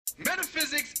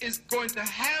Metaphysics is going to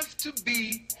have to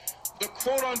be the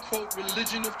quote-unquote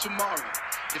religion of tomorrow.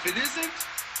 If it isn't,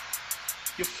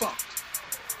 you're fucked.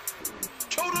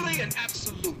 Totally and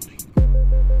absolutely.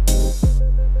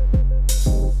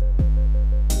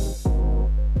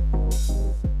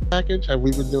 Package? Have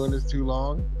we been doing this too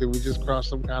long? Did we just cross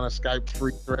some kind of Skype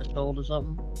free threshold or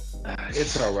something?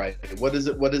 It's all right. What is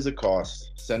it? What does it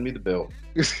cost? Send me the bill.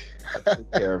 I'll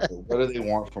take care of it. What do they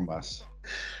want from us?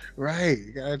 Right.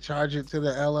 You gotta charge it to the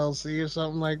LLC or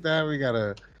something like that. We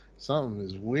gotta something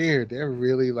is weird. They're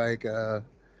really like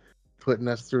putting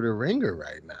us through the ringer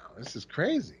right now. This is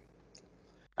crazy.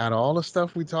 Out of all the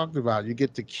stuff we talked about, you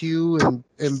get to Q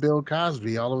and Bill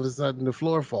Cosby, all of a sudden the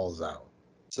floor falls out.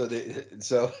 So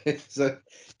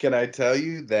can I tell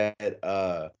you that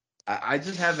I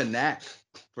just have a knack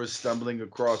for stumbling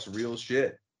across real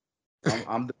shit.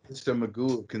 I'm the Mr.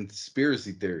 Magoo of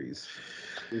conspiracy theories.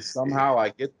 Somehow I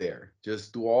get there.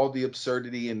 Just through all the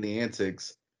absurdity and the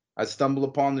antics, I stumble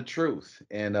upon the truth.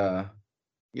 And Mark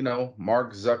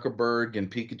Zuckerberg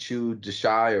and Pikachu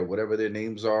Deshaye or whatever their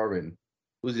names are, and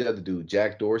who's the other dude?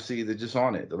 Jack Dorsey. They're just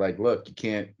on it. They're like, look, you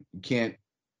can't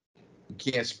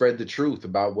spread the truth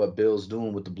about what Bill's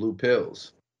doing with the blue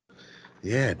pills.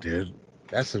 Yeah, dude.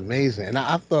 That's amazing. And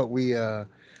I thought we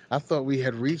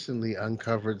had recently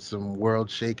uncovered some world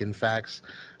shaking facts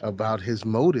about his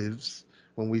motives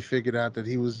when we figured out that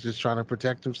he was just trying to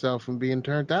protect himself from being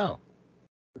turned out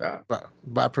Yeah,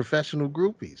 by professional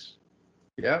groupies.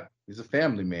 yeah. He's a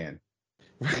family man.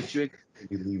 But you ain't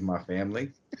gonna leave my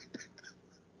family.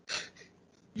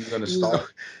 You're gonna He was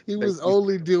start. he Take was me.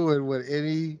 only doing what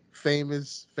any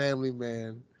famous family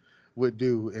man would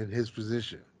do in his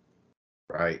position.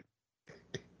 Right.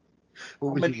 What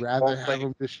How would you many rather ball have players?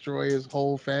 him destroy his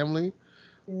whole family?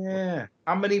 Yeah.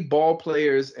 How many ball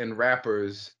players and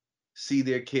rappers see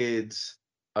their kids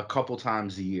a couple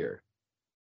times a year?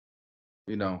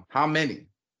 How many?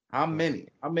 How many?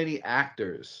 How many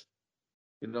actors?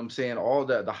 You know what I'm saying? All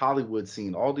the Hollywood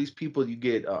scene, all these people, you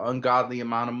get an ungodly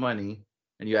amount of money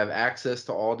and you have access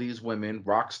to all these women,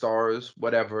 rock stars,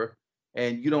 whatever,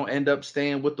 and you don't end up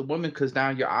staying with the woman because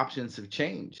now your options have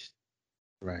changed.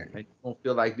 Right. And you don't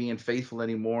feel like being faithful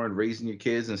anymore and raising your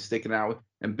kids and sticking out with.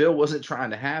 And Bill wasn't trying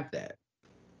to have that.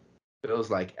 Bill's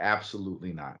like,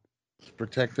 absolutely not.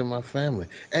 Protecting my family.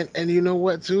 And you know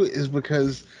what too is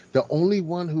because the only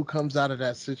one who comes out of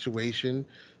that situation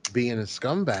being a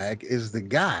scumbag is the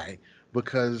guy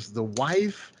because the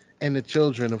wife and the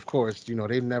children, of course, they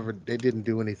didn't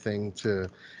do anything to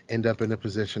end up in the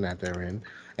position that they're in.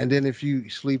 And then if you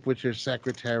sleep with your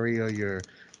secretary or your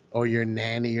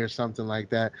nanny or something like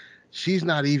that, she's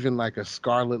not even like a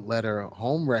scarlet letter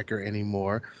homewrecker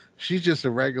anymore. She's just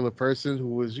a regular person who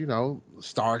was,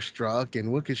 starstruck,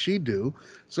 and what could she do?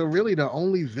 So really, the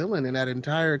only villain in that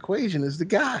entire equation is the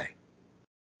guy.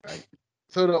 Right?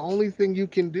 So the only thing you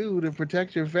can do to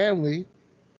protect your family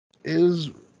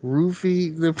is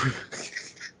roofie the.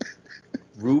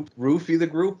 Roofie the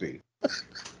groupie.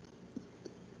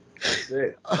 That's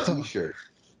it. T-shirt.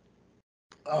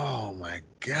 Oh my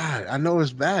god! I know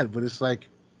it's bad, but it's like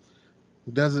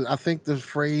doesn't. I think the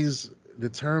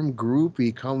term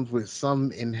groupie comes with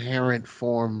some inherent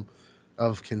form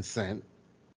of consent.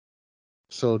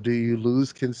 So do you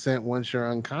lose consent once you're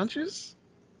unconscious?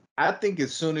 I think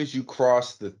as soon as you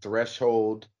cross the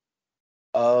threshold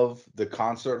of the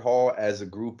concert hall as a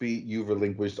groupie, you've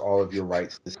relinquished all of your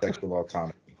rights to sexual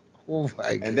autonomy. Oh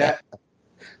my And god!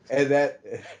 that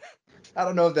I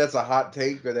don't know if that's a hot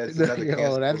take or that's another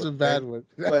Yo, that's cancelable a bad thing, one.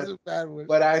 That's but a bad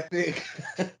one. I think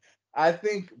I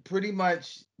think pretty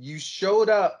much you showed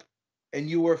up and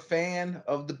you were a fan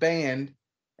of the band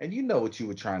and you know what you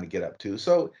were trying to get up to.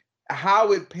 So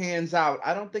how it pans out,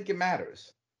 I don't think it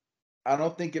matters. I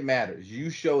don't think it matters. You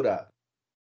showed up.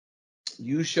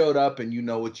 You showed up and you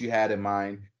know what you had in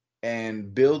mind.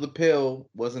 And Bill the Pill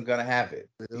wasn't gonna have it.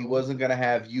 He Bill wasn't gonna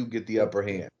have you get the the upper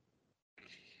hand.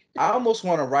 I almost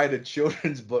want to write a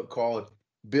children's book called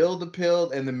Bill the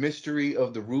Pill and the Mystery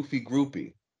of the Roofie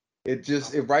Groupie.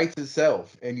 It writes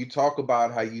itself, and you talk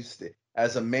about how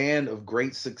as a man of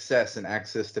great success and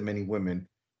access to many women,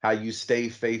 how you stay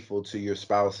faithful to your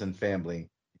spouse and family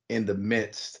in the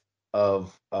midst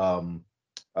of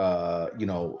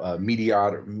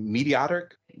meteoric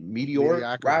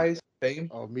mediocrity. rise fame.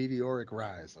 Oh, meteoric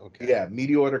rise. Okay. Yeah,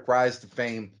 meteoric rise to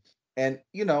fame. And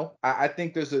I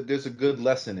think there's a good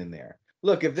lesson in there.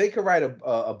 Look, if they could write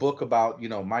a book about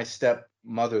my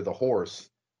stepmother the horse,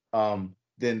 then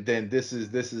this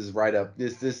is right up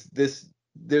this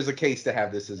there's a case to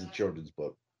have this as a children's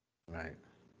book. Right.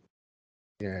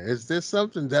 Yeah. Is there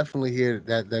something definitely here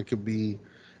that could be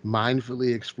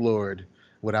mindfully explored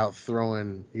without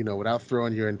throwing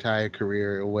your entire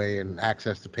career away and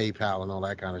access to PayPal and all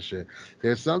that kind of shit.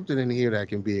 There's something in here that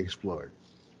can be explored.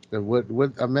 That what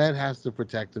a man has to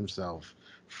protect himself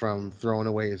from throwing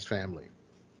away his family.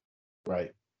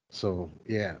 Right. So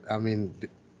yeah, I mean,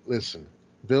 listen,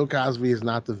 Bill Cosby is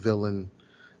not the villain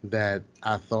that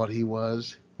I thought he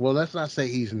was. Well, let's not say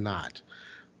he's not,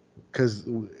 because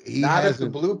he Not if the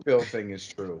hasn't. blue pill thing is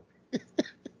true.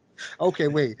 Okay,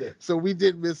 wait. So we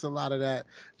did miss a lot of that.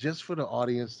 Just for the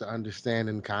audience to understand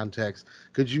in context,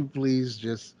 could you please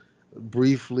just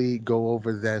briefly go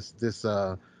over this,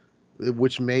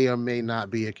 which may or may not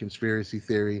be a conspiracy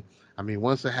theory? I mean,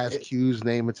 once it has It- Q's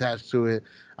name attached to it,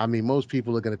 I mean, most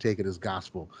people are going to take it as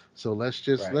gospel. So right.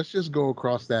 let's just go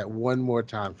across that one more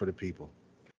time for the people.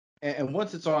 And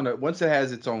once it's on, once it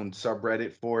has its own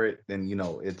subreddit for it, then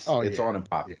Oh it's yeah, on and yeah.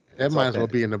 popping. That It's might as well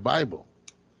authentic. be in the Bible.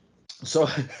 So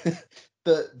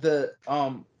the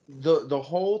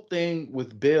whole thing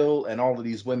with Bill and all of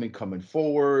these women coming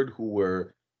forward who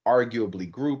were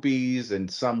arguably groupies and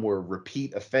some were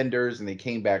repeat offenders and they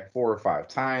came back 4 or 5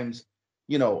 times.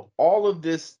 All of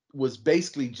this was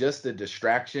basically just a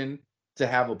distraction to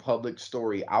have a public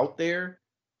story out there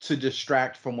to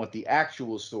distract from what the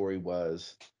actual story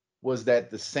was that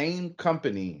the same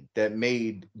company that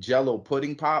made Jello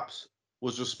pudding pops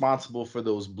was responsible for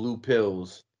those blue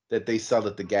pills that they sell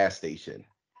at the gas station.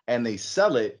 And they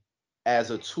sell it as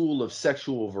a tool of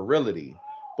sexual virility.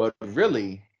 But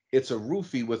really, it's a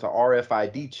roofie with a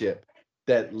RFID chip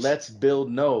that lets Bill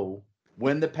know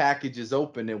when the package is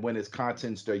open and when its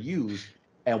contents are used.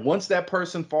 And once that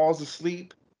person falls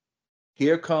asleep,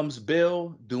 here comes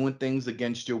Bill doing things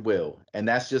against your will. And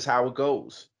that's just how it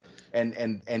goes.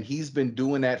 And he's been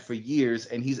doing that for years,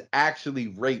 and he's actually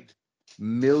raped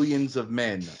millions of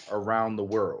men around the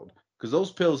world. Because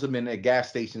those pills have been at gas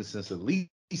stations since at least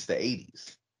the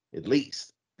 80s. At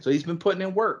least. So he's been putting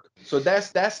in work. So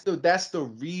that's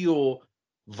the real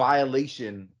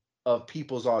violation of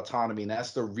people's autonomy. And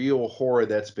that's the real horror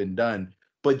that's been done.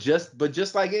 But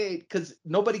just like it, because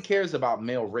nobody cares about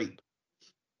male rape.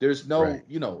 There's Right.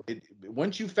 no,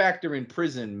 once you factor in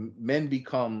prison, men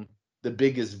become the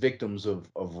biggest victims of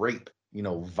rape,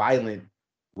 violent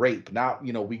rape. Not,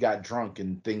 we got drunk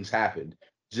and things happened.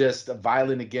 Just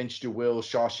violent against your will,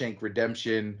 Shawshank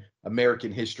Redemption,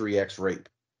 American History X rape.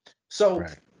 So,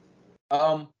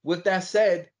 Right. with that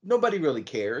said, nobody really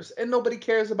cares, and nobody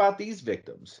cares about these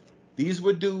victims. These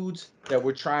were dudes that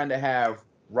were trying to have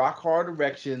rock hard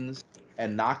erections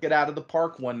and knock it out of the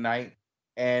park one night,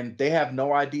 and they have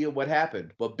no idea what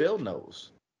happened. But Bill knows.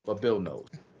 But Bill knows.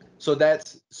 So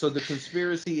the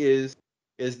conspiracy is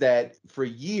that for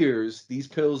years these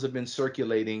pills have been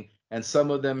circulating, and some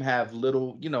of them have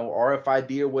little,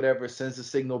 RFID or whatever sends a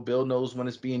signal. Bill knows when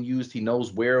it's being used. He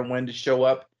knows where and when to show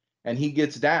up, and he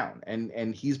gets down.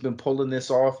 And he's been pulling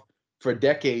this off for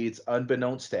decades,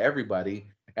 unbeknownst to everybody.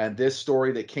 And this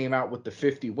story that came out with the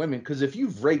 50 women, because if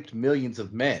you've raped millions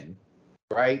of men,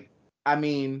 right? I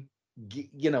mean,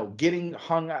 getting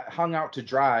hung out to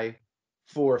dry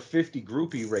for 50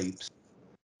 groupie rapes,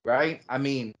 right? I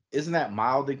mean, isn't that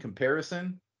mild in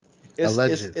comparison? It's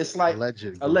like Alleged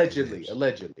groupie allegedly, rapes.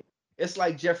 allegedly. It's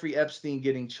like Jeffrey Epstein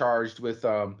getting charged with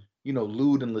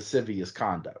lewd and lascivious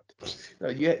conduct.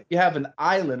 You have an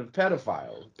island of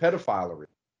pedophilery.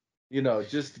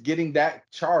 Just getting that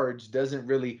charge doesn't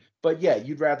really. But yeah,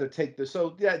 you'd rather take the.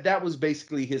 So that was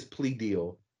basically his plea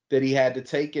deal that he had to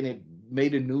take, and it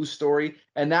made a news story.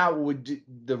 And now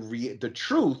the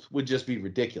truth would just be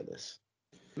ridiculous.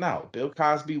 No, Bill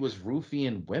Cosby was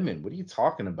roofing women. What are you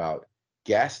talking about?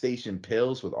 Gas station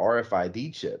pills with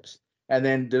RFID chips. And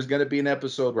then there's going to be an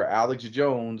episode where Alex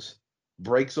Jones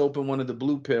breaks open one of the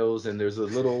blue pills and there's a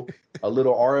little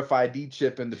RFID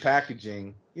chip in the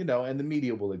packaging, and the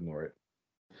media will ignore it.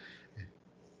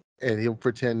 And he'll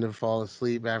pretend to fall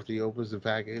asleep after he opens the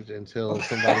package until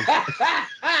somebody.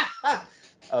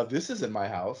 This isn't my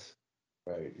house.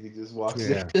 Right. He just walks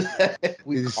in. Yeah.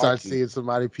 We He caught starts you. seeing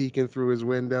somebody peeking through his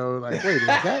window. Like, wait, is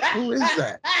that who is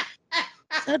that?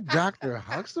 Is that Dr.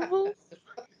 Huxtable?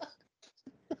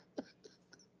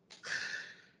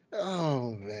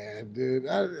 Oh man, dude.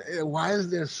 Why is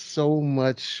there so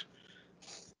much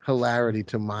hilarity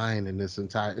to mine in this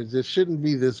entire there shouldn't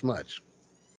be this much.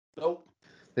 Nope.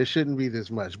 There shouldn't be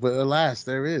this much. But alas,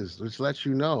 there is, which lets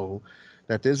you know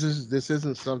that this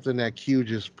isn't something that Q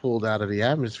just pulled out of the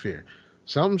atmosphere.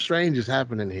 Something strange is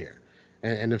happening here.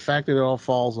 And the fact that it all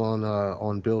falls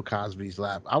on Bill Cosby's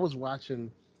lap. I watched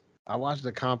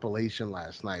a compilation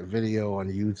last night, video on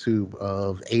YouTube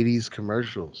of 80s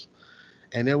commercials.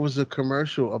 And there was a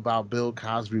commercial about Bill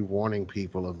Cosby warning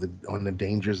people on the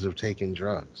dangers of taking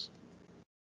drugs.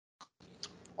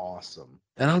 awesome.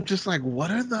 And I'm just like, what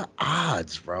are the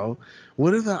odds, bro?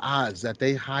 What are the odds that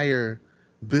they hire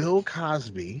Bill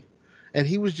Cosby? And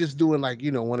he was just doing like,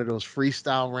 one of those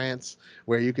freestyle rants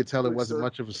where you could tell it Quick wasn't search.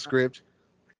 much of a script.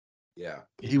 Yeah.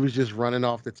 He was just running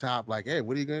off the top, like, "Hey,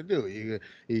 what are you gonna do?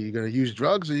 You gonna use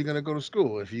drugs, or you gonna go to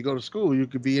school? If you go to school, you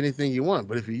could be anything you want.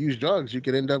 But if you use drugs, you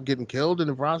could end up getting killed in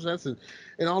the process, and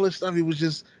all this stuff." He was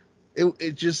just,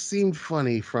 it just seemed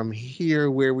funny from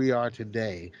here where we are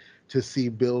today to see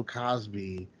Bill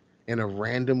Cosby in a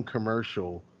random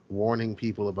commercial warning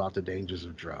people about the dangers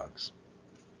of drugs.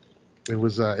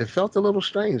 It felt a little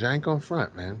strange. I ain't gonna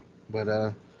front, man.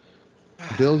 But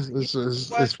Bill's You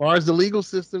know as far as the legal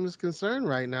system is concerned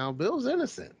right now, Bill's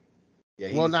innocent.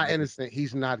 Yeah, Well, he's not innocent.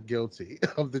 He's not guilty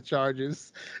of the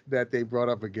charges that they brought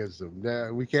up against him.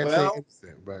 We can't say well,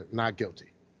 innocent, but not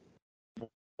guilty.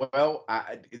 well.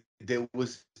 I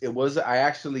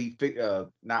actually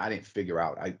not I didn't figure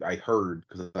out. I heard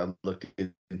because I looked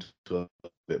into it a little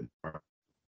bit more.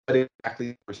 But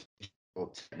exactly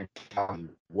procedural technicality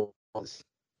was.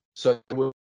 So it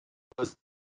was,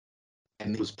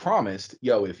 and it was promised,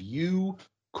 yo, if you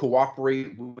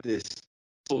cooperate with this,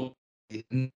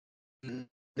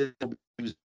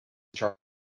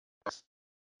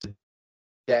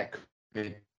 that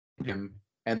him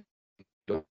and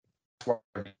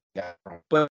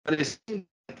but it seemed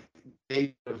like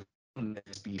they would have done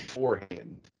this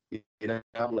beforehand. Like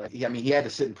I mean, he had to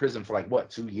sit in prison for like what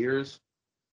 2 years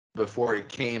before it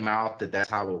came out that that's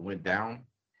how it went down.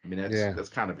 I mean, Yeah. that's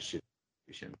kind of a shit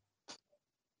situation.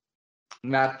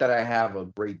 Not that I have a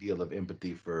great deal of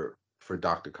empathy for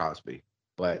Dr. Cosby,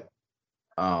 but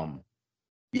um,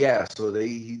 yeah. So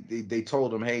they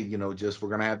told him, hey, just we're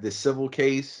gonna have this civil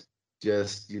case.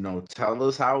 Just tell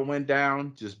us how it went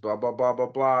down. Just blah blah blah blah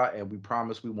blah, and we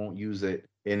promise we won't use it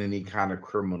in any kind of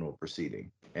criminal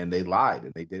proceeding. And they lied,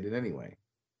 and they did it anyway.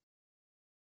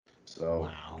 So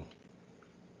Wow.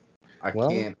 I Well,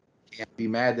 can't be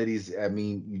mad that he's. I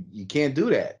mean, you can't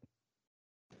do that.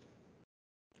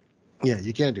 yeah,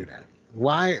 you can't do that.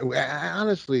 Why?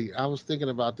 Honestly, I was thinking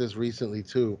about this recently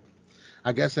too.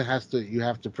 I guess you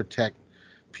have to protect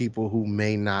people who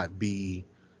may not be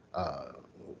uh,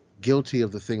 guilty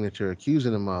of the thing that you're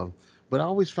accusing them of. But I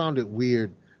always found it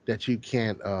weird that you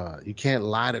can't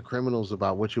lie to criminals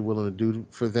about what you're willing to do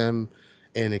for them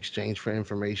in exchange for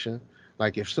information.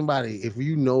 Like if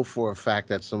you know for a fact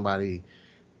that somebody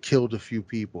killed a few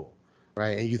people,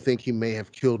 right, and you think he may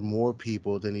have killed more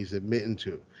people than he's admitting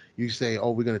to, you say,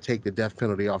 "Oh, we're going to take the death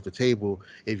penalty off the table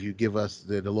if you give us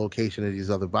the location of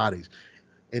these other bodies."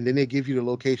 And then they give you the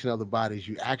location of the bodies.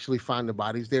 You actually find the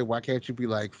bodies there. Why can't you be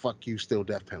like, "Fuck you, still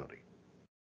death penalty"?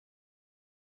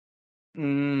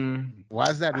 Mm, Why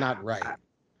is that not right?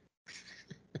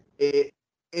 it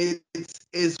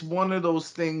it's one of those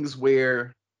things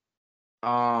where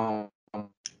um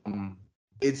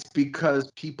it's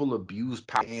because people abuse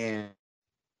power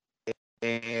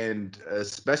and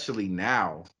especially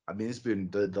now. I mean, it's been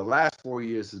the last 4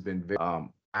 years has been very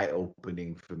eye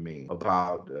opening for me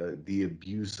about the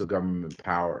abuse of government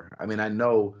power. I mean, I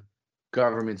know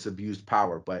governments abuse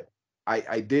power, but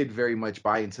I did very much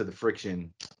buy into the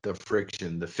fiction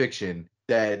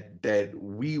that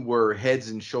we were heads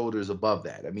and shoulders above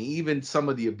that. I mean, even some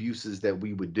of the abuses that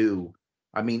we would do,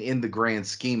 I mean, in the grand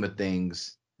scheme of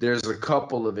things, there's a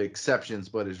couple of exceptions,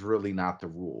 but it's really not the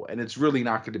rule. And it's really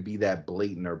not going to be that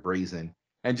blatant or brazen.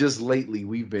 And just lately,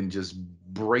 we've been just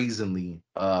brazenly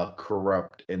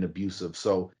corrupt and abusive.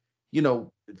 So,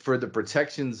 for the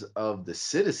protections of the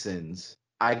citizens,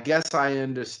 I guess I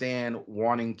understand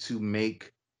wanting to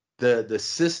make the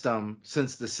system,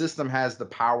 since the system has the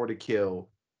power to kill,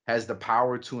 has the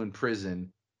power to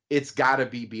imprison, it's got to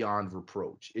be beyond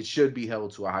reproach. It should be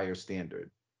held to a higher standard.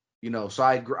 So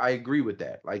I agree with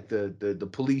that. Like the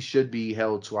police should be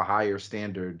held to a higher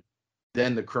standard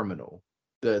than the criminal.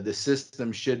 The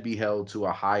system should be held to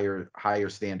a higher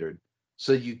standard.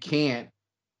 So you can't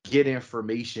get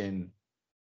information,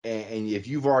 and if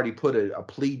you've already put a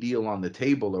plea deal on the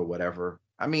table or whatever.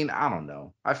 I mean, I don't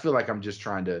know. I feel like I'm just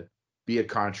trying to be a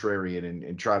contrarian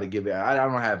and try to give it. I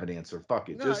don't have an answer. Fuck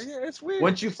it. No, Just yeah, it's weird.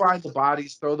 once you find the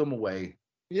bodies, throw them away.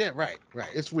 Yeah, right, right.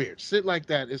 It's weird. Sit like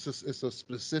that. It's a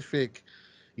specific,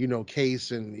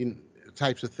 case and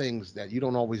types of things that you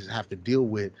don't always have to deal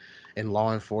with in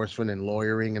law enforcement and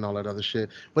lawyering and all that other shit.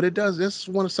 But it does. It's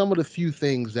one of some of the few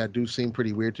things that do seem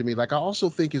pretty weird to me. Like I also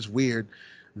think it's weird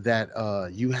that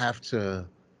you have to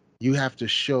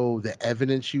show the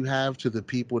evidence you have to the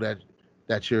people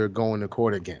that you're going to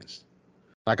court against.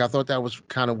 Like I thought that was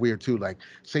kind of weird too. Like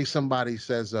say somebody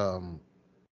says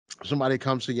somebody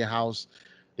comes to your house,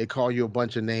 they call you a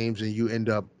bunch of names, and you end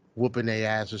up whooping their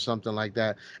ass or something like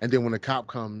that. And then when the cop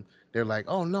come, they're like,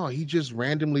 "Oh no, he just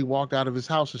randomly walked out of his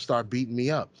house and start beating me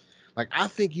up." Like, I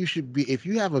think you should be, if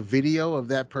you have a video of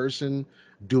that person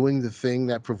doing the thing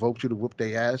that provoked you to whoop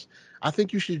their ass, I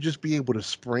think you should just be able to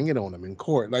spring it on them in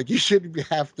court. Like, you shouldn't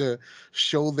have to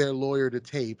show their lawyer the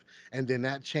tape, and then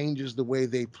that changes the way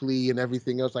they plea and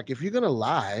everything else. Like, if you're gonna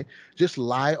lie, just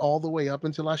lie all the way up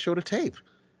until I show the tape.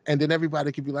 And then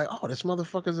everybody could be like, "Oh, this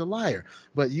motherfucker's a liar."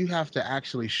 But you have to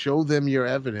actually show them your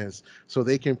evidence so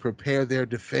they can prepare their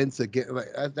defense again.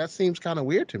 Like, that seems kind of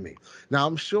weird to me. Now,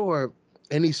 I'm sure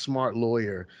any smart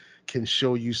lawyer can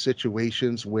show you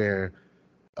situations where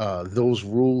those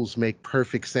rules make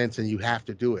perfect sense and you have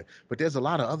to do it. But there's a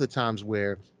lot of other times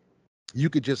where you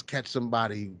could just catch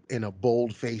somebody in a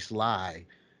bold-faced lie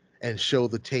and show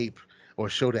the tape or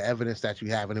show the evidence that you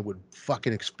have, and it would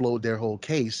fucking explode their whole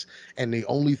case. And the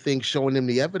only thing showing them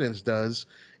the evidence does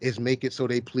is make it so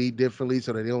they plead differently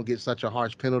so that they don't get such a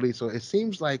harsh penalty. So it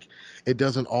seems like it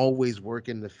doesn't always work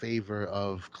in the favor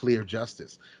of clear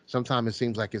justice. Sometimes it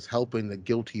seems like it's helping the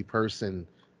guilty person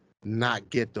not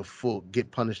get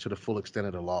punished to the full extent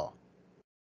of the law.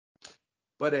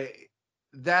 But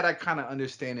that I kind of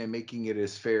understand, and making it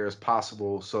as fair as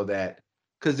possible, so that,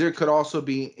 because there could also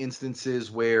be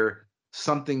instances where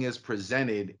something is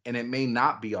presented and it may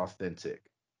not be authentic,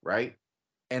 right?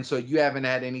 And so you haven't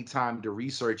had any time to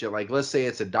research it. Like, let's say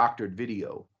it's a doctored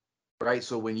video, right?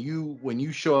 So when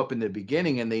you show up in the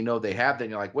beginning and they know they have that,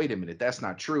 and you're like, wait a minute, that's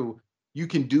not true. You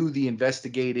can do the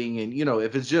investigating, and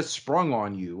if it's just sprung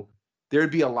on you, there'd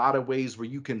be a lot of ways where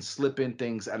you can slip in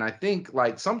things. And I think,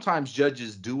 like, sometimes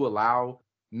judges do allow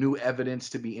new evidence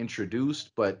to be introduced,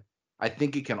 but I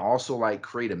think it can also, like,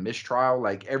 create a mistrial.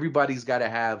 Like, everybody's got to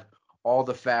have all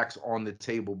the facts on the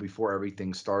table before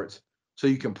everything starts, so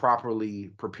you can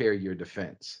properly prepare your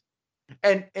defense.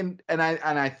 And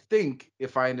I think,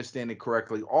 if I understand it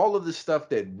correctly, all of the stuff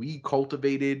that we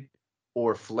cultivated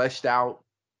or fleshed out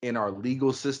in our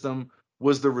legal system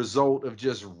was the result of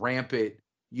just rampant,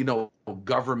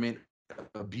 government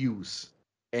abuse,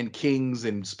 and kings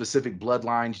and specific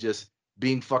bloodlines just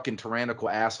being fucking tyrannical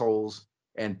assholes,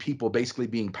 and people basically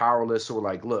being powerless. So we're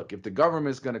like, look, if the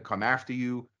government's going to come after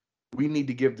you, we need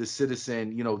to give the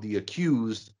citizen, the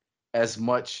accused, as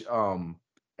much of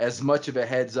a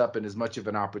heads up and as much of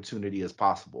an opportunity as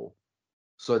possible,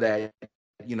 so that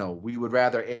we would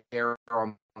rather err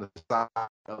on the side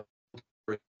of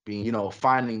being,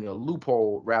 finding a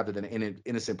loophole rather than an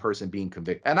innocent person being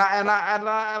convicted. And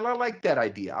I like that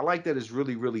idea. I like that it's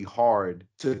really, really hard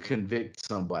to convict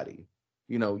somebody.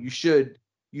 You should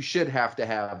have to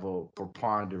have a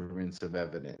preponderance of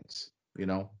evidence.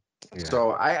 Yeah.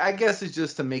 So I guess it's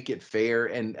just to make it fair,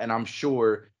 and I'm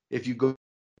sure if you go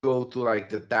through, like,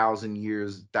 the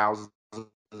thousands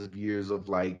of years of,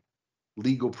 like,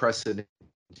 legal precedent,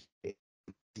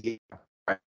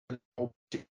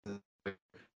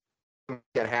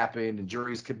 that happened, and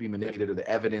juries could be manipulated, or the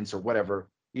evidence or whatever.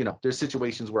 There's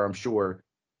situations where I'm sure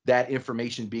that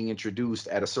information being introduced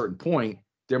at a certain point,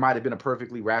 there might have been a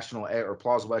perfectly rational or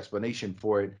plausible explanation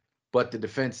for it, but the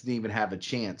defense didn't even have a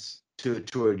chance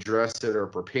to address it or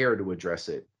prepare to address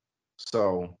it.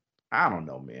 So I don't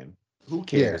know, man. Who Yeah.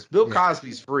 cares? Bill Yeah.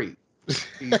 Cosby's free.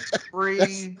 He's that's,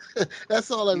 free. that's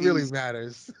all that really He's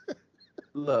matters.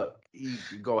 Look, you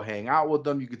could go hang out with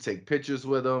them. You could take pictures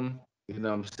with them. You know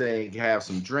what I'm saying? Have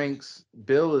some drinks.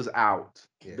 Bill is out.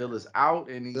 Yeah. Bill is out,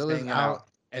 and he's Bill is hanging out, out.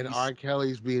 And and R.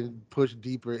 Kelly's being pushed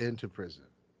deeper into prison.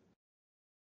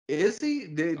 is he?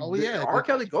 Did, Oh did yeah, R.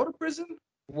 Kelly go to prison?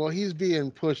 well, he's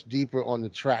being pushed deeper on the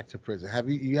track to prison.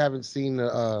 You haven't seen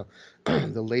the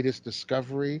the latest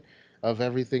discovery of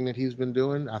everything that he's been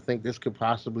doing? I think this could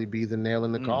possibly be the nail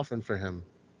in the Mm. coffin for him.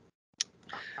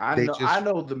 I They know. I just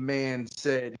know. The man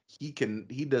said he can.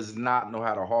 He does not know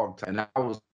how to hog tie. And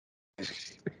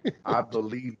I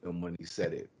believed him when he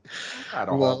said it. How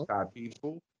to hog well, tie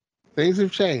people. things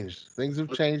have changed. Things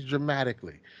have changed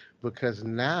dramatically because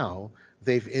now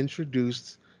they've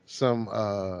introduced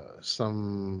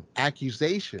some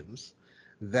accusations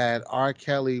that R.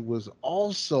 Kelly was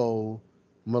also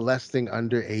molesting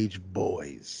underage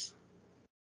boys.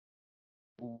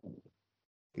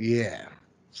 Yeah.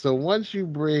 So once you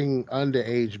bring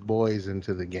underage boys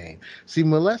into the game, see,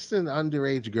 molesting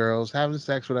underage girls, having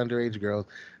sex with underage girls,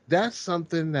 that's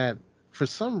something that for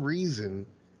some reason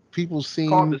people Called seem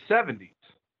the '70s.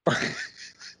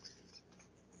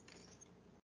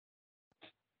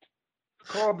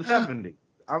 Called the '70s.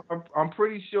 I'm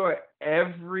pretty sure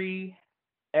every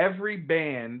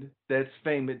band that's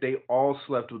famous, they all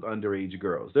slept with underage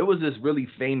girls. There was this really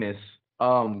famous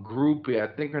group. I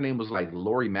think her name was, like,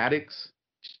 Lori Maddox.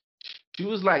 She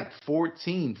was like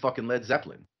 14, fucking Led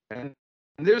Zeppelin, and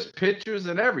there's pictures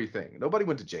and everything. Nobody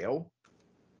went to jail.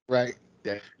 Right.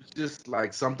 That was just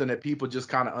like something that people just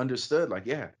kind of understood. Like,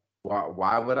 yeah,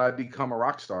 why would I become a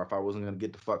rock star if I wasn't gonna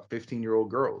get to fuck 15-year-old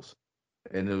girls?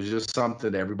 And it was just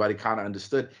something that everybody kind of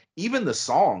understood. Even the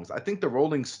songs. I think the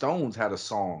Rolling Stones had a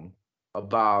song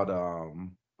about a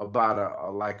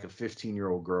like a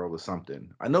 15-year-old girl or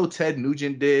something. I know Ted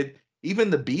Nugent did.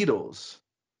 Even the Beatles,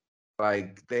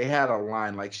 like they had a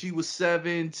line like she was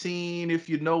 17, if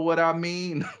you know what I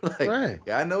mean. Like, Right.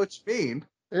 yeah, I know what you mean.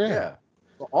 Yeah. Yeah.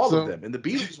 All of So them. And the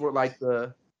Beatles were like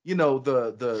the,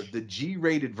 the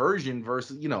G-rated version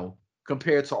versus,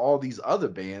 compared to all these other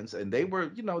bands. And they were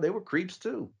creeps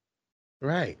too.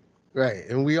 right. Right.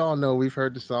 And we all know we've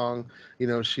heard the song,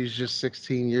 she's just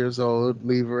 16 years old,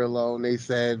 leave her alone, they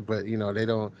said, but I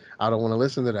don't want to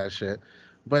listen to that shit.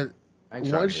 But I ain't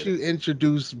trying to once hear you that.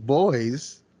 introduce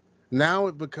boys, now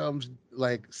it becomes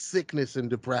like sickness and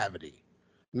depravity.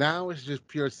 Now it's just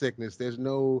pure sickness. There's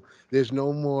no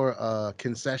more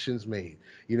concessions made.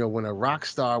 When a rock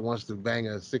star wants to bang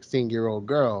a 16-year-old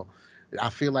girl, I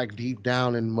feel like deep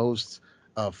down in most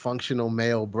functional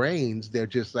male brains, they're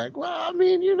just like, well, I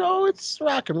mean, it's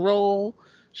rock and roll.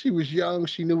 She was young.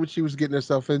 She knew what she was getting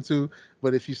herself into.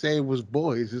 But if you say it was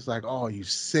boys, it's like, oh, you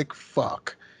sick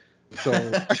fuck.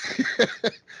 So,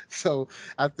 so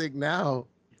I think now,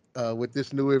 with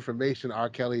this new information, R.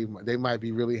 Kelly, they might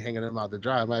be really hanging him out to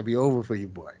dry. It might be over for you,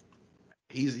 boy.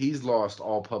 He's lost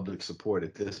all public support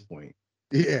at this point.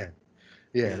 Yeah,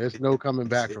 yeah. There's no coming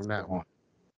back It's from that one. gone.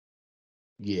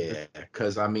 Yeah,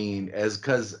 because I mean,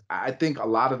 because I think a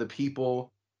lot of the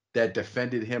people that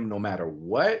defended him, no matter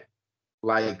what,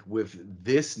 like with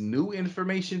this new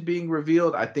information being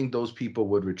revealed, I think those people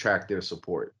would retract their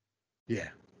support. Yeah,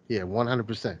 yeah,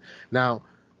 100%. Now,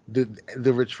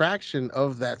 the retraction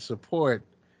of that support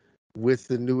with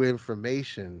the new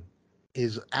information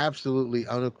is absolutely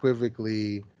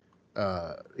unequivocally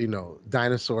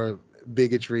dinosaur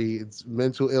bigotry. It's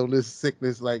mental illness,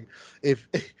 sickness. Like, if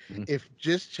Mhm. if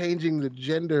just changing the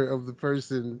gender of the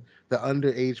person, the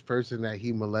underage person that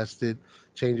he molested,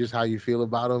 changes how you feel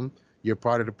about him, you're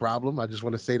part of the problem. I just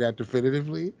want to say that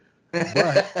definitively.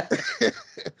 But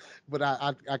but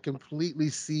I completely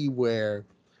see where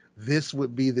this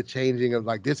would be the changing of,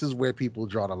 like, this is where people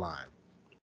draw the line,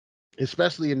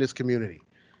 especially in this community,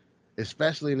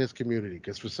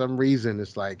 because for some reason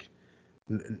it's like,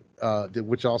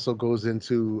 which also goes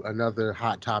into another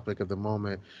hot topic of the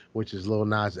moment, which is Lil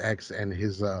Nas X and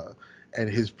his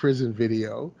prison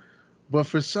video. But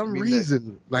for You some mean the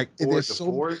reason, like, fourth, the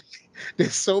fourth?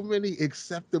 there's so many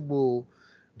acceptable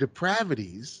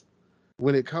depravities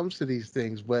when it comes to these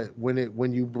things, but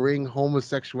when you bring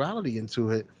homosexuality into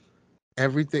it,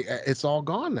 everything, it's all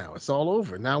gone now. It's all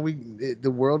over. Now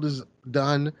the world is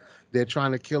done. They're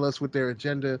trying to kill us with their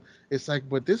agenda. It's like,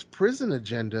 but this prison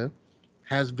agenda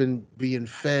has been being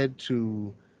fed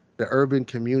to the urban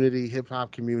community, hip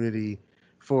hop community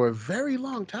for a very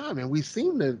long time, and we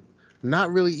seem to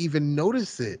not really even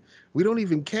notice it. We don't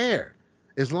even care.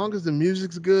 As long as the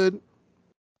music's good,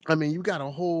 I mean, we got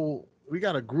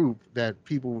a group that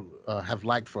people have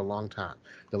liked for a long time,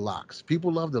 the Locks.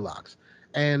 People love the Locks,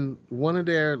 and one of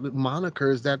their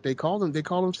monikers that they call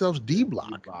themselves D D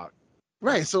Block. Block.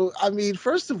 Right. So, I mean,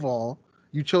 first of all,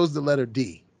 you chose the letter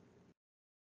D,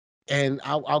 and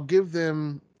I'll give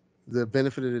them the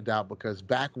benefit of the doubt, because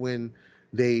back when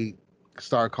they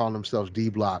started calling themselves D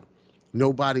Block,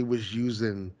 nobody was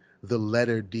using the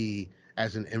letter D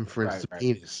as an inference Right, to right.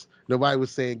 penis. Nobody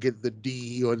was saying get the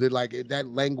D, or that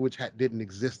language didn't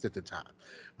exist at the time.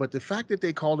 But the fact that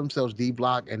they call themselves D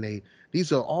Block, and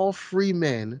these are all free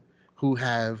men who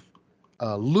have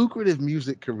lucrative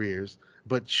music careers,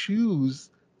 but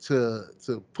choose to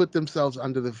put themselves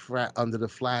under the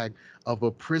flag of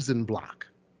a prison block,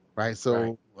 right? Right.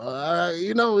 So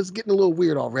it's getting a little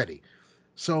weird already.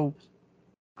 So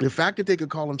the fact that they could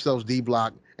call themselves D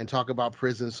Block and talk about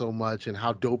prison so much and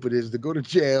how dope it is to go to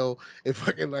jail and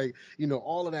fucking, like,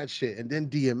 all of that shit, and then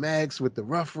DMX with the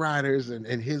Rough Riders and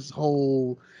his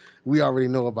whole, we already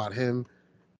know about him.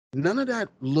 None of that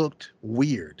looked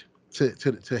weird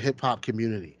to hip hop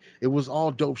community. It was all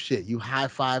dope shit. You high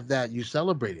five that, you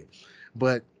celebrate it.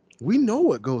 But we know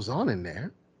what goes on in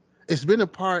there. It's been a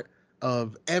part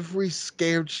of every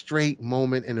scared straight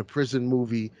moment in a prison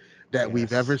movie that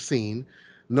we've ever Yes. seen.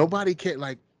 Nobody can,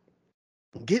 like,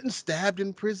 getting stabbed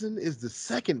in prison is the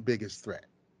second biggest threat.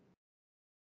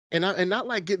 And not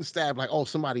like getting stabbed like, oh,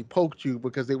 somebody poked you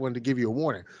because they wanted to give you a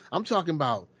warning. I'm talking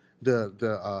about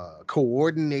the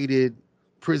coordinated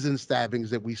prison stabbings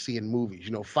that we see in movies.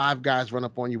 You know, 5 guys run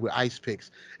up on you with ice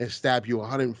picks and stab you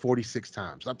 146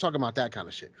 times. I'm talking about that kind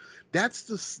of shit. That's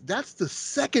the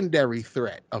secondary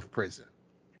threat of prison.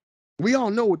 We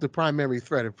all know what the primary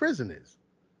threat of prison is.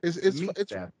 It's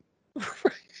That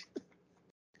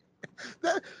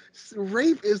that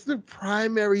rape is the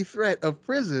primary threat of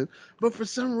prison, but for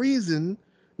some reason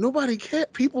nobody cares.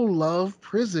 People love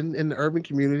prison in the urban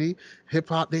community. Hip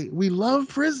hop, we love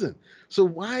prison. So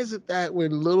why is it that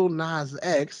when Lil Nas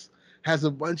X has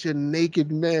a bunch of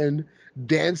naked men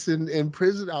dancing in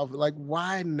prison outfit, like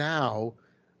why now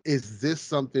is this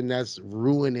something that's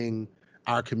ruining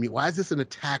our community? Why is this an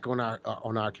attack on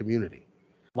our community?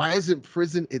 Why isn't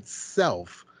prison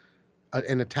itself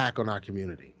an attack on our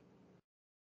community?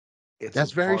 it's a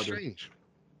That's very part of strange.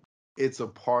 it's a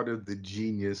part of the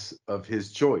genius of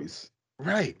his choice.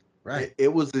 Right, right.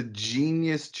 It was a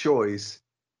genius choice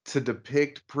to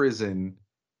depict prison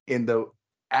in the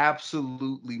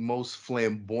absolutely most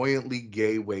flamboyantly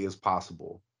gay way as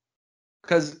possible.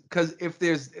 Because if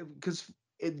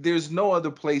there's no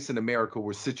other place in America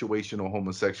where situational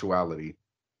homosexuality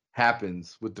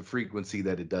happens with the frequency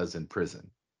that it does in prison.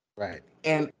 Right.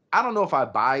 And I don't know if I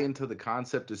buy into the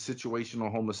concept of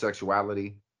situational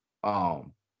homosexuality.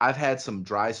 I've had some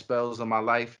dry spells in my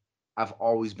life. I've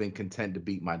always been content to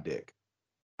beat my dick.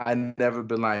 I never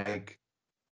been like,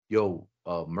 yo,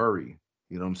 Murray,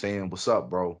 you know what I'm saying? What's up,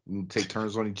 bro? We take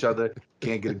turns on each other.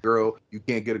 Can't get a girl. You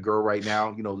can't get a girl right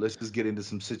now. You know, let's just get into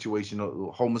some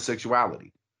situational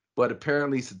homosexuality. But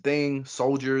apparently it's a thing.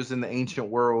 Soldiers in the ancient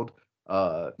world,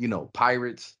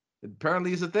 pirates.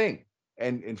 Apparently it's a thing.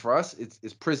 And for us,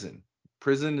 it's prison.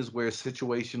 Prison is where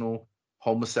situational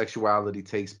homosexuality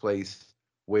takes place,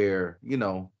 where,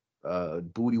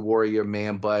 booty warrior,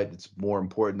 man butt, it's more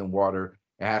important than water.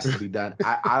 It has to be done.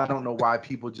 I don't know why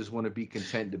people just want to be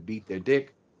content to beat their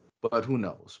dick, but who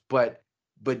knows? But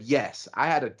yes, I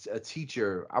had a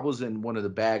teacher. I was in one of the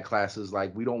bad classes.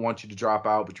 Like, we don't want you to drop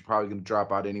out, but you're probably going to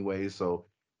drop out anyway. So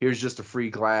here's just a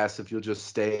free class. If you'll just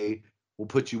stay, we'll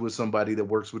put you with somebody that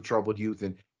works with troubled youth.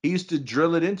 And he used to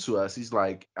drill it into us. He's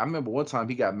like, I remember one time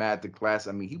he got mad at the class.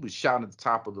 I mean, he was shouting at the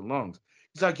top of the lungs.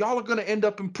 He's like, y'all are going to end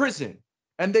up in prison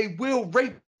and they will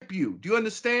rape you. Do you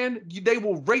understand? They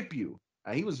will rape you.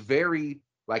 And he was very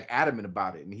like adamant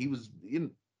about it. And he was,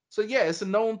 so yeah, it's a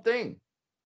known thing.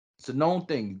 It's a known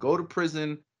thing. You go to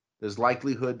prison, there's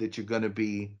likelihood that you're gonna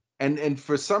be, and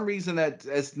for some reason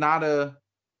that's not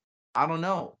I don't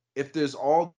know. If there's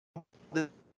all the,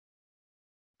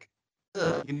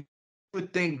 you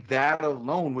would think that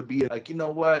alone would be like, you know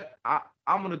what? I'm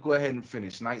gonna go ahead and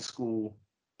finish night school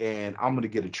and I'm gonna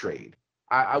get a trade.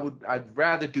 I'd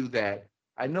rather do that.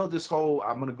 I know this whole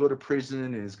I'm gonna go to prison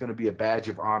and it's gonna be a badge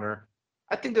of honor.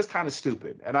 I think that's kind of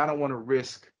stupid, and I don't want to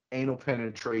risk anal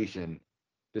penetration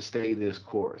to stay this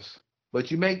course.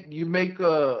 But you make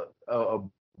a, a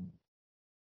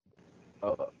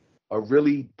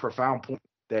really profound point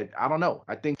that I don't know.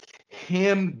 I think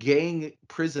him gaying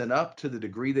prison up to the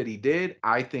degree that he did,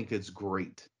 I think it's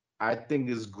great. I think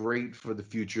it's great for the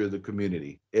future of the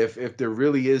community. If there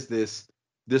really is this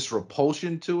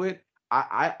repulsion to it,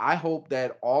 I hope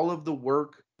that all of the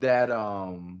work that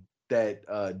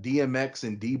DMX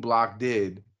and D Block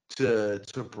did to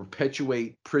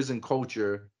perpetuate prison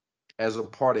culture as a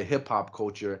part of hip hop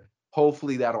culture,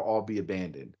 hopefully that'll all be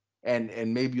abandoned.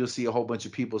 And maybe you'll see a whole bunch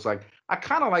of people's like, I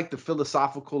kind of like the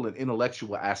philosophical and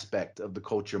intellectual aspect of the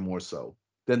culture more so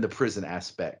than the prison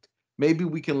aspect. Maybe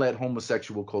we can let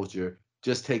homosexual culture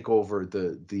just take over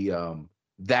the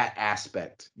that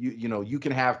aspect. You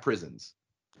can have prisons.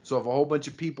 So if a whole bunch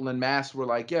of people in mass were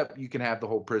like, yep, you can have the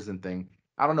whole prison thing.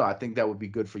 I don't know. I think that would be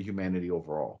good for humanity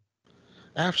overall.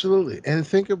 Absolutely. And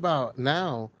think about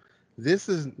now, this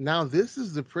is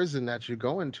the prison that you're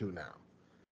going to now.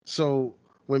 So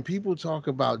when people talk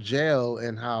about jail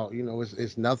and how,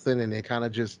 it's nothing and they kind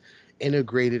of just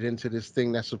integrated into this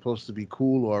thing that's supposed to be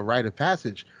cool or a rite of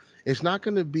passage, it's not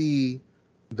going to be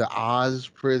the Oz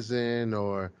prison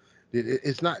or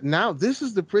it's not now. This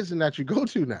is the prison that you go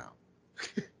to now.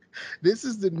 This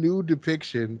is the new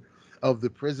depiction of the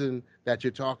prison that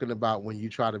you're talking about when you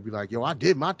try to be like, yo, I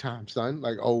did my time, son.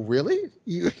 Like, oh, really?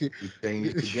 You, We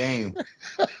changed the game.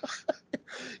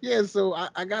 yeah. So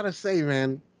I gotta say,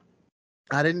 man,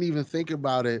 I didn't even think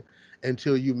about it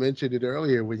until you mentioned it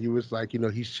earlier when you was like,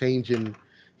 he's changing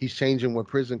what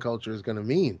prison culture is gonna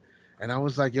mean. And I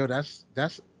was like, yo, that's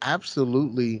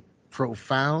absolutely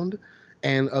profound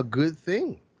and a good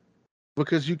thing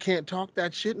because you can't talk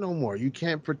that shit no more. You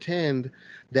can't pretend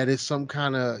that it's some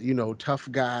kind of,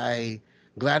 tough guy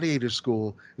gladiator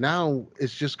school. Now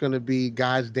it's just going to be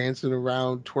guys dancing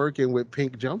around twerking with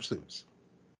pink jumpsuits.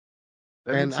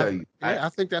 Let me And tell you, I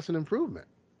think that's an improvement.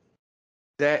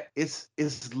 that it's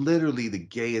literally the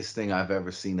gayest thing I've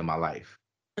ever seen in my life.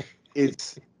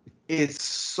 It's it's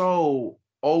so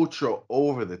ultra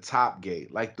over the top gay.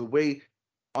 Like the way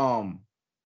um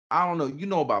I don't know, you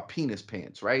know about penis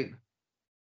pants, right?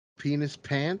 Penis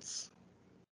pants.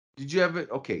 Did you ever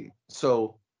okay,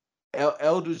 so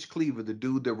Eldridge Cleaver, the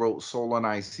dude that wrote Soul on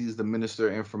Ice, he's the minister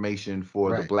of information for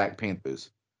the Right. Black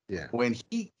Panthers. Yeah. When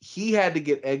he had to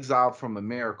get exiled from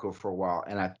America for a while,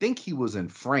 and I think he was in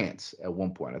France at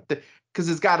one point. Because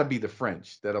it's got to be the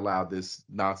French that allowed this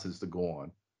nonsense to go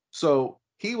on. So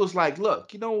he was like,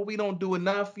 "Look, you know we don't do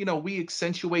enough. You know, we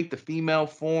accentuate the female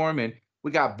form, and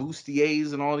we got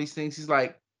bustiers and all these things." He's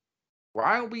like,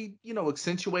 "Why aren't we,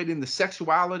 accentuating the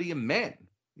sexuality of men?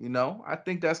 You know, I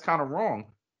think that's kind of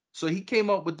wrong." So he came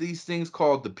up with these things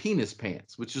called the penis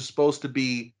pants, which is supposed to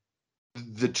be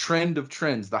the trend of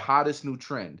trends, the hottest new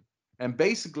trend. And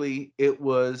basically, it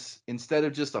was instead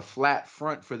of just a flat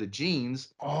front for the jeans,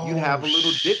 you'd Oh have a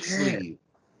little dick shit! sleeve.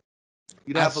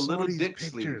 You'd I have a saw little these dick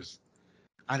sleeve. pictures.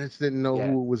 I just didn't know Yeah.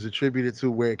 who it was attributed to,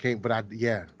 where it came. But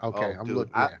yeah, okay. Oh, I'm dude,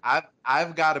 looking. I, Yeah.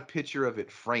 I've got a picture of it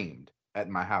framed at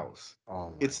my house. Oh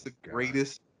my It's the god.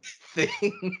 greatest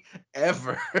thing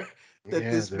ever that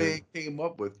Yeah, this man dude. came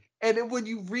up with. And then when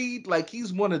you read, like,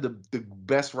 he's one of the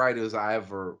best writers I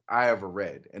ever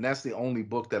read, and that's the only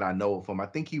book that I know of him. I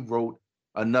think he wrote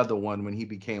another one when he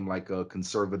became like a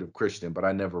conservative Christian, but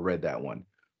I never read that one.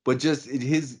 But just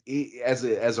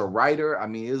as a writer, I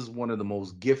mean, is one of the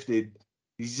most gifted.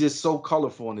 He's just so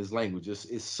colorful in his language.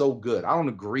 It's so good. I don't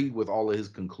agree with all of his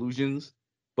conclusions,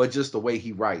 but just the way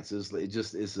he writes is it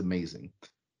just is amazing.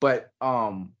 But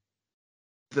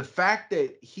the fact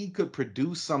that he could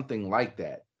produce something like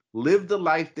that, live the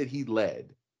life that he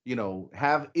led,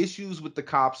 have issues with the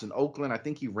cops in Oakland. I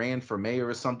think he ran for mayor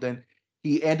or something.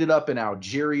 He ended up in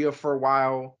Algeria for a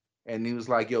while, and he was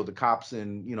like, "Yo, the cops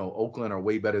in Oakland are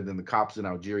way better than the cops in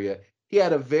Algeria." He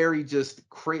had a very just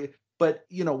crazy, but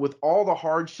with all the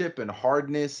hardship and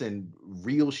hardness and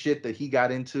real shit that he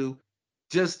got into,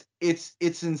 just it's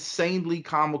insanely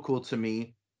comical to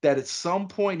me that at some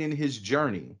point in his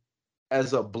journey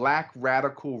as a black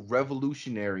radical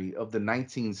revolutionary of the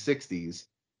 1960s,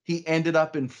 he ended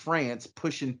up in France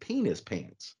pushing penis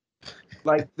pants.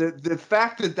 Like the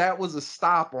fact that that was a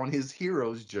stop on his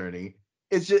hero's journey,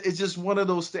 it's just one of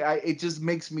those things. It just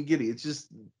makes me giddy. It's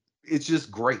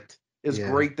just great. It's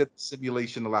Yeah. great that the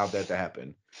simulation allowed that to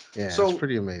happen. Yeah. It's So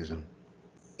pretty amazing.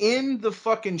 in the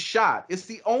fucking shot, it's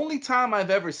the only time I've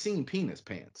ever seen penis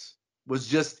pants was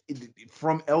just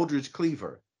from Eldridge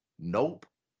Cleaver. Nope.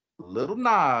 Little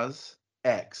Nas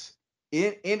X.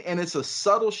 And it's a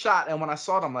subtle shot. And when I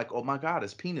saw it, I'm like, oh my God,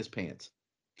 it's penis pants.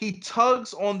 He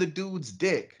tugs on the dude's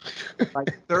dick like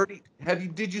 30.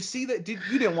 Did you see that? You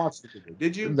didn't watch the video,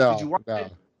 did you? Did you No, watch no.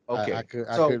 it? I Okay. could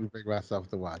I So couldn't bring myself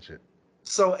to watch it.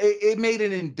 it made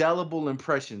an indelible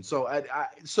impression. So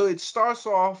so it starts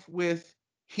off with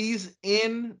he's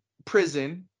in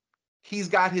prison. He's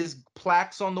got his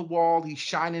plaques on the wall. He's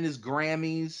shining his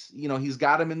Grammys. He's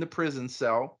got him in the prison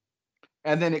cell.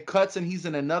 And then it cuts and he's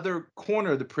in another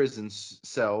corner of the prison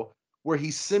cell where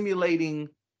he's simulating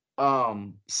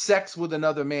sex with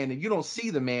another man. And you don't see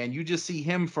the man, you just see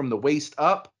him from the waist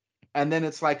up. And then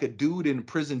it's like a dude in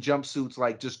prison jumpsuits,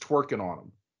 like just twerking on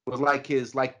him with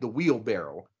like the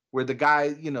wheelbarrow, where the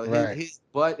guy, Right. his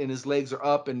butt and his legs are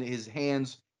up and his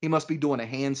hands, he must be doing a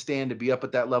handstand to be up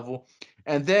at that level.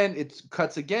 And then it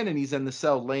cuts again and he's in the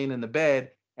cell laying in the bed.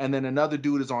 And then another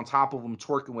dude is on top of him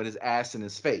twerking with his ass in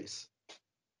his face.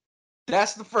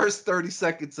 That's the first 30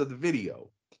 seconds of the video.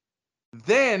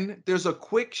 Then there's a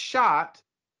quick shot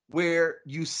where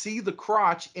you see the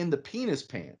crotch in the penis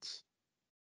pants,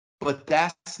 but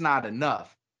that's not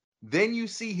enough. Then you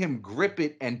see him grip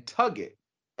it and tug it.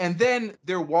 And then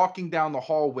they're walking down the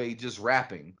hallway just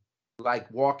rapping, like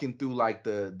walking through like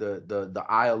the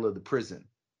aisle of the prison.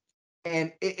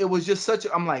 And it was just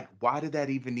I'm like, why did that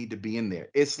even need to be in there?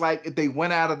 It's like if they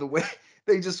went out of the way,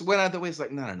 they just went out of the way. It's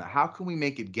like, no, no, no. How can we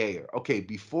make it gayer? Okay,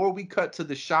 before we cut to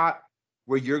the shot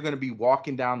where you're gonna be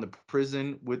walking down the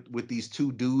prison with these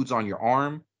two dudes on your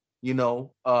arm, you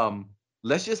know,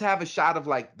 let's just have a shot of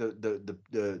like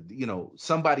the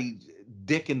somebody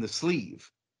dick in the sleeve.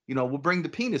 We'll bring the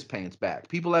penis pants back.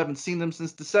 People haven't seen them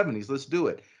since the 70s. Let's do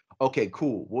it. Okay,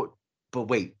 cool. But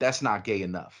wait, that's not gay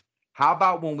enough. How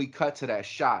about when we cut to that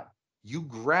shot, you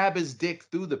grab his dick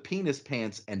through the penis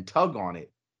pants and tug on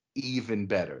it? Even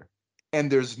better.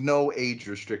 And there's no age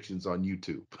restrictions on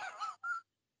YouTube.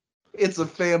 It's a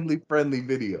family friendly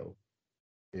video.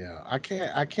 Yeah, I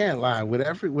can't lie.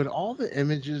 With all the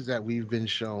images that we've been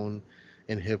shown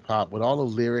in hip hop, with all the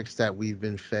lyrics that we've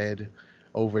been fed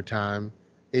over time,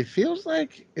 it feels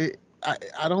like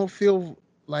I don't feel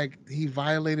like he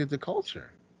violated the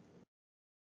culture.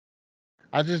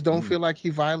 I just don't Mm. feel like he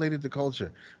violated the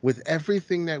culture with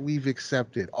everything that we've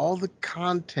accepted, all the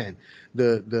content,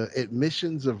 the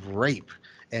admissions of rape,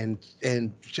 and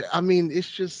I mean, it's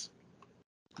just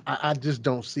I just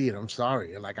don't see it. I'm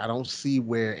sorry, like I don't see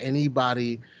where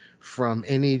anybody from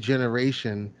any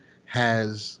generation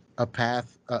has a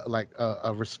path like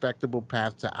a respectable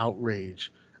path to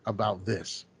outrage about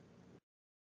this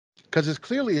because it's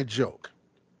clearly a joke.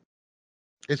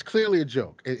 It's clearly a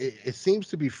joke. It seems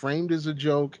to be framed as a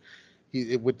joke.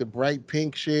 With the bright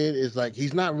pink shit, is like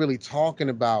he's not really talking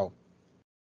about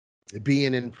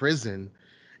being in prison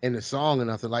in the song or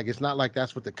nothing. Like it's not like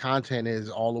that's what the content is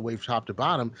all the way top to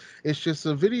bottom. It's just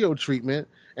a video treatment,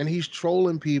 and he's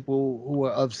trolling people who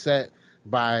are upset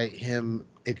by him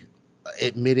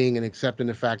admitting and accepting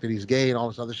the fact that he's gay and all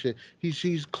this other shit.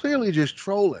 He's clearly just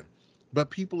trolling, but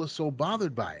people are so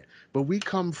bothered by it. But we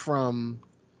come from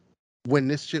when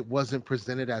this shit wasn't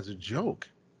presented as a joke.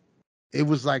 It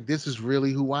was like, this is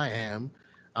really who I am.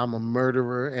 I'm a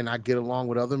murderer and I get along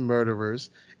with other murderers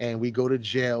and we go to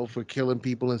jail for killing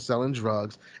people and selling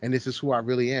drugs. And this is who I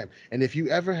really am. And if you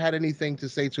ever had anything to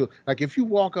say to, like, if you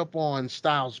walk up on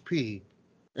Styles P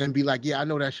and be like, yeah, I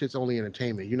know that shit's only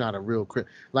entertainment. You're not a real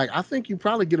like, I think you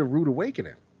probably get a rude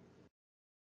awakening.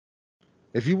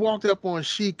 If you walked up on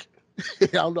Sheik, I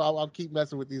don't know, I'll keep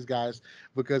messing with these guys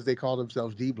because they call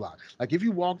themselves D Block. Like if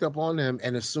you walked up on them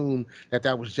and assumed that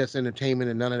that was just entertainment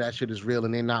and none of that shit is real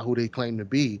and they're not who they claim to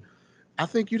be, I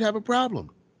think you'd have a problem.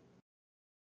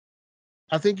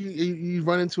 I think you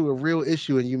run into a real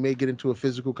issue and you may get into a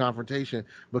physical confrontation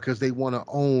because they want to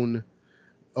own,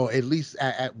 or at least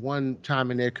at one time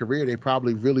in their career, they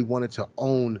probably really wanted to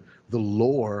own the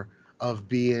lore of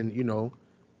being,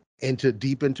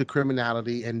 deep into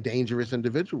criminality and dangerous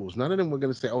individuals. None of them were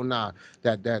going to say, "Oh, nah,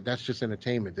 that's just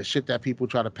entertainment." The shit that people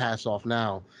try to pass off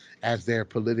now as their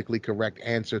politically correct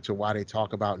answer to why they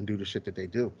talk about and do the shit that they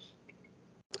do.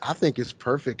 I think it's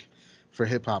perfect for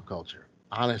hip hop culture,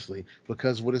 honestly,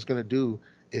 because what it's going to do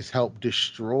is help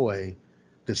destroy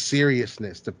the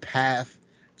seriousness, the path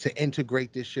to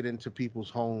integrate this shit into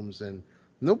people's homes. And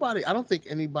nobody, I don't think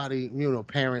anybody,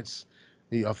 parents,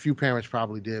 a few parents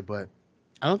probably did, but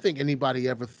I don't think anybody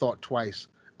ever thought twice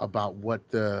about what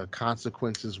the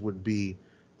consequences would be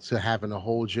to having a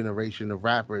whole generation of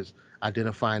rappers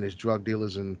identifying as drug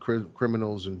dealers and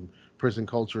criminals and prison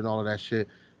culture and all of that shit.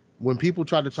 When people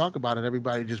tried to talk about it,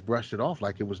 everybody just brushed it off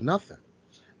like it was nothing.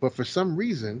 But for some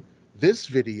reason, this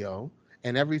video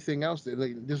and everything else,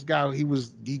 like, this guy, he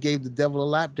gave the devil a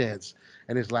lap dance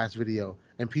in his last video,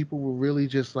 and people were really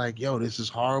just like, "Yo, this is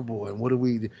horrible," and what do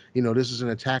we, this is an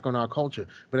attack on our culture.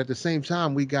 But at the same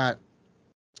time, we got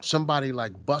somebody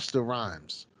like Busta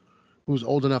Rhymes, who's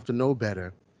old enough to know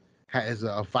better, has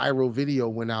a viral video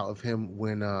went out of him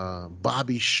when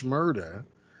Bobby Schmurder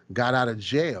got out of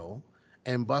jail,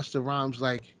 and Busta Rhymes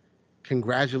like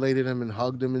congratulated him and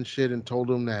hugged him and shit, and told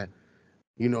him that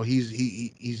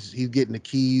he's getting the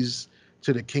keys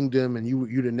to the kingdom, and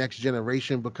you're the next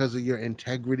generation because of your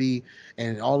integrity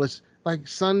and all this. Like,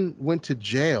 son went to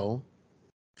jail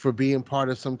for being part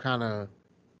of some kind of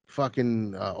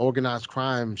fucking organized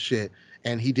crime shit,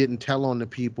 and he didn't tell on the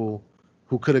people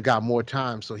who could have got more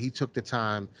time. So he took the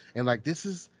time, and like this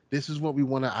is what we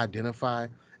want to identify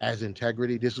as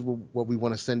integrity. This is what we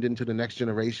want to send into the next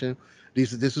generation.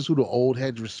 This is who the old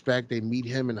heads respect. They meet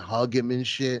him and hug him and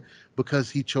shit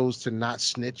because he chose to not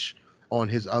snitch on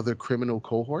his other criminal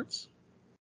cohorts.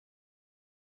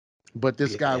 But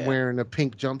this guy Yeah. wearing a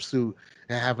pink jumpsuit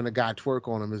and having a guy twerk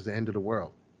on him is the end of the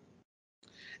world.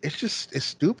 It's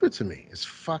stupid to me. It's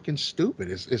fucking stupid.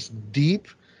 It's deep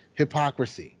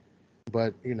hypocrisy.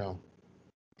 But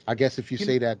I guess if you You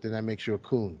say that, then that makes you a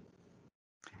coon.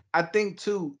 I think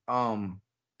too,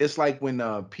 it's like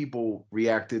when people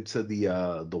reacted to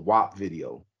the WAP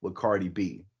video with Cardi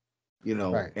B,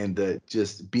 Right. and the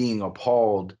just being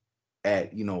appalled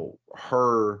at,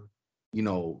 her,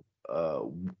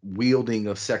 wielding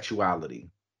of sexuality.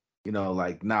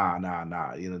 Like, nah,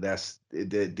 that's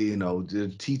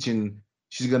the teaching.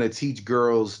 She's gonna teach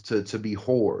girls to be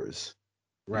whores.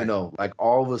 Right. Like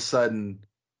all of a sudden,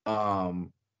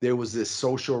 um, there was this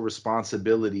social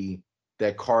responsibility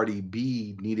that Cardi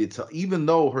B needed to, even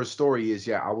though her story is,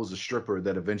 yeah, I was a stripper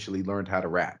that eventually learned how to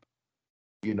rap,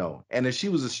 and if she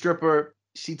was a stripper,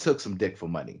 she took some dick for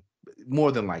money,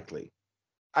 more than likely.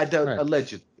 I don't, Right.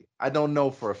 allegedly. I don't know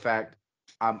for a fact.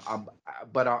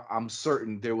 But I'm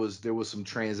certain there was some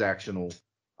transactional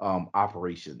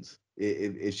operations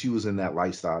if she was in that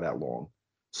lifestyle that long.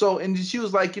 So, and she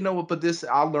was like, you know what, but this,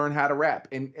 I'll learn how to rap.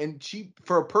 And she,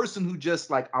 for a person who just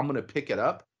like, I'm gonna pick it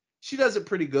up, she does it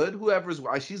pretty good. Whoever's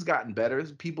why she's gotten better.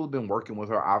 People have been working with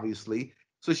her, obviously.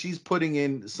 So she's putting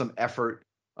in some effort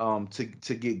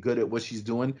to get good at what she's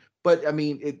doing. But I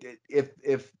mean,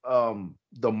 if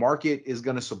the market is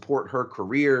gonna support her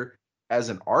career as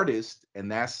an artist, and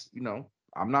that's, you know,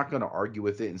 I'm not gonna argue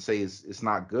with it and say it's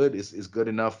not good. It's good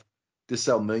enough to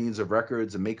sell millions of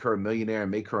records and make her a millionaire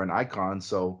and make her an icon.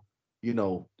 So,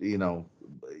 you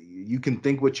can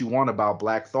think what you want about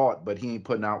Black Thought, but he ain't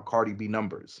putting out Cardi B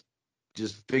numbers.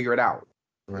 Just figure it out.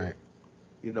 Right.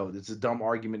 You know, it's a dumb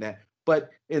argument that,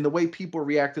 but in the way people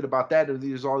reacted about that,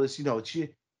 there's all this,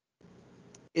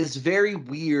 it's very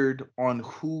weird on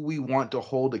who we want to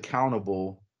hold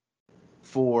accountable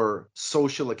for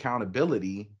social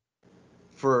accountability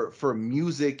for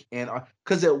music. And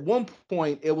because at one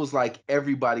point it was like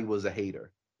everybody was a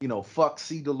hater, fuck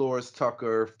C. Dolores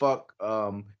Tucker, fuck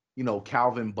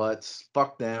Calvin Butts,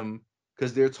 fuck them,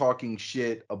 because they're talking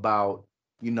shit about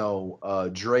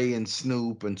Dre and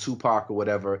Snoop and Tupac or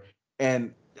whatever.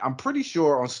 And I'm pretty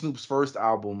sure on Snoop's first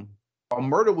album, a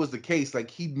Murder Was the Case, like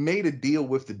he made a deal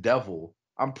with the devil.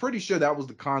 I'm pretty sure that was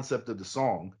the concept of the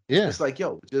song. Yeah. It's like,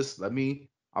 yo,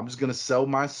 I'm just gonna sell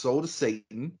my soul to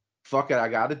Satan. Fuck it, I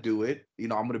gotta do it. I'm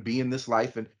gonna be in this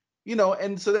life. And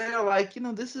so they're like,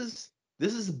 this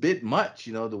is a bit much,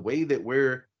 the way that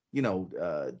we're,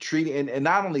 treating. And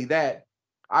not only that,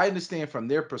 I understand from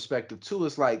their perspective too.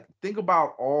 It's like, think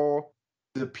about all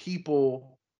the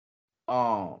people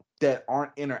that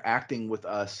aren't interacting with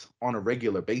us on a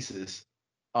regular basis.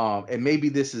 And maybe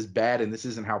this is bad and this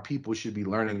isn't how people should be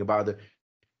learning about it.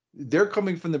 They're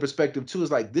coming from the perspective too,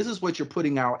 is like, this is what you're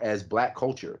putting out as Black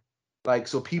culture. Like,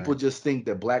 so people Right. just think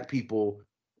that Black people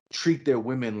treat their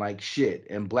women like shit,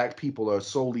 and Black people are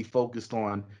solely focused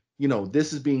on,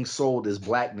 this is being sold as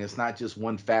Blackness, not just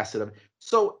one facet of it.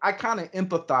 So I kind of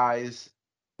empathize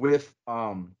with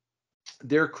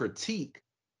their critique.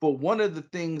 But one of the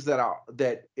things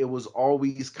that it was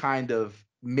always kind of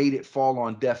made it fall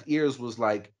on deaf ears was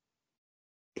like,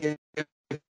 if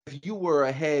you were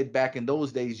ahead back in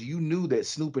those days, you knew that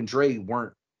Snoop and Dre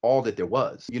weren't all that there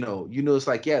was. It's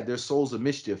like, yeah, there's Souls of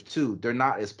Mischief too. They're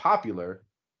not as popular,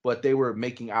 but they were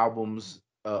making albums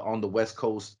on the West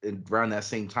Coast and around that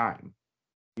same time.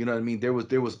 You know what I mean? There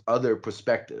was other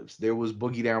perspectives. There was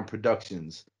Boogie Down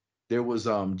Productions. There was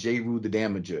J. Rue the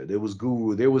Damager. There was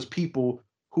Guru. There was people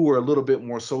who were a little bit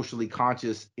more socially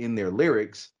conscious in their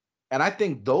lyrics. And I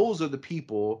think those are the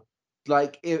people,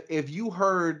 like, if you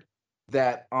heard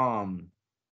that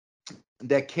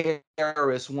that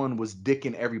KRS One was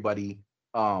dicking everybody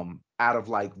out of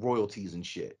like royalties and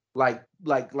shit. Like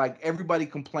everybody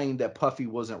complained that Puffy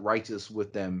wasn't righteous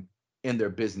with them in their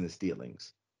business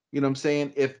dealings. You know what I'm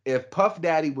saying? If Puff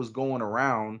Daddy was going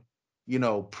around,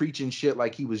 preaching shit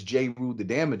like he was J. Rue the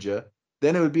Damager,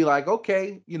 then it would be like,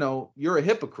 okay, you're a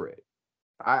hypocrite.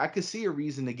 I could see a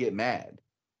reason to get mad.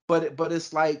 But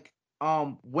it's like,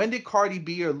 when did Cardi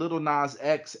B or Lil Nas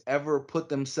X ever put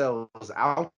themselves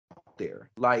out there?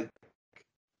 Like,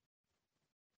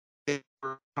 they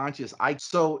were conscious.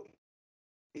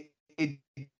 It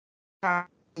kind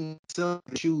of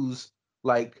choose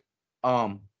like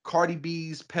Cardi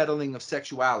B's peddling of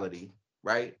sexuality,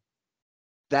 right?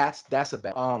 That's a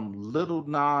bad. Little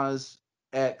Nas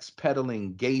X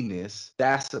peddling gayness,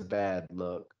 that's a bad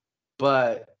look.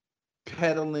 But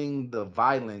peddling the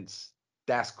violence,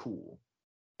 that's cool.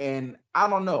 And I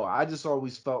don't know. I just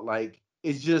always felt like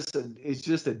it's just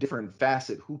a different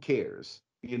facet. Who cares?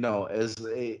 As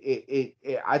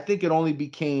I think it only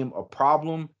became a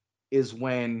problem is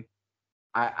when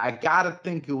I gotta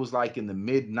think it was like in the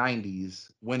mid '90s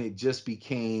when it just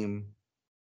became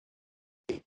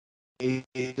it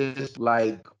just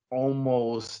like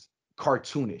almost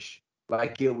cartoonish.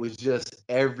 Like it was just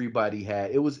everybody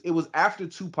had it was after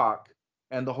Tupac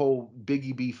and the whole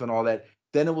Biggie beef and all that.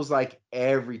 Then it was like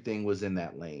everything was in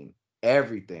that lane.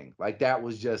 Everything. Like that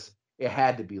was just it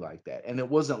had to be like that. And it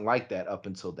wasn't like that up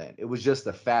until then. It was just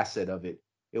a facet of it.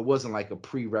 It wasn't like a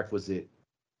prerequisite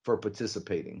for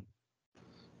participating.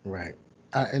 Right.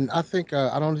 And I think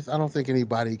I don't think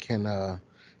anybody can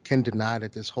deny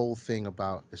that this whole thing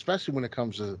about, especially when it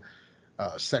comes to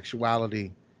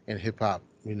sexuality in hip hop,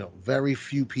 very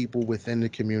few people within the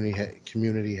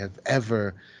community have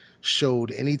ever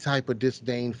showed any type of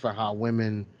disdain for how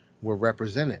women were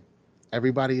represented.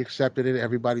 Everybody accepted it.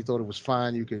 Everybody thought it was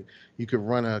fine. You could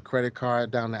run a credit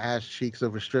card down the ass cheeks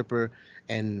of a stripper,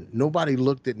 and nobody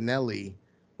looked at Nelly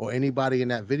or anybody in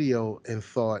that video and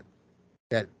thought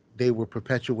that they were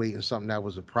perpetuating something that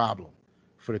was a problem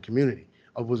for the community.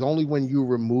 It was only when you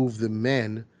remove the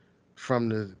men from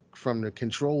the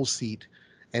control seat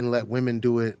and let women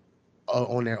do it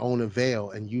on their own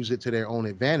avail and use it to their own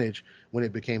advantage when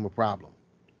it became a problem.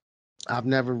 I've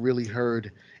never really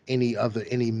heard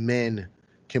any men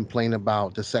complain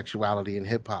about the sexuality in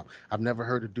hip hop. I've never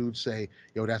heard a dude say,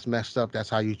 "Yo, that's messed up. That's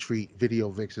how you treat video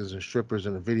vixens and strippers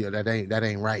in a video. That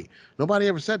ain't right." Nobody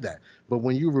ever said that. But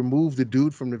when you remove the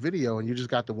dude from the video and you just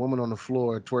got the woman on the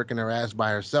floor twerking her ass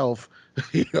by herself,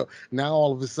 now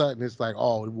all of a sudden it's like,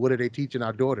 "Oh, what are they teaching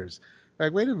our daughters?"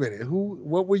 Like, wait a minute,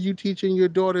 what were you teaching your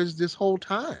daughters this whole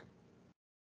time?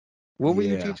 What were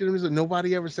you Yeah. teaching them?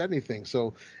 Nobody ever said anything.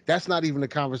 So that's not even a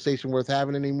conversation worth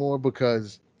having anymore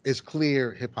because it's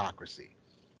clear hypocrisy.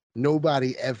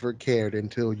 Nobody ever cared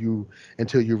until you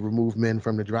remove men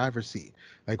from the driver's seat.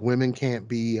 Like women can't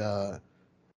be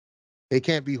they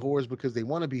can't be whores because they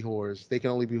want to be whores. They can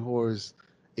only be whores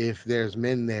if there's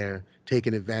men there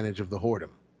taking advantage of the whoredom.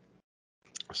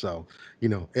 So,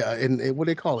 and what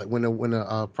they call it when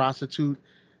a prostitute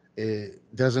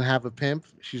doesn't have a pimp.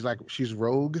 She's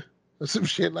rogue or some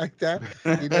shit like that.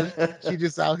 You know, she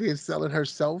just out here selling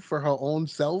herself for her own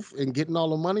self and getting all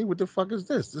the money. What the fuck is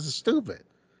this? This is stupid.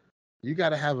 You got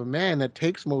to have a man that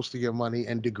takes most of your money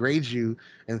and degrades you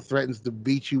and threatens to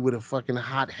beat you with a fucking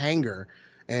hot hanger.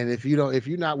 And if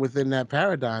you're not within that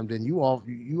paradigm, then you off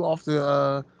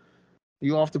the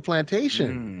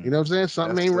plantation. You know what I'm saying?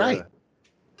 Something That's ain't right.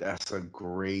 that's a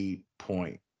great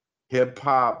point. Hip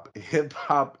hop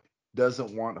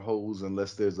doesn't want hoes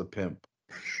unless there's a pimp.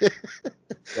 That's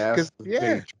Because the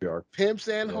yeah, patriarch. pimps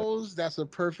and Yeah. hoes, that's a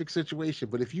perfect situation.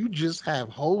 But if you just have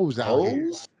hoes out here,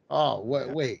 Hoes? oh, what?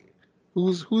 Yeah. Wait,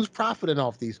 who's profiting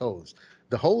off these hoes?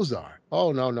 The hoes are.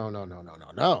 Oh no no no no no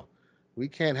no no. We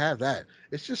can't have that.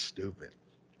 It's just stupid.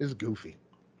 It's goofy.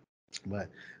 But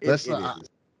let's. It is.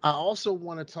 I also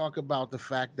want to talk about the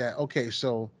fact that okay,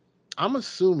 so I'm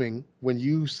assuming when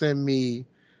you send me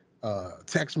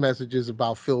text messages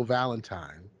about Phil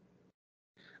Valentine,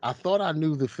 I thought I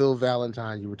knew the Phil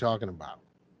Valentine you were talking about.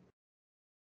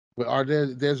 But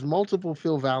there's multiple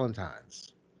Phil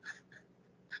Valentines.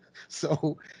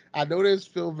 So I know there's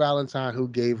Phil Valentine who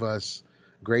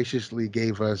graciously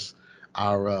gave us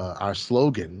our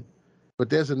slogan, but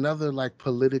there's another like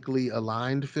politically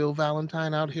aligned Phil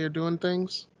Valentine out here doing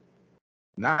things.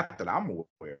 Not that I'm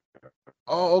aware.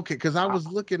 Oh, okay. Because I I, was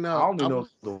looking I up, only know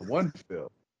the one Phil.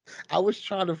 I was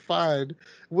trying to find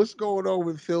what's going on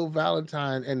with Phil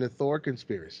Valentine and the Thor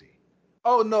conspiracy.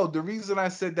 Oh no, the reason I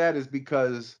said that is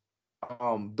because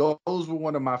those were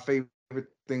one of my favorite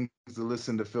things to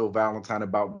listen to Phil Valentine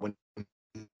about when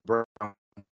Brown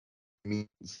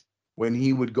means when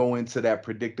he would go into that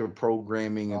predictive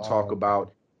programming and talk Oh, okay.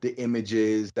 about the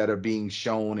images that are being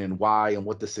shown and why and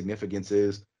what the significance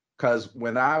is. Because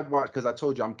when I watch, because I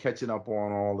told you I'm catching up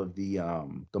on all of the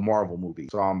Marvel movies,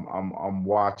 so I'm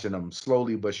watching them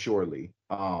slowly but surely.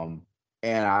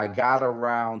 And I got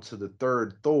around to the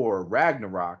third Thor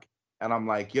Ragnarok, and I'm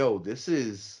like, yo, this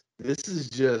is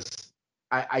just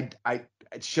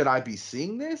should I be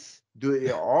seeing this? Do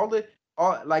it all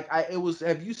like I it was.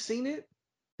 Have you seen it?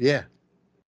 Yeah.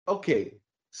 Okay.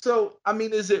 So I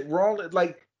mean, is it wrong?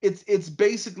 Like it's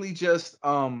basically just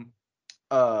the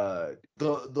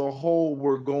whole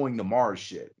we're going to Mars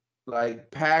shit.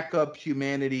 Like pack up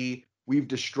humanity. We've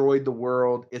destroyed the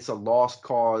world. It's a lost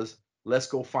cause. Let's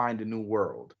go find a new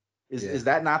world. Is Yeah. is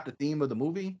that not the theme of the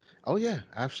movie? Oh yeah.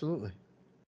 Absolutely.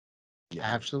 Yeah.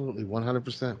 Absolutely.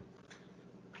 100%.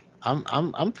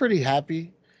 I'm pretty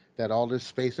happy that all this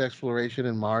space exploration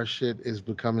and Mars shit is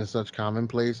becoming such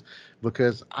commonplace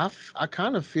because I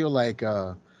kind of feel like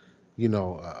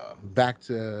back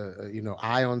to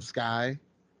Eye on Sky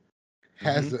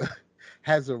has Hmm. a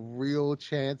has a real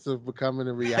chance of becoming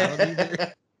a reality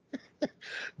here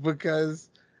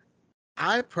because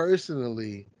I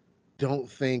personally don't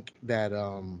think that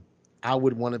I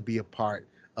would want to be a part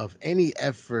of any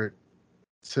effort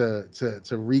to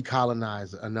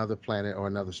recolonize another planet or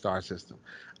another star system.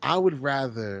 I would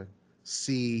rather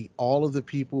see all of the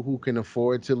people who can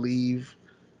afford to leave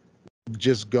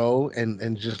just go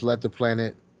and just let the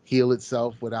planet heal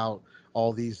itself without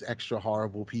all these extra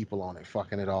horrible people on it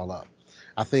fucking it all up.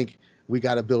 I think we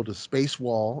got to build a space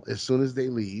wall as soon as they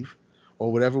leave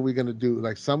or whatever we're going to do,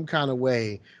 like some kind of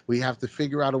way. We have to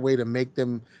figure out a way to make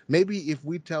them, maybe if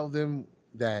we tell them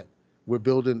that we're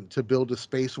build a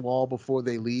space wall before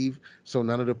they leave so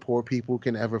none of the poor people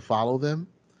can ever follow them,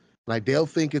 like they'll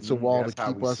think it's a wall to That's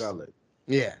how keep we us. sell it.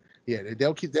 Yeah, yeah.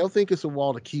 They'll think it's a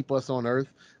wall to keep us on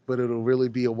Earth, but it'll really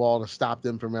be a wall to stop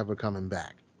them from ever coming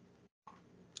back.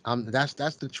 That's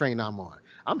the train I'm on.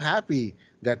 I'm happy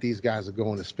that these guys are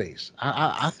going to space.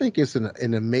 I think it's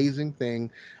an amazing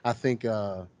thing. I think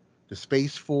the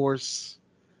Space Force,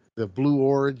 the Blue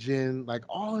Origin, like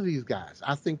all of these guys,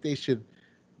 I think they should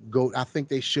go. I think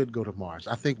they should go to Mars.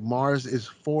 I think Mars is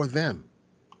for them.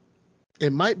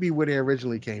 It might be where they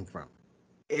originally came from.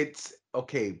 It's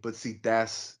okay, but see,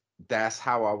 that's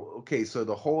how I okay. So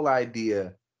the whole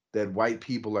idea that white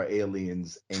people are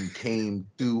aliens and came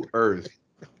to Earth.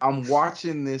 I'm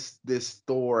watching this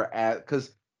Thor at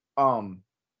because um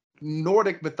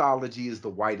Nordic mythology is the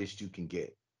whitest you can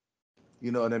get.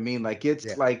 You know what I mean? Like it's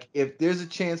Yeah. like if there's a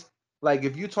chance, like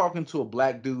if you're talking to a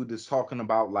black dude that's talking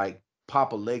about like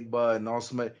Papa Legba and all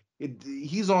some,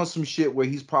 he's on some shit where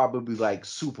he's probably like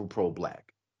super pro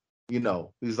black.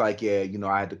 He's like, yeah,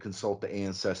 I had to consult the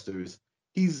ancestors.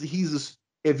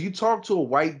 If you talk to a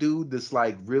white dude that's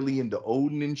like really into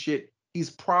Odin and shit, he's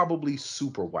probably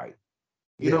super white.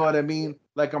 You know Yeah. what I mean?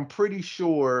 Like I'm pretty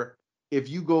sure if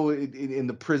you go in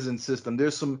the prison system,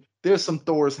 there's some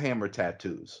Thor's hammer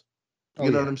tattoos. Oh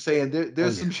You know what yeah. I'm saying? Oh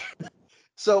There's yeah. some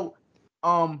so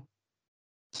um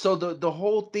so the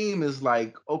whole theme is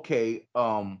like, okay,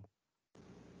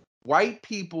 white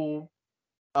people,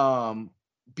 um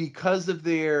because of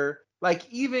their like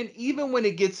even when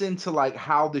it gets into like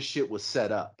how the shit was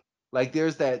set up, like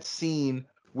there's that scene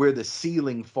where the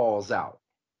ceiling falls out.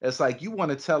 It's like you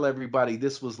want to tell everybody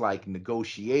this was like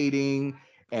negotiating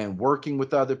and working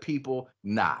with other people.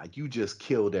 Nah, you just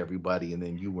killed everybody and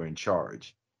then you were in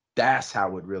charge. That's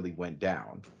how it really went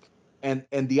down. And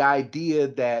the idea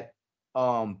that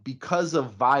because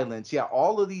of violence, yeah,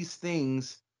 all of these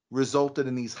things resulted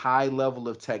in these high level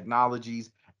of technologies.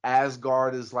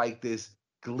 Asgard is like this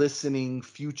glistening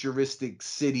futuristic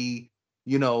city,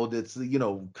 that's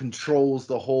controls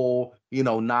the whole,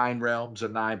 nine realms or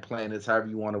nine planets, however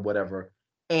you want to whatever.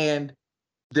 And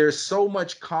there's so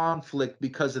much conflict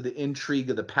because of the intrigue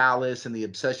of the palace and the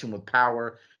obsession with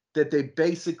power that they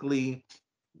basically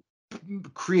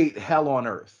create hell on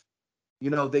earth.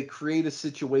 They create a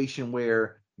situation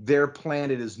where their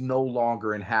planet is no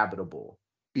longer inhabitable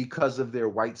because of their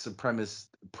white supremacist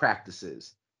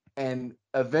practices. And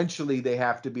eventually they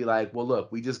have to be like, well, look,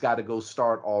 we just got to go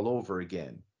start all over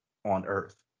again on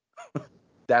Earth.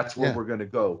 That's where Yeah. we're going to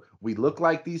go. We look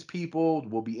like these people,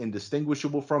 we'll be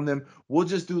indistinguishable from them. We'll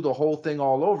just do the whole thing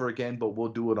all over again, but we'll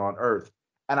do it on Earth.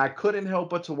 And I couldn't help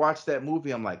but to watch that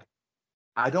movie. I'm like,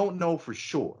 I don't know for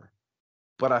sure,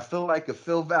 but I feel like if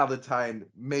Phil Valentine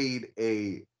made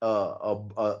a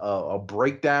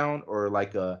breakdown or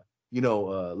like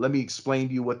let me explain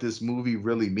to you what this movie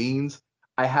really means.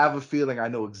 I have a feeling I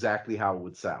know exactly how it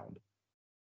would sound.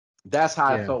 That's how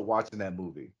I Yeah. felt watching that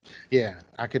movie. Yeah,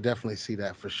 I could definitely see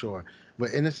that for sure.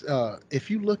 But in this, if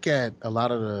you look at a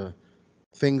lot of the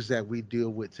things that we deal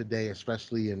with today,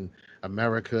 especially in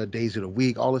America, days of the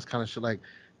week, all this kind of shit, like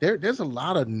there's a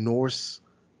lot of Norse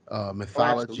Oh,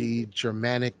 mythology, absolutely.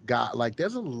 Germanic god, like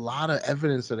there's a lot of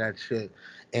evidence of that shit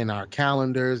in our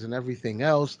calendars and everything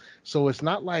else. So it's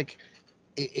not like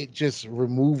it just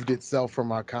removed itself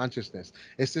from our consciousness.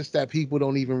 It's just that people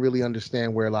don't even really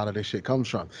understand where a lot of this shit comes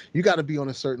from. You got to be on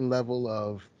a certain level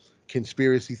of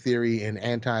conspiracy theory and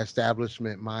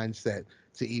anti-establishment mindset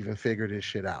to even figure this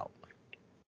shit out,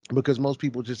 because most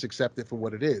people just accept it for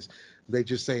what it is. They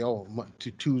just say, "Oh,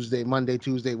 to Tuesday, Monday,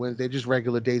 Tuesday, Wednesday, just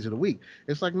regular days of the week."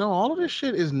 It's like, no, all of this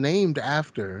shit is named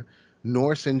after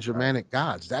Norse and Right. Germanic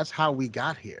gods. That's how we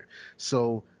got here.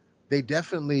 So they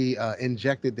definitely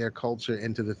injected their culture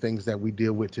into the things that we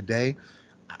deal with today.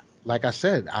 Like I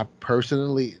said, I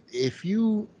personally, if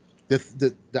you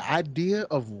the idea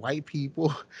of white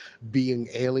people being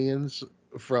aliens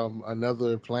from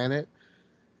another planet,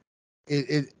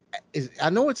 it is. I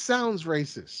know it sounds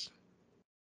racist.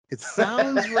 It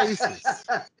sounds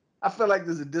racist. I feel like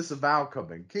there's a disavow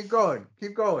coming. Keep going.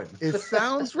 Keep going. It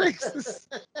sounds racist,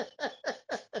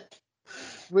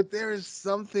 but there is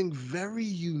something very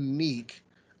unique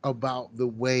about the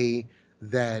way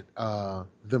that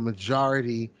the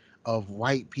majority of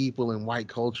white people and white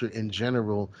culture in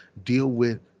general deal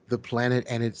with the planet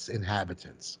and its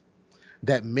inhabitants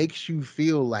that makes you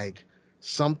feel like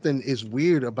something is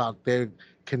weird about their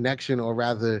connection, or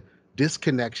rather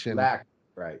disconnection, Lack.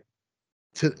 Right.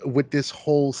 to with this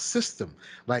whole system.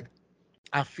 Like,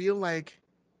 I feel like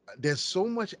there's so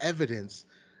much evidence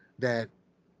that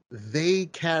they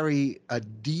carry a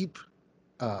deep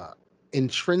uh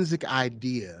intrinsic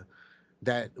idea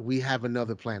that we have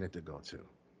another planet to go to.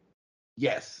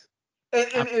 Yes. And,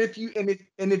 I, and, and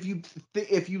if you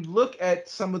if you look at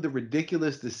some of the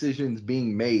ridiculous decisions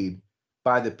being made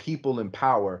by the people in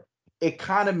power, it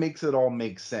kind of makes it all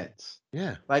make sense.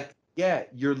 yeah. Like yeah,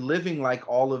 you're living like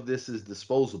all of this is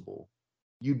disposable.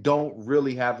 You don't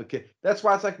really have a kid. That's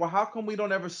why it's like, well, how come we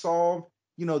don't ever solve,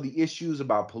 the issues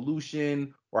about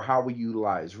pollution or how we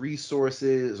utilize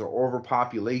resources or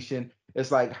overpopulation?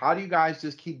 It's like, how do you guys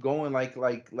just keep going like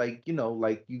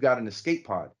you got an escape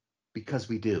pod? Because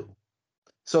we do.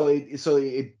 So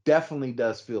it definitely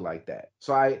does feel like that.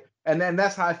 So I and then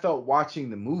that's how I felt watching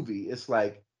the movie. It's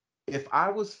like if I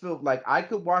was felt like I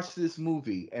could watch this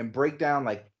movie and break down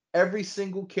like every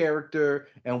single character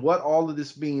and what all of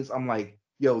this means, I'm like,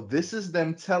 yo, this is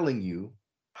them telling you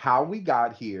how we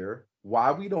got here,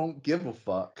 why we don't give a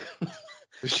fuck.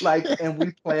 Like, and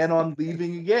we plan on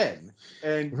leaving again.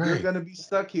 And you're Right. gonna be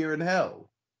stuck here in hell.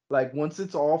 Like once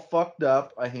it's all fucked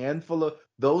up, a handful of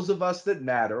those of us that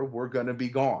matter, we're gonna be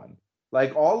gone.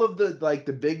 Like all of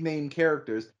the big name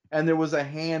characters, and there was a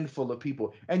handful of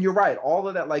people. And you're right, all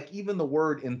of that, like even the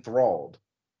word enthralled.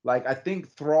 Like I think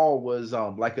thrall was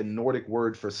like a Nordic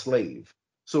word for slave.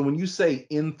 So when you say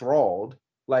enthralled,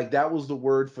 like that was the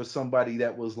word for somebody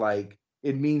that was like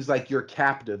it means like you're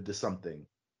captive to something.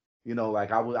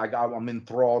 Like I'm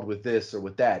enthralled with this or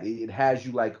with that. It has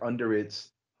you like under its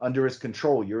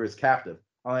control. You're its captive.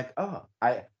 I'm like, oh,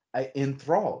 I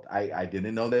enthralled. I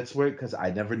didn't know that's where because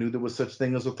I never knew there was such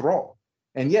thing as a thrall.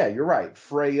 And yeah, you're right.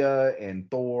 Freya and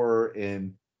Thor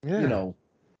and you Yeah. know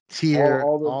Tier,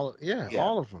 all the all, yeah, yeah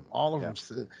all of yeah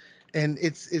them. And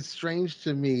it's strange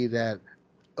to me that,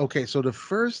 okay, so the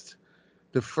first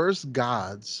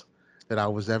gods that I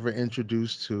was ever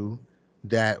introduced to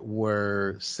that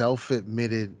were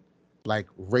self-admitted like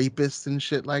rapists and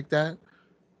shit like that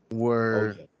oh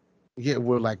were, yeah. yeah,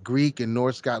 were like Greek and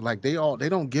Norse god. Like they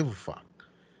don't give a fuck.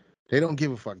 They don't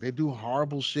give a fuck. They do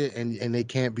horrible shit and they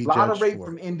can't be A lot of judged rape for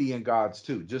from it. Indian gods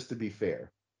too. Just to be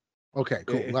fair, Okay,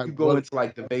 cool. if Like, you go well, into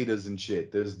like the Vedas and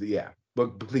shit, there's the yeah.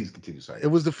 But please continue. Sorry. it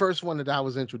was the first one that I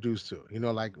was introduced to.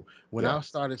 Like when Yeah. I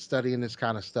started studying this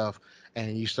kind of stuff,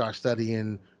 and you start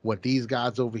studying what these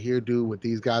guys over here do, what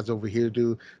these guys over here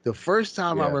do. The first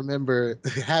time I Yeah. remember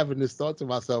having this thought to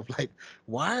myself, like,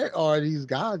 why are these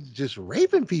guys just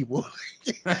raping people?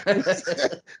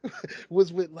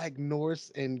 Was with like Norse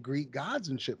and Greek gods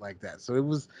and shit like that. So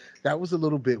that was a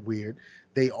little bit weird.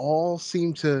 They all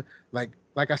seem to like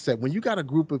I said, when you got a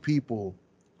group of people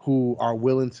who are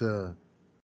willing to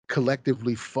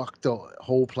collectively fuck the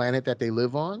whole planet that they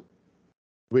live on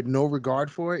with no regard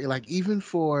for it. Like even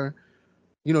for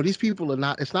these people are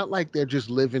not. It's not like they're just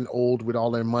living old with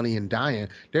all their money and dying.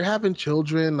 They're having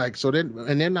children, like so. Then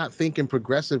and they're not thinking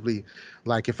progressively.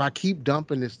 Like if I keep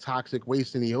dumping this toxic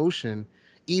waste in the ocean,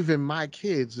 even my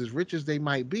kids, as rich as they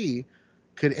might be,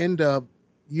 could end up,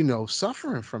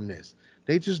 suffering from this.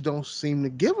 They just don't seem to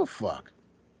give a fuck.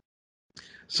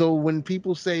 So when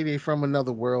people say they're from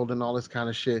another world and all this kind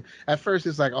of shit, at first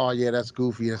it's like, oh yeah, that's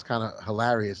goofy, that's kind of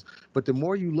hilarious. But the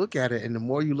more you look at it, and the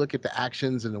more you look at the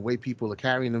actions and the way people are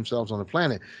carrying themselves on the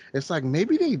planet, it's like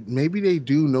maybe they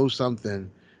do know something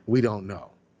we don't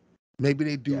know. Maybe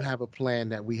they do Yeah. have a plan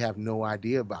that we have no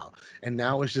idea about. And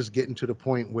now it's just getting to the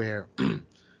point where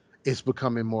it's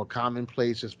becoming more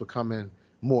commonplace. It's becoming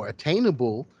more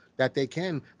attainable that they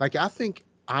can. Like I think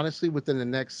honestly, within the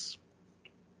next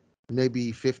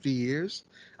maybe 50 years,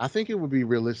 I think it would be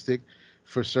realistic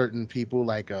for certain people,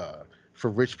 like for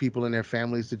rich people and their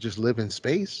families, to just live in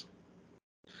space.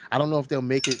 I don't know if they'll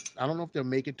make it. I don't know if they'll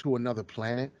make it to another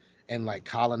planet and like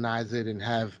colonize it and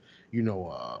have you know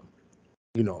uh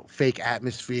fake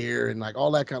atmosphere and like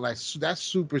all that kind of that's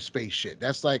super space shit.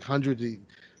 That's like hundreds of,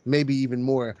 maybe even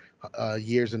more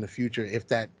years in the future, if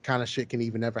that kind of shit can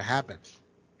even ever happen.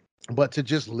 But to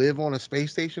just live on a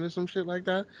space station or some shit like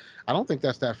that, I don't think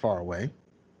that's that far away.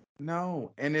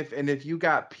 No, and if you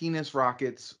got penis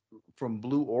rockets from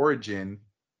Blue Origin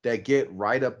that get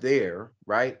right up there,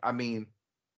 right? I mean,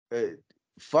 uh,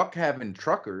 fuck having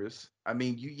truckers. I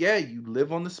mean, you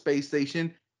live on the space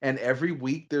station, and every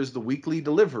week there's the weekly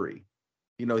delivery.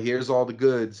 Here's all the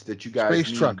goods that you guys Space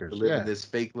need to truckers, live in yeah. this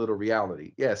fake little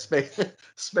reality. Yeah, space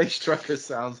space truckers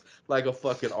sounds like a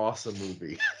fucking awesome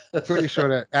movie. Pretty sure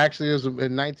that actually is in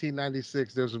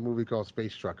 1996. There's a movie called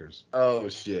Space Truckers, Oh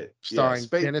shit. Yeah, starring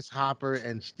space. Dennis Hopper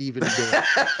and Stephen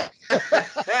Dorff.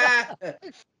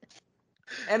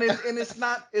 and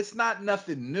it's not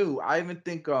nothing new. I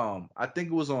think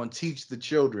it was on Teach the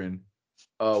Children,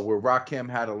 where Rakim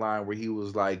had a line where he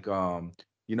was like,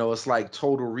 it's like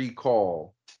Total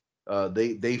Recall.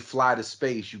 They fly to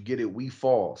space, you get it, we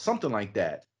fall, something like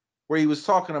that. Where he was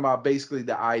talking about basically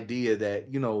the idea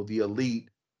that the elite,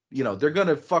 they're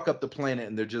gonna fuck up the planet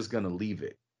and they're just gonna leave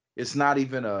it. It's not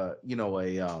even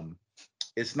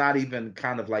it's not even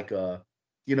kind of like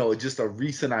just a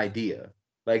recent idea.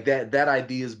 Like that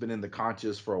idea has been in the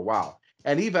conscious for a while.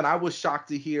 And even I was shocked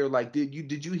to hear, like, did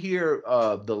you hear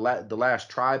the last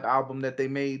Tribe album that they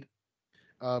made?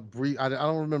 I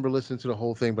don't remember listening to the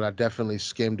whole thing, but I definitely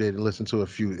skimmed it and listened to a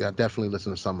few. I definitely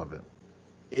listened to some of it.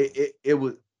 It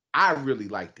was, I really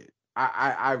liked it.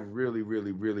 I really,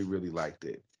 really, really, really liked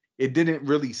it. It didn't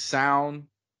really sound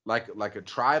like a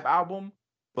Tribe album,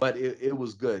 but it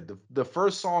was good. The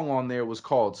first song on there was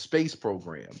called Space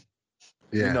Program.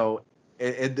 You Yeah, know,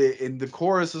 and the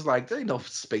chorus is like, there ain't no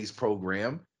space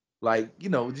program. Like,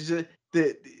 just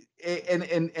the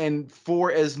and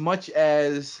for as much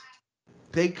as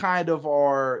they kind of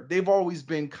are, they've always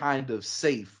been kind of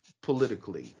safe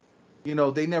politically.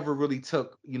 They never really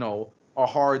took, a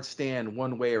hard stand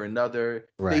one way or another.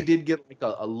 They right. did get like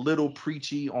a little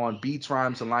preachy on beats,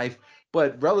 rhymes, and life,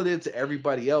 but relative to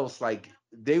everybody else, like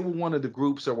they were one of the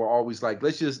groups that were always like,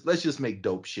 let's just make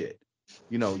dope shit.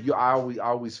 I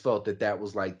always felt that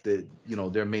was like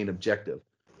their main objective.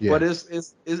 Yeah, But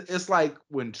it's like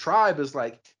when Tribe is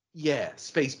like, yeah,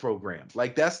 Space Program.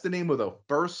 Like that's the name of the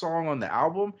first song on the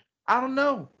album. I don't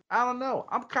know. I don't know.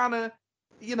 I kind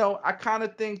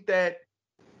of think that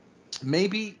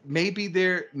maybe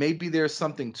there's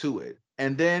something to it.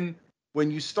 And then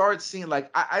when you start seeing, like,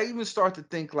 I even start to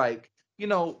think like,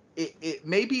 it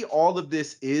maybe all of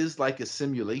this is like a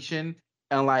simulation,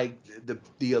 and like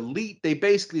the elite, they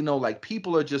basically know like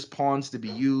people are just pawns to be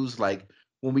used. Like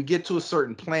when we get to a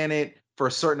certain planet for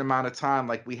a certain amount of time,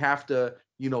 like we have to,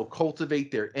 cultivate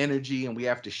their energy, and we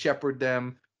have to shepherd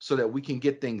them so that we can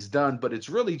get things done. But it's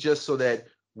really just so that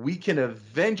we can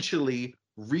eventually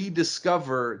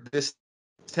rediscover this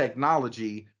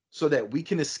technology so that we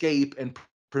can escape and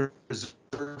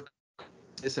preserve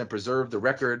this and preserve the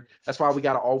record. That's why we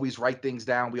got to always write things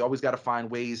down. We always got to find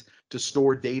ways to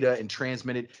store data and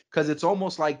transmit it, because it's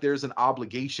almost like there's an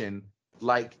obligation,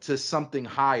 like to something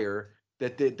higher,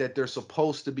 that they're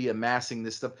supposed to be amassing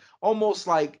this stuff. Almost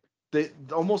like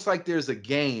there's a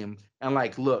game, and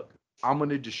like, look, I'm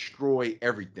gonna destroy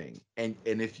everything, and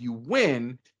if you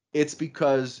win, it's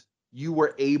because you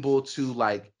were able to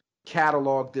like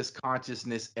catalog this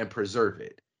consciousness and preserve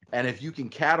it. And if you can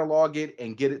catalog it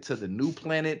and get it to the new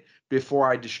planet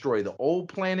before I destroy the old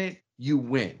planet, you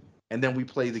win. And then we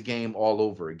play the game all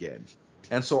over again.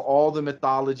 And so all the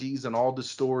mythologies and all the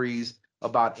stories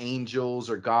about angels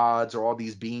or gods or all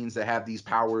these beings that have these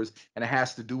powers, and it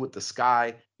has to do with the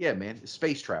sky. Yeah, man, it's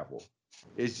space travel.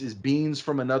 It's just beings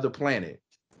from another planet,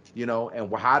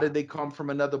 and how did they come from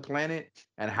another planet,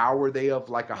 and how were they of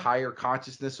like a higher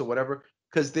consciousness or whatever?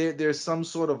 Because there's some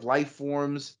sort of life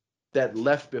forms that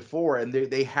left before, and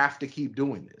they have to keep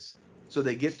doing this. So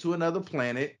they get to another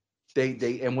planet.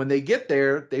 And when they get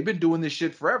there, they've been doing this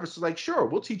shit forever. So like, sure,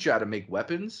 we'll teach you how to make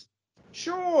weapons.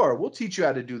 Sure, we'll teach you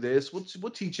how to do this. We'll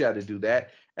teach you how to do that.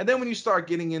 And then when you start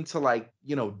getting into like,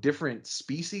 different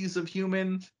species of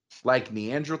human, like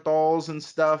Neanderthals and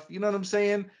stuff, you know what I'm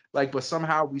saying? Like, but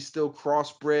somehow we still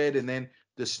crossbred. And then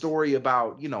the story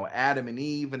about, Adam and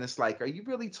Eve, and it's like, are you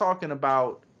really talking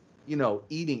about,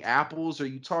 eating apples? Are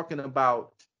you talking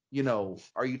about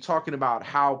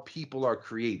how people are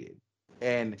created,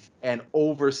 and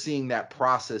overseeing that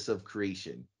process of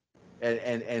creation?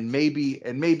 And maybe,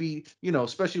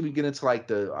 especially when we get into like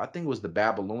I think it was the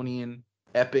Babylonian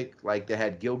epic, like they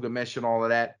had Gilgamesh and all of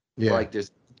that, where yeah, like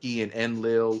there's Enki and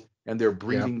Enlil, and they're yeah.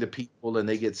 breeding the people, and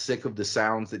they get sick of the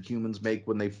sounds that humans make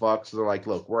when they fuck, so they're like,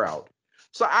 look, we're out.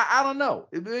 So I don't know.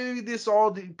 Maybe this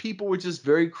all the people were just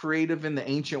very creative in the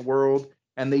ancient world,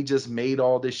 and they just made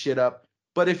all this shit up.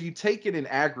 But if you take it in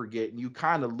aggregate and you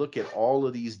kind of look at all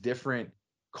of these different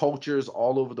cultures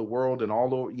all over the world, and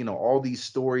all over, all these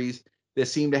stories that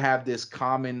seem to have this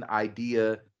common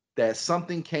idea that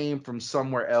something came from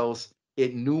somewhere else.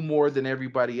 It knew more than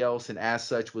everybody else, and as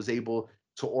such was able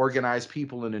to organize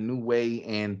people in a new way,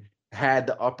 and had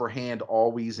the upper hand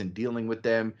always in dealing with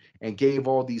them, and gave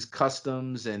all these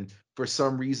customs, and for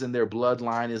some reason their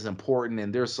bloodline is important,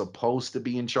 and they're supposed to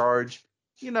be in charge.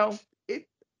 You know, it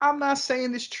I'm not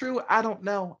saying it's true. I don't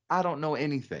know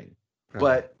anything. Uh-huh.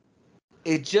 But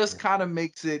it just kind of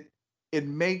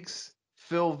makes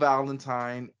Phil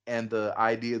Valentine and the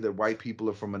idea that white people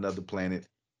are from another planet,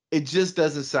 it just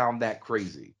doesn't sound that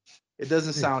crazy. It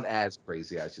doesn't Yeah. sound as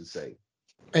crazy, I should say.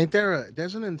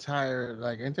 There's an entire,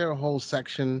 like, ain't there a whole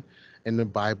section in the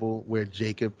Bible where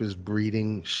Jacob is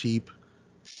breeding sheep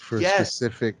for Yes,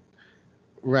 specific,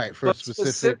 right, for but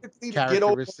specific specifically to get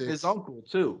over on his characteristics, uncle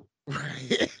too.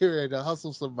 right, right, to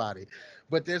hustle somebody.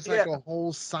 But there's Yeah, like a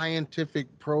whole scientific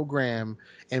program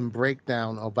and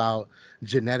breakdown about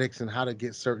genetics and how to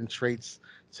get certain traits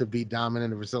to be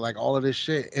dominant or so like all of this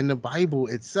shit in the Bible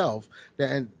itself.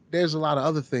 And there's a lot of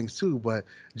other things too, but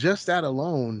just that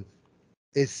alone,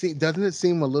 doesn't it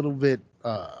seem a little bit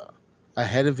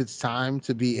ahead of its time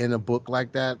to be in a book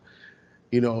like that,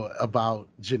 about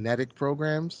genetic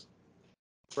programs?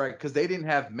 Right, because they didn't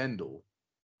have Mendel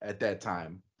at that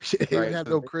time, They didn't right? have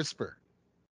no CRISPR.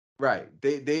 Right.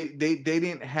 They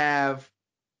didn't have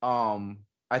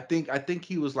I think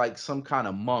he was like some kind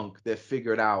of monk that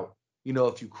figured out,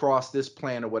 if you cross this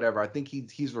plant or whatever. I think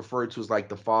he's referred to as like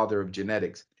the father of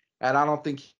genetics. And I don't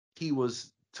think he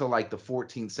was till like the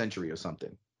 14th century or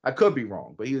something. I could be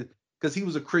wrong, but because he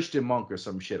was a Christian monk or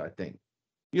some shit, I think.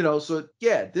 So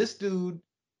yeah, this dude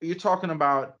you're talking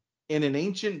about in an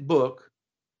ancient book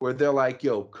where they're like,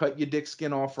 yo, cut your dick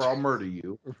skin off or I'll murder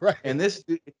you. Right. And this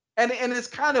and it's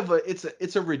kind of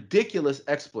a ridiculous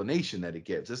explanation that it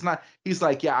gives. It's not, he's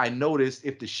like, yeah, I noticed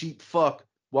if the sheep fuck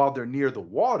while they're near the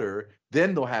water,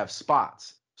 then they'll have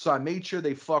spots. So I made sure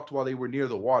they fucked while they were near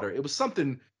the water. It was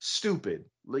something stupid.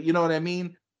 You know what I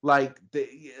mean? Like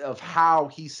of how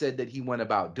he said that he went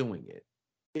about doing it.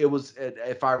 It was,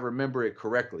 if I remember it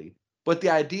correctly. But the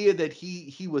idea that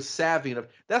he was savvy enough,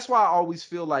 that's why I always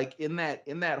feel like in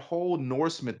that whole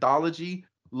Norse mythology,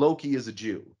 Loki is a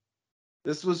Jew.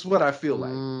 This was what I feel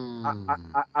like. I, I,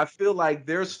 Mm. I feel like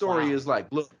their story Wow. is like,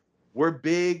 look, we're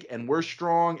big and we're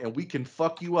strong and we can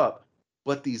fuck you up.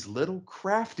 But these little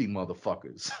crafty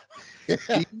motherfuckers,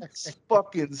 these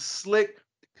fucking slick.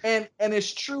 And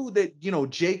it's true that,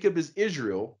 Jacob is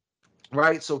Israel,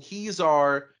 right? So he's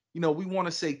our, we want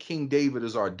to say King David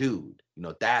is our dude.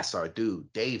 That's our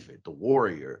dude, David, the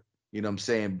warrior. You know what I'm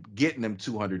saying? Getting them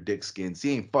 200 dick skins.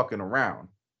 He ain't fucking around.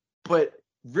 But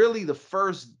really the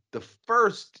first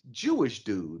Jewish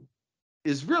dude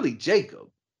is really Jacob.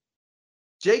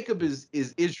 Jacob is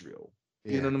Israel.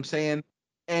 You know Yeah. what I'm saying?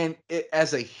 And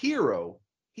as a hero,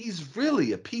 he's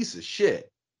really a piece of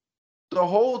shit. The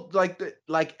whole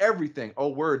like everything. Oh,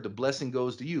 word, the blessing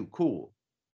goes to you. Cool.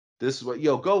 This is what,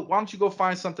 yo, go. Why don't you go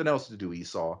find something else to do,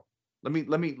 Esau? Let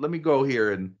me go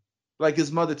here. And like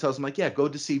his mother tells him, like, yeah, go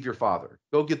deceive your father.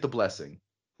 Go get the blessing.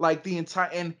 Like the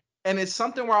entire and it's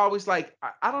something where I always like,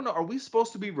 I don't know, are we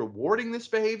supposed to be rewarding this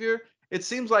behavior? It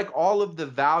seems like all of the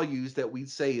values that we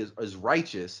say is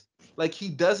righteous, like he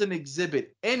doesn't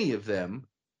exhibit any of them,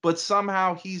 but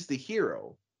somehow he's the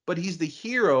hero. But he's the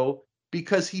hero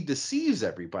because he deceives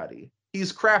everybody.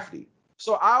 He's crafty.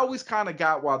 So I always kind of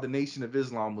got why the Nation of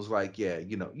Islam was like, yeah,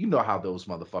 you know how those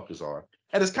motherfuckers are.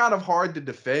 And it's kind of hard to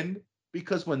defend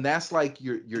because when that's like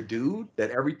your dude that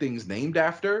everything's named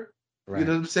after, you know Right.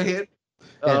 what I'm saying?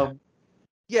 Yeah. Um,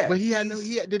 yeah, But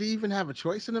did he even have a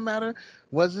choice in the matter?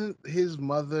 Wasn't his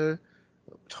mother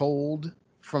told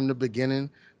from the beginning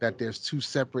that there's two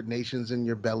separate nations in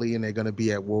your belly and they're going to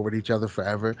be at war with each other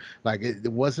forever? Like it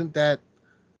wasn't that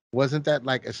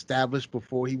like established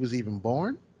before he was even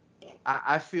born?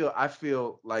 I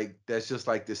feel like that's just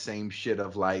like the same shit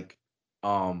of like,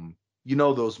 um,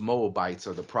 those Moabites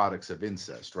are the products of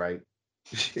incest, right?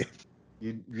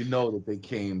 You know that they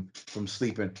came from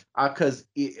sleeping, because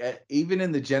even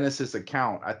in the Genesis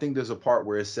account, I think there's a part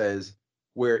where it says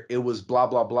where it was blah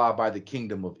blah blah by the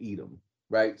kingdom of Edom,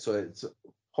 right? So it's,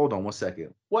 hold on one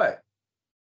second. What?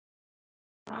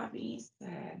 Robbie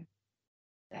said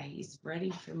that he's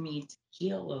ready for me to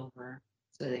heal over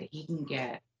so that he can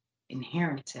get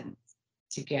inheritance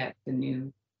to get the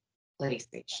new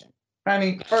PlayStation.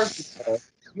 Honey, first of all,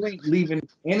 you ain't leaving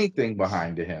anything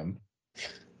behind to him.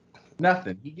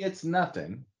 Nothing. He gets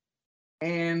nothing,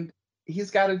 and he's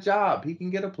got a job. He can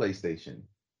get a PlayStation.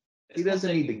 He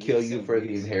doesn't need to kill you for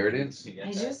the inheritance.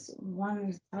 I just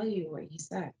wanted to tell you what he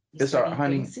said. He It's said our he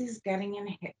honey. thinks he's getting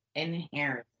an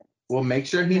inheritance. Well, make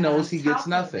sure he And then knows on he gets top of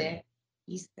nothing. it,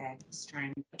 he said he's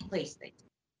trying to get a PlayStation.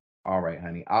 All right,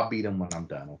 honey. I'll beat him when I'm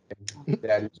done. Okay.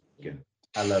 Daddy's chicken.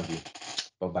 I love you.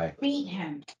 Bye bye. Beat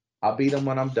him. I'll beat him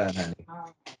when I'm done, honey. Oh,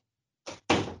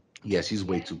 Yeah, she's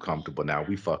way too comfortable now.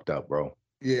 We fucked up, bro.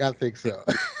 Yeah, I think so.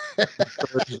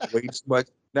 Way too much.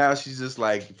 Now she's just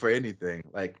like, for anything.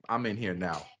 Like, I'm in here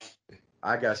now.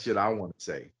 I got shit I want to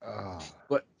say. Oh,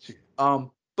 But gee.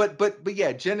 but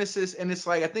yeah, Genesis, and it's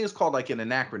like, I think it's called like an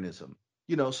anachronism.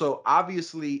 So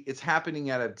obviously it's happening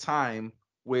at a time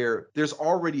where there's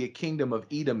already a kingdom of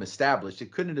Edom established.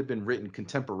 It couldn't have been written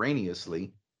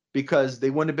contemporaneously because they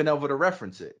wouldn't have been able to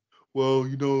reference it. Well,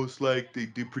 it's like they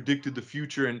predicted the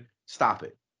future, and stop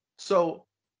it. So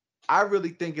I really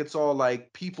think it's all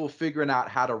like people figuring out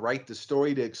how to write the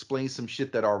story to explain some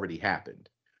shit that already happened.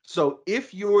 So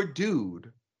if your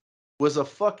dude was a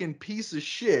fucking piece of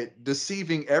shit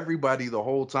deceiving everybody the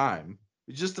whole time,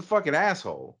 just a fucking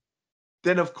asshole.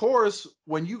 then of course,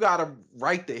 when you got to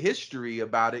write the history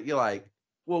about it, you're like,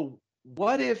 well,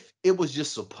 what if it was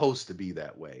just supposed to be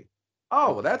that way?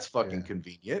 Oh, well, that's fucking Yeah.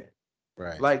 convenient.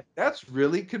 Right. Like, that's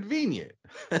really convenient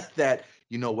that,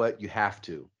 you know what, you have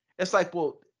to. It's like,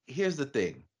 well, here's the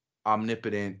thing,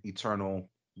 omnipotent, eternal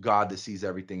God that sees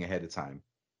everything ahead of time.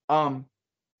 Um,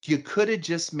 you could have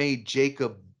just made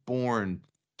Jacob born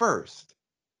first,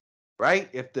 right?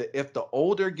 If the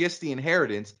older gets the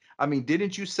inheritance, I mean,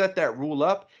 didn't you set that rule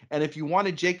up? And if you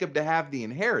wanted Jacob to have the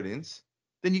inheritance,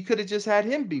 then you could have just had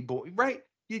him be born, right?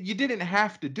 You didn't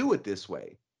have to do it this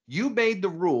way. You made the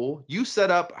rule, you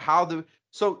set up how the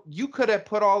so you could have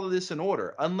put all of this in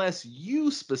order, unless you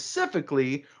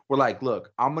specifically were like,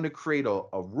 look, I'm going to create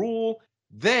a rule.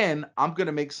 Then I'm going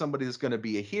to make somebody that's going to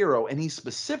be a hero. And he's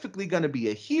specifically going to be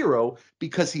a hero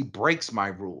because he breaks my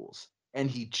rules and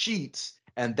he cheats.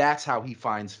 And that's how he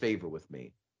finds favor with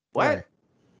me. What? Right.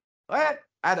 What?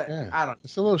 Yeah. I don't.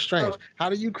 It's a little So, strange. How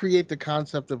do you create the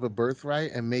concept of a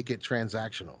birthright and make it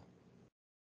transactional?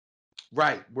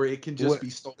 right. Where it can just What be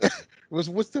stolen.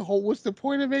 what's the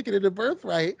point of making it a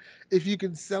birthright if you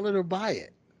can sell it or buy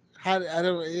it? How I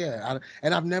don't yeah,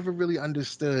 and I've never really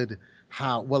understood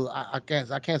how well I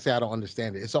can't say I don't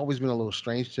understand it. It's always been a little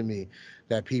strange to me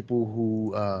that people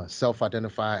who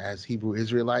self-identify as Hebrew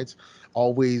Israelites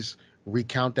always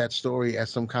recount that story as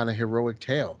some kind of heroic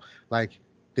tale. Like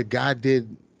the guy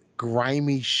did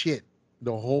grimy shit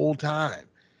the whole time,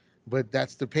 but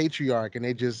that's the patriarch, and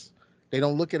they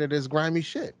don't look at it as grimy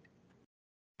shit.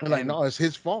 They're like, And no, it's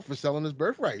his fault for selling his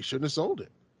birthright. He shouldn't have sold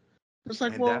it. It's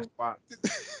like, and that's well, why.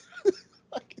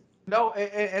 like, No,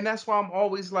 and that's why I'm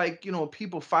always like,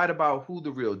 people fight about who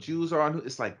the real Jews are. And who,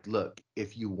 it's like, look,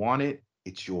 if you want it,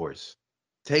 it's yours.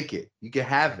 Take it. You can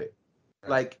have right, it. right,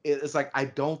 Like, it's like, I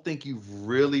don't think you've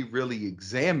really, really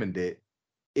examined it.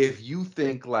 If you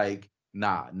think like,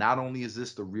 nah, not only is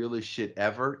this the realest shit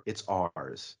ever, it's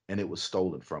ours and it was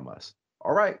stolen from us.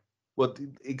 All right. Well,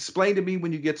 explain to me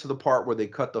when you get to the part where they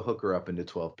cut the hooker up into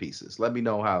 12 pieces. Let me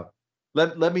know how.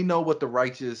 Let me know what the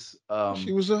righteous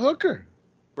she was a hooker.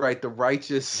 right, the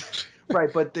righteous right,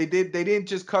 but they didn't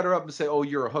just cut her up and say, "Oh,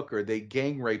 you're a hooker." They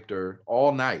gang raped her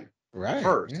all night Right.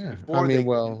 first Yeah. I before mean, they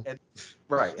well, and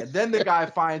right, and then the guy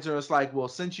finds her. It's like, well,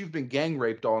 since you've been gang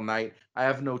raped all night, I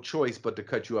have no choice but to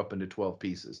cut you up into 12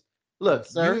 pieces. Look,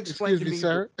 you sir, explain excuse to me, me.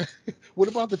 sir. What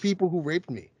about the people who raped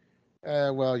me?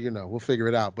 Well, we'll figure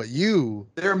it out. But you,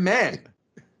 They're men.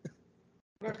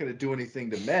 We're not going to do anything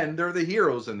to men. They're the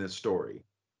heroes in this story.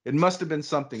 It must have been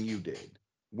something you did.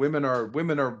 Women are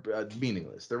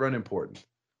meaningless. They're unimportant.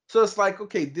 So it's like,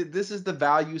 okay, this is the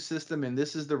value system, and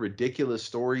this is the ridiculous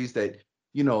stories that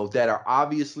that are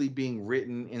obviously being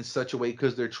written in such a way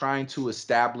because they're trying to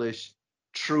establish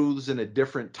truths in a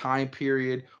different time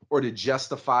period or to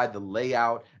justify the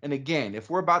layout. And again, if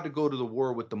we're about to go to the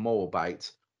war with the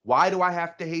Moabites, why do I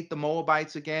have to hate the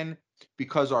Moabites again?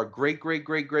 Because our great great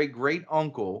great great great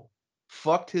uncle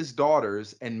fucked his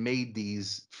daughters and made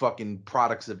these fucking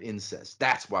products of incest.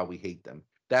 That's why we hate them.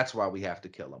 That's why we have to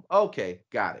kill them. Okay,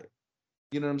 got it.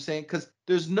 You know what I'm saying? Because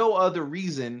there's no other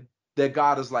reason that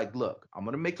God is like, look, I'm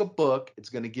going to make a book. It's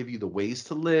going to give you the ways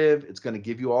to live. It's going to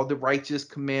give you all the righteous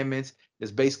commandments.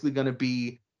 It's basically going to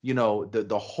be,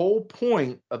 the whole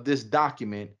point of this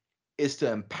document is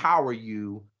to empower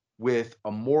you with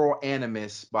a moral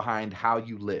animus behind how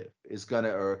you live. It's going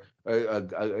to, or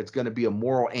it's going to be a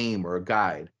moral aim or a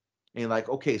guide. And you're like,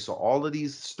 okay, so all of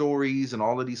these stories and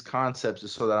all of these concepts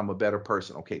is so that I'm a better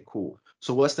person. Okay, cool.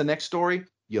 So what's the next story?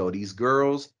 Yo, these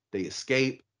girls, they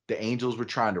escape. The angels were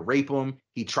trying to rape them.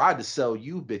 He tried to sell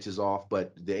you bitches off,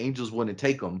 but the angels wouldn't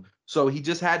take them. So he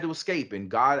just had to escape. And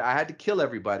God, I had to kill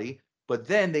everybody. But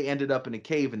then they ended up in a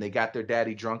cave and they got their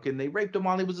daddy drunk and they raped him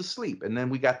while he was asleep. And then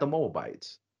we got the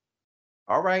Moabites.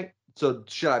 All right. So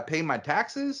should I pay my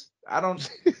taxes? I don't.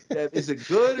 Is it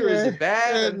good or is yeah, it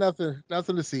bad?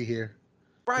 nothing to see here.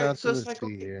 Right. So Nothing it's to like, see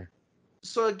okay, here.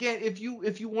 so again, if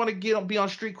you want to be on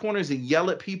street corners and yell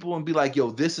at people and be like,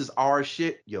 "Yo, this is our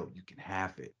shit," yo, you can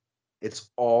have it. It's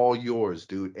all yours,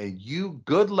 dude. And you,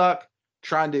 good luck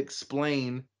trying to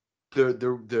explain the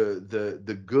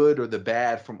good or the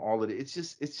bad from all of it. It's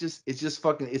just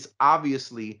fucking. It's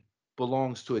obviously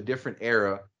belongs to a different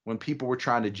era when people were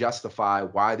trying to justify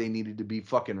why they needed to be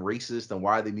fucking racist and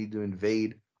why they need to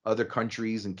invade other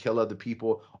countries and kill other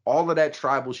people. All of that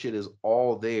tribal shit is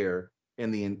all there in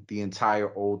the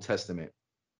entire Old Testament.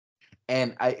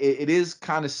 And it is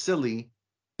kind of silly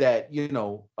that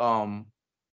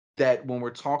that when we're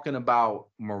talking about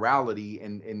morality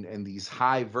and these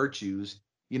high virtues,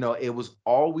 it was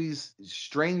always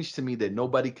strange to me that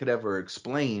nobody could ever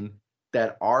explain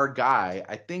that our guy,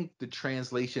 I think the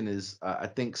translation is, I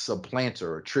think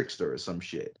supplanter or trickster or some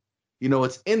shit.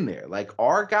 It's in there. Like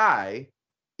our guy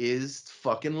is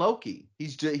fucking Loki.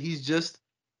 He's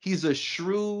a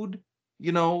shrewd,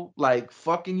 like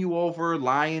fucking you over,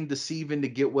 lying, deceiving to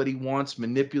get what he wants,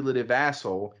 manipulative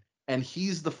asshole. And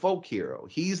he's the folk hero.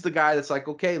 He's the guy that's like,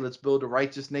 okay, let's build a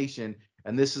righteous nation.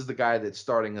 And this is the guy that's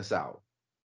starting us out.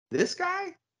 This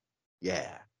guy,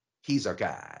 yeah, he's our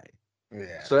guy.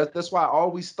 Yeah. So that's why I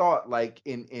always thought, like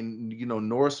in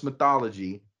Norse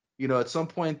mythology, at some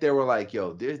point they were like,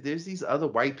 yo, there's these other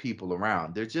white people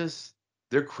around.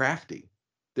 They're crafty.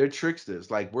 They're tricksters.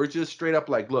 Like we're just straight up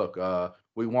like, look,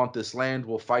 we want this land,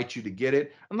 we'll fight you to get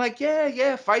it. I'm like,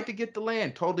 yeah, fight to get the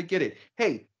land, totally get it.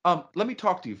 Hey, let me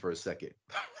talk to you for a second.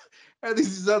 And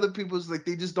these other people's like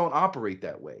they just don't operate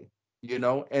that way,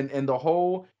 and the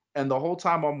whole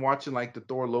time I'm watching like the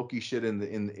Thor Loki shit in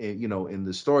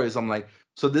the stories, I'm like,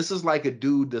 so this is like a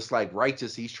dude that's like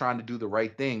righteous. He's trying to do the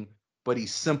right thing, but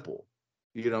he's simple.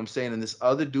 You know what I'm saying? And this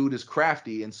other dude is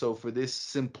crafty. And so for this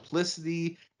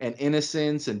simplicity and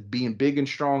innocence and being big and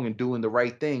strong and doing the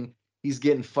right thing, he's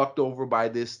getting fucked over by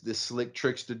this slick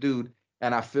trickster dude.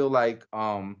 And I feel like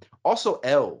also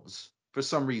elves for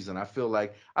some reason. I feel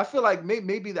like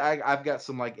maybe I've got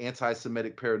some like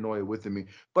anti-Semitic paranoia within me.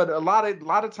 But a lot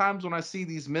of times when I see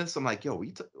these myths, I'm like, yo,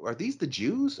 are these the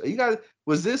Jews? Are you guys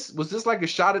was this like a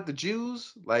shot at the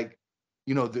Jews? Like,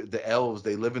 the elves,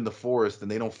 they live in the forest and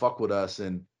they don't fuck with us,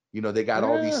 and they got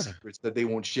all these Yeah. secrets that they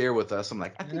won't share with us. I'm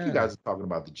like, I think you Yeah. guys are talking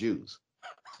about the Jews.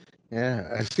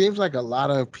 Yeah. It seems like a lot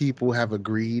of people have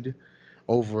agreed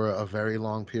over a very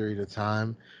long period of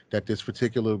time that this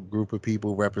particular group of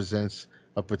people represents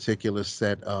a particular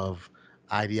set of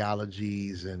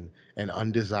ideologies and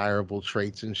undesirable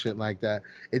traits and shit like that.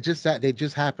 It just that they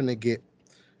just happen to get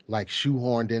like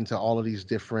shoehorned into all of these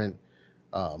different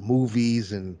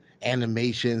movies and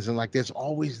animations, and like there's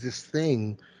always this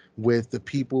thing with the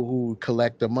people who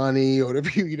collect the money or the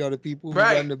the people who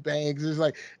run Right. the banks. It's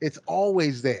like it's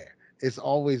always there. It's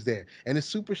always there, and it's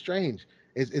super strange.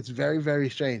 It's very very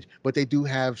strange. But they do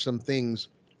have some things,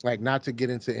 like, not to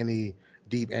get into any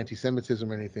deep anti-Semitism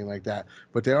or anything like that,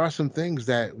 but there are some things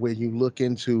that when you look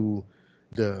into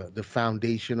the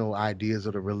foundational ideas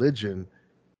of the religion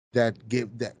that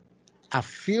give that I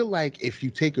feel like if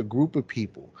you take a group of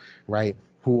people, right,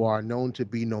 who are known to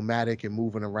be nomadic and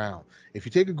moving around, if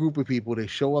you take a group of people, they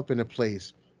show up in a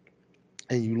place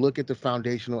and you look at the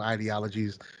foundational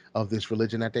ideologies of this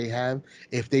religion that they have,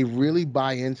 if they really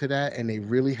buy into that and they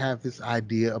really have this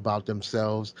idea about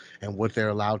themselves and what they're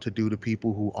allowed to do to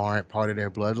people who aren't part of their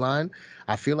bloodline,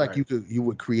 I feel like Right. you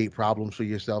would create problems for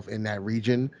yourself in that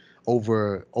region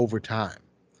over time.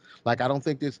 Like I don't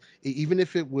think this, even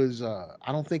if it was,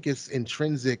 I don't think it's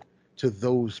intrinsic to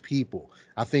those people.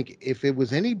 I think if it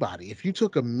was anybody, if you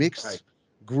took a Right. mixed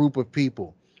group of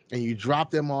people and you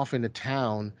drop them off in a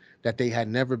town that they had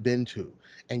never been to,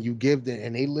 and you give them,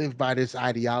 and they live by this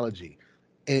ideology,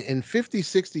 in 50,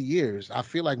 60 years, I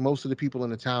feel like most of the people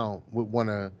in the town would want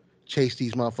to chase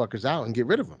these motherfuckers out and get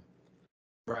rid of them.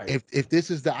 Right. If this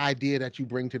is the idea that you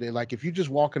bring to the, like, if you're just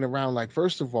walking around like,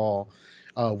 first of all,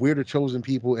 we're the chosen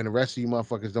people and the rest of you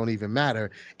motherfuckers don't even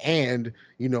matter, and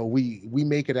we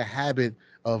make it a habit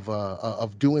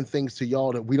of doing things to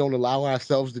y'all that we don't allow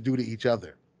ourselves to do to each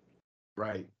other.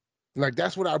 Right. Like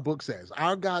that's what our book says.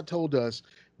 Our God told us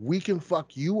we can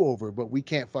fuck you over, but we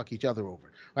can't fuck each other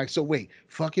over. Like, so wait,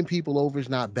 fucking people over is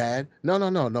not bad. No, no,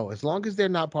 no, no. As long as they're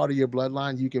not part of your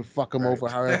bloodline, you can fuck them Right. over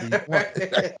however you want.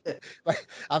 Like,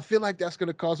 I feel like that's going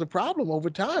to cause a problem over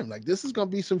time. Like, this is going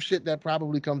to be some shit that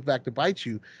probably comes back to bite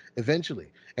you eventually.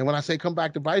 And when I say come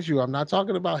back to bite you, I'm not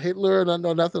talking about Hitler,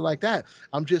 no, nothing like that.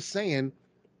 I'm just saying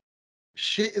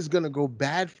shit is going to go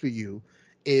bad for you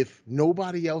if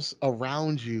nobody else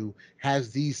around you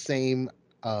has these same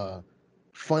uh,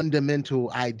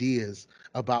 fundamental ideas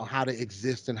about how to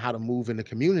exist and how to move in the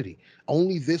community.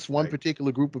 Only this one Right.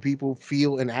 particular group of people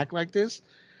feel and act like this,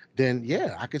 then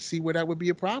yeah, I could see where that would be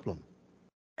a problem.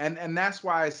 And that's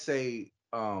why I say,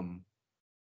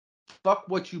 fuck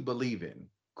what you believe in.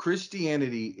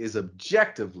 Christianity is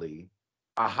objectively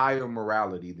a higher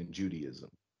morality than Judaism.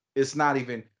 It's not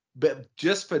even, but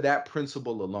just for that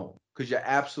principle alone, because you're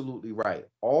absolutely right.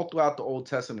 All throughout the Old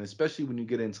Testament, especially when you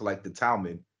get into like the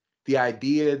Talmud, the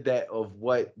idea that of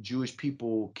what Jewish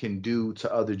people can do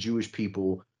to other Jewish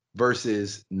people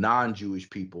versus non-Jewish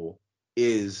people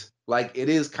is like it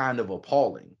is kind of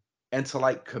appalling. And to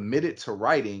like commit it to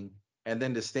writing and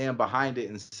then to stand behind it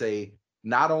and say,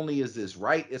 not only is this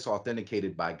right, it's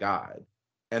authenticated by God.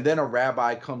 And then a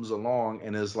rabbi comes along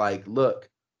and is like, look,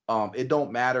 it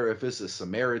don't matter if it's a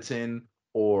Samaritan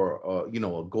you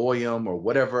know, a goyim or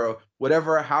whatever,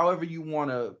 however you want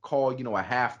to call, you know, a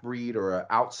half breed or an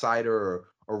outsider or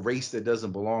a race that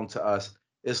doesn't belong to us.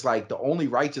 It's like the only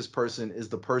righteous person is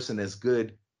the person that's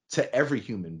good to every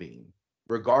human being,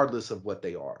 regardless of what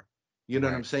they are. You know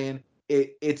what I'm Right. saying?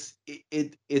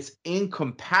 It's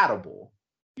incompatible.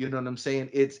 You know what I'm saying?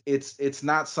 It's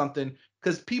not something,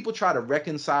 because people try to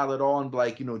reconcile it all and be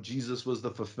like, you know, Jesus was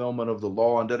the fulfillment of the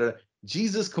law and da da.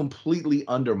 Jesus completely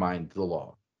undermined the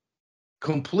law.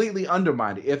 Completely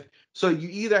undermined it. If so, you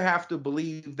either have to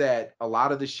believe that a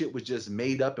lot of the shit was just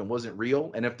made up and wasn't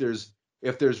real, and if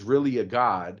there's really a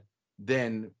God,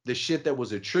 then the shit that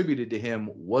was attributed to him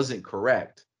wasn't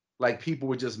correct. Like people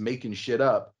were just making shit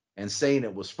up and saying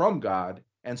it was from God,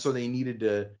 and so they needed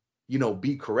to, you know,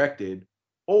 be corrected,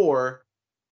 or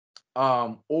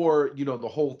you know, the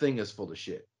whole thing is full of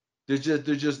shit. There's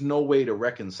just no way to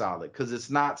reconcile it because it's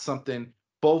not something.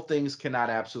 Both things cannot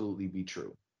absolutely be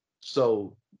true.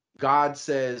 So God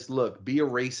says, look, be a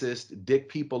racist, dick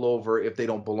people over if they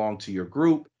don't belong to your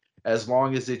group. As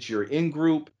long as it's your in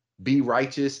group, be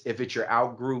righteous. If it's your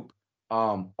out group,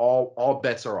 all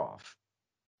bets are off.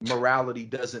 Morality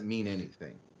doesn't mean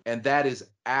anything, and that is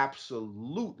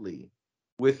absolutely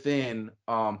within,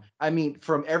 I mean,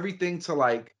 from everything to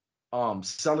like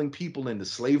selling people into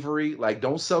slavery. Like,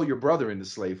 don't sell your brother into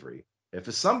slavery. If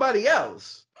it's somebody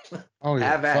else, Oh yeah.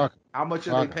 have at it. Fuck. How much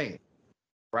are they Fuck 'em. paying?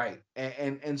 Right.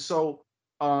 And so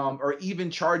or even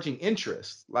charging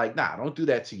interest. Like, nah, don't do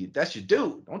that to you. That's your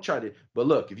dude. Don't try to. But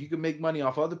look, if you can make money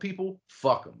off other people,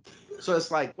 fuck them. So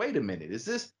it's like, wait a minute, is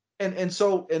this, and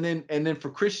then for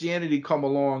Christianity to come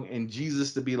along and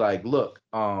Jesus to be like, look,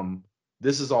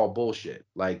 this is all bullshit.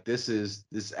 Like, this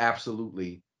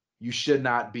absolutely, you should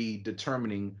not be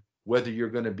determining whether you're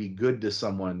going to be good to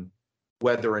someone,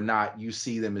 whether or not you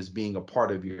see them as being a part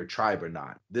of your tribe or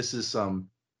not. This is some,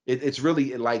 it's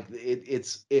really like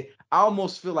I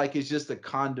almost feel like it's just a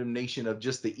condemnation of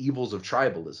just the evils of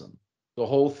tribalism, the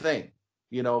whole thing.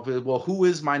 You know, well, who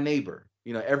is my neighbor?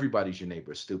 You know, everybody's your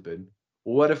neighbor, stupid.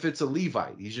 What if it's a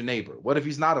Levite? He's your neighbor. What if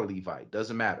he's not a Levite?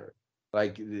 Doesn't matter.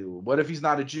 Like, what if he's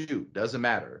not a Jew? Doesn't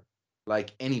matter.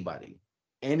 Like, anybody,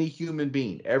 any human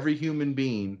being, every human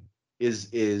being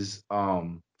is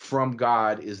from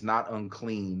God, is not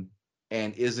unclean,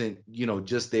 and isn't, you know,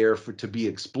 just there for to be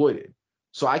exploited.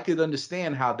 So I could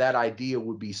understand how that idea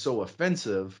would be so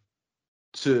offensive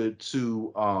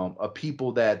to a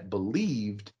people that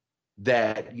believed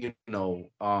that, you know,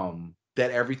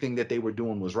 that everything that they were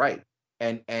doing was right.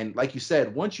 And like you said,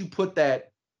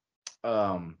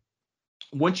 um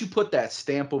once you put that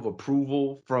stamp of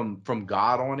approval from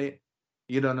God on it,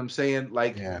 you know what I'm saying?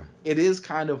 Like, Yeah. it is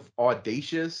kind of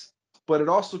audacious, but it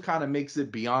also kind of makes it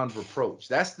beyond reproach.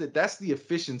 That's the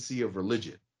efficiency of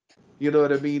religion. You know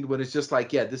what I mean? When it's just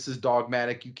like, yeah, this is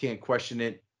dogmatic, you can't question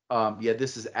it. Yeah,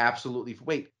 this is absolutely,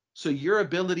 wait. So your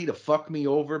ability to fuck me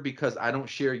over because I don't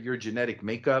share your genetic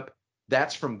makeup,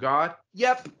 that's from God?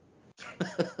 Yep.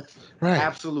 Right.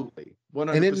 Absolutely. And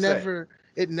 100%.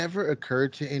 it never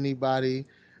occurred to anybody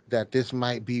that this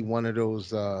might be one of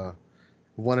those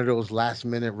last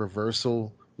minute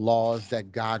reversal laws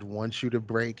that God wants you to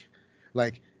break.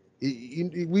 Like,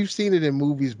 we've seen it in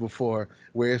movies before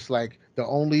where it's like the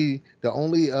only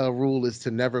rule is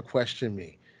to never question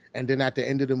me. And then at the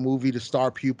end of the movie, the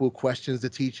star pupil questions the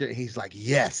teacher, and he's like,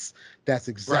 "Yes, that's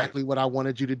Right. exactly what I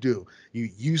wanted you to do.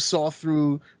 You saw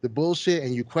through the bullshit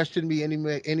and you questioned me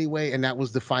anyway, and that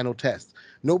was the final test."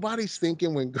 Nobody's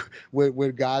thinking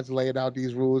when God's laying out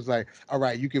these rules like, "All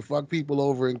right, you can fuck people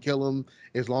over and kill them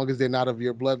as long as they're not of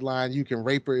your bloodline. You can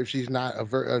rape her if she's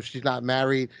not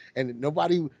married." And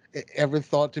nobody ever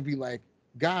thought to be like,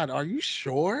 "God, are you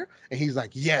sure?" And he's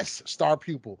like, "Yes, star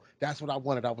pupil. That's what I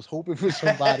wanted. I was hoping for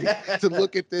somebody to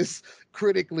look at this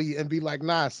critically and be like,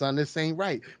 'Nah, son, this ain't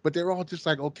right.'" But they're all just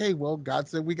like, "Okay, well, God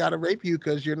said we got to rape you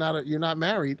because you're not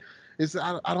married." It's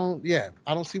I don't yeah,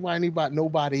 I don't see why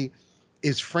nobody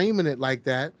is framing it like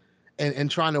that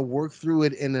and trying to work through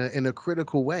it in a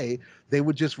critical way. They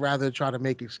would just rather try to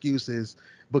make excuses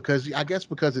because I guess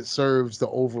because it serves the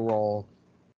overall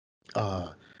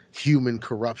uh human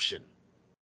corruption.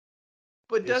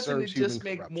 But It doesn't serves it human just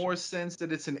make corruption. more sense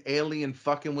that it's an alien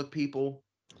fucking with people?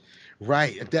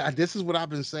 Right. This is what I've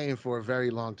been saying for a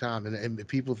very long time, and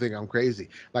people think I'm crazy.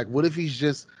 Like, what if he's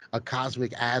just a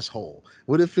cosmic asshole?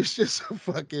 What if it's just a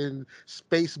fucking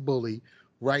space bully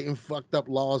writing fucked up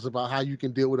laws about how you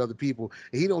can deal with other people?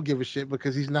 And he don't give a shit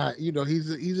because he's not, he's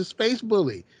a space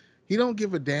bully. He don't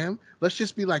give a damn. Let's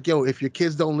just be like, yo, if your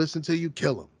kids don't listen to you,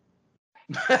 kill them.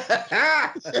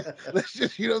 Let's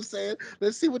just, you know what I'm saying?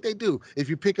 Let's see what they do. If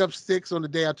you pick up sticks on the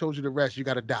day I told you to rest, you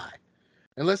got to die.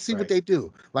 And let's see what Right. they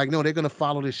do. Like, no, they're gonna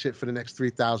follow this shit for the next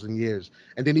 3,000 years,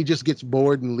 and then he just gets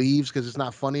bored and leaves because it's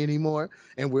not funny anymore,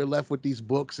 and we're left with these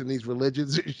books and these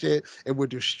religions and shit, and we're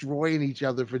destroying each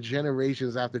other for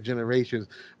generations after generations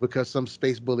because some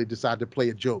space bully decided to play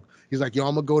a joke. He's like, "Yo,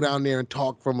 I'm gonna go down there and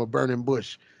talk from a burning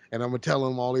bush, and I'm gonna tell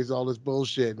them all this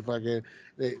bullshit." And fucking,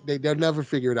 they'll never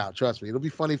figure it out. Trust me, it'll be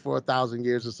funny for 1,000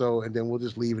 years or so, and then we'll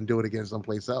just leave and do it again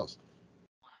someplace else.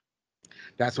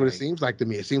 That's what it Right. seems like to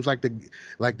me. It seems like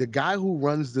the guy who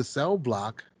runs the cell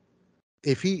block,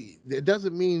 if he it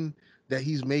doesn't mean that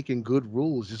he's making good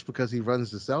rules just because he runs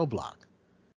the cell block.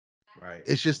 Right.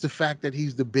 It's just the fact that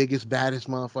he's the biggest, baddest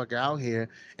motherfucker out here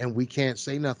and we can't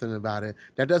say nothing about it.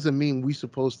 That doesn't mean we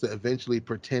supposed to eventually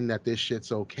pretend that this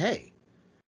shit's okay.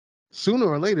 Sooner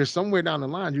or later, somewhere down the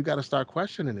line, you got to start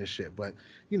questioning this shit. But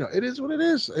it is what it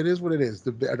is. It is what it is.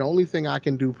 The only thing I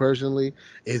can do personally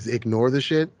is ignore the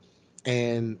shit.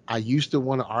 And I used to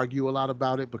want to argue a lot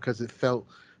about it because it felt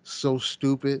so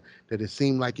stupid that it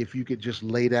seemed like if you could just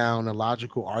lay down a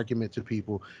logical argument to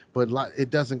people, but it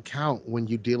doesn't count when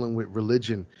you're dealing with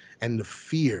religion and the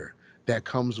fear that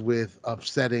comes with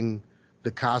upsetting the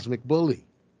cosmic bully,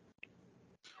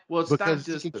 Well, it's not because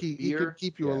he can just the fear.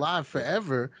 keep you Yeah. alive Yeah.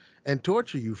 forever and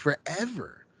torture you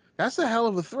forever. That's a hell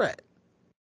of a threat.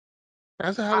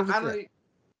 That's a hell of a I threat. don't.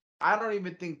 I don't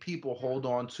even think people hold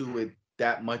on to it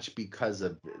that much because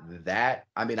of that.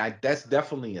 I mean, I that's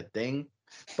definitely a thing,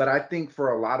 but I think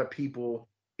for a lot of people,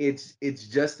 it's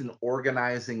just an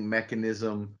organizing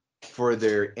mechanism for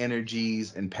their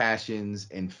energies and passions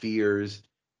and fears,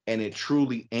 and it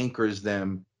truly anchors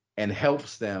them and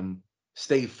helps them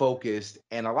stay focused.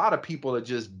 And a lot of people are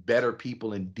just better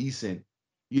people and decent,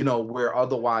 where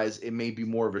otherwise it may be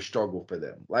more of a struggle for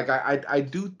them. Like I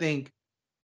do think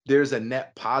there's a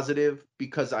net positive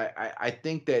because I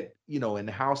think that and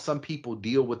how some people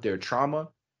deal with their trauma,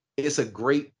 it's a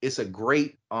great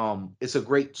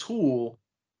tool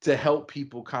to help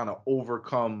people kind of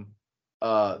overcome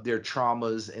their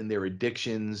traumas and their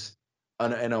addictions.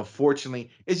 And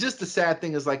unfortunately, it's just the sad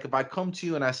thing is, like, if I come to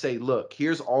you and I say, look,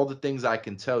 here's all the things I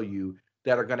can tell you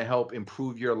that are going to help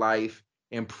improve your life,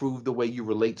 improve the way you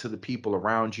relate to the people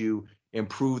around you,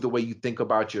 improve the way you think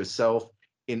about yourself,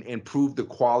 improve the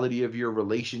quality of your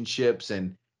relationships,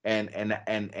 and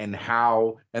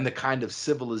how and the kind of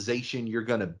civilization you're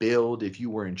going to build if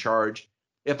you were in charge.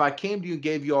 If I came to you and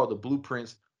gave you all the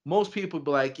blueprints, most people would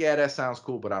be like, yeah, that sounds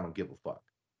cool, but I don't give a fuck,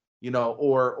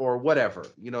 or whatever.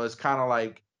 It's kind of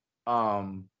like,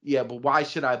 yeah, but why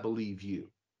should I believe you?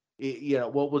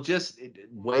 Well, we'll just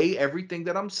weigh everything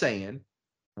that I'm saying,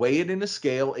 weigh it in a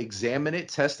scale, examine it,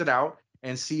 test it out,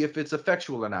 and see if it's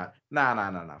effectual or not. Nah, nah,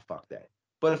 nah, nah, fuck that.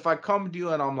 But if I come to you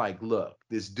and I'm like, look,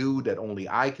 this dude that only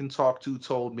I can talk to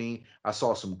told me, I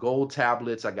saw some gold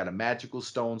tablets, I got a magical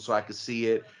stone so I could see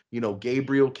it.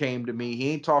 Gabriel came to me.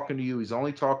 He ain't talking to you, he's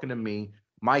only talking to me.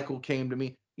 Michael came to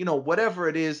me. Whatever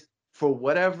it is, for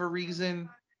whatever reason,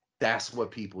 that's what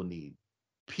people need.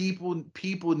 People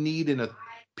need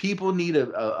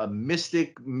a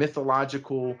mystic,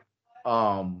 mythological,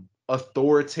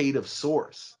 authoritative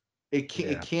source. It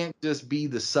Yeah. can't just be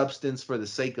the substance for the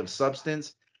sake of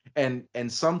substance. And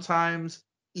sometimes,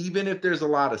 even if there's a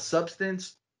lot of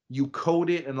substance, you coat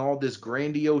it in all this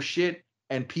grandiose shit,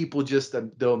 and people just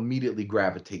they'll immediately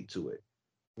gravitate to it,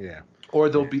 Yeah. or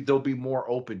Yeah. they'll be more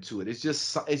open to it. It's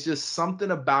just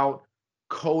something about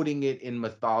coding it in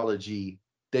mythology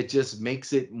that just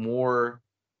makes it more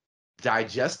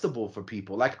digestible for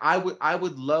people. Like, I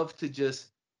would love to just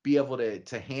be able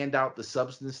to hand out the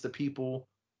substance to people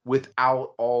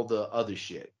without all the other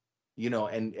shit.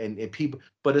 And people,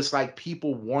 but it's like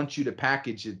people want you to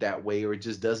package it that way, or it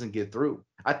just doesn't get through.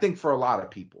 I think for a lot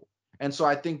of people. And so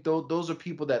I think those are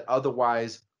people that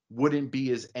otherwise wouldn't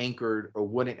be as anchored or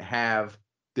wouldn't have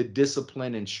the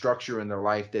discipline and structure in their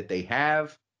life that they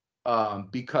have,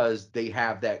 because they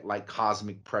have that, like,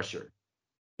 cosmic pressure,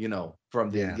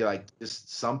 from the Yeah. like,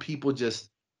 just some people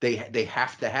just, they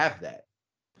have to have that,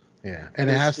 Yeah. And and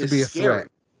it it's has to it's be a threat. scary.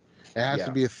 It has to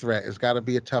Yeah. be a threat. It's got to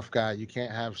be a tough guy. You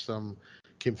can't have some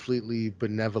completely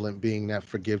benevolent being that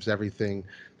forgives everything.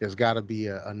 There's got to be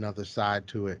another side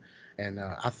to it. And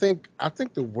I think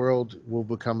the world will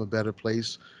become a better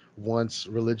place once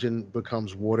religion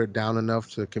becomes watered down enough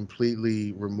to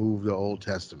completely remove the Old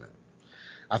Testament.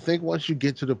 I think once you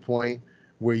get to the point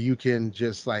where you can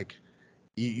just like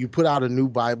you put out a new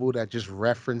Bible that just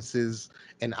references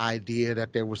an idea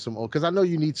that there was some old, because I know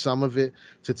you need some of it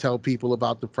to tell people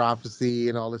about the prophecy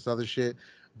and all this other shit.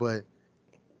 But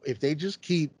if they just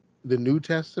keep the New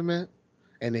Testament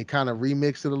and they kind of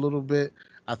remix it a little bit,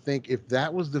 I think if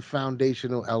that was the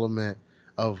foundational element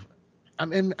of I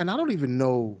mean, and I don't even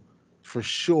know for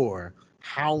sure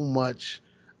how much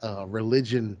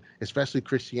religion, especially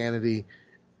Christianity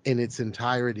in its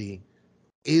entirety,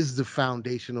 is the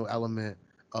foundational element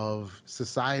of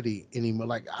society anymore.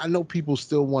 Like I know people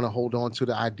still want to hold on to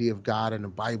the idea of God and the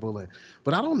Bible,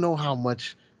 but I don't know how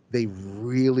much they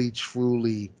really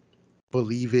truly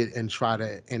believe it and try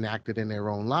to enact it in their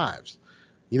own lives.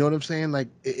 You know what I'm saying? Like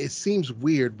it seems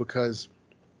weird because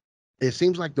it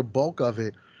seems like the bulk of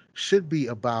it should be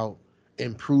about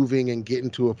improving and getting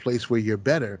to a place where you're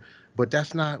better, but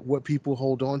that's not what people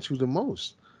hold on to the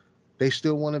most. They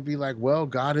still want to be like, well,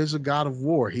 God is a God of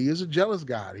war. He is a jealous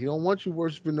God. He don't want you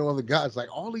worshiping no other gods. Like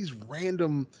all these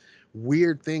random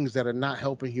weird things that are not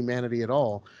helping humanity at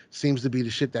all seems to be the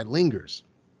shit that lingers.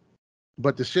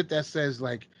 But the shit that says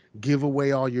like give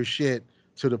away all your shit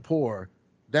to the poor,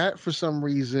 that for some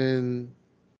reason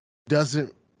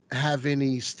doesn't have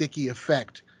any sticky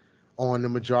effect on the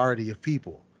majority of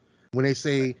people. When they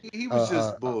say, He uh, was uh,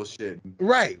 just bullshitting.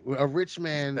 right, a rich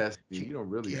man That's you don't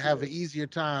really do have an that. easier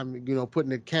time,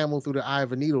 putting a camel through the eye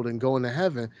of a needle than going to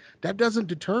heaven, that doesn't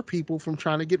deter people from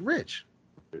trying to get rich.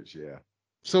 Yeah.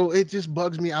 So it just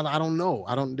bugs me. I don't know.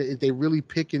 I don't. They really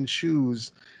pick and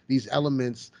choose these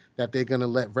elements that they're gonna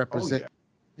let Oh represent.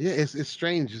 yeah. Yeah, it's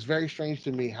strange. It's very strange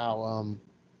to me how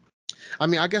I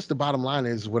mean, I guess the bottom line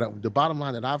is the bottom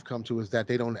line that I've come to is that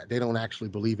they don't actually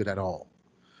believe it at all.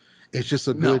 It's just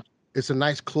a No. good, it's a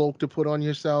nice cloak to put on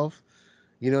yourself.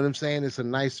 You know what I'm saying? It's a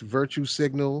nice virtue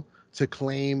signal to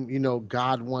claim,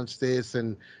 God wants this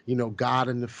and, God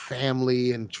and the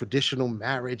family and traditional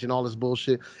marriage and all this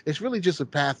bullshit. It's really just a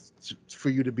path for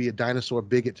you to be a dinosaur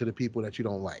bigot to the people that you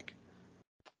don't like.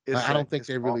 I don't think It's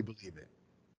they all really believe it.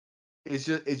 it's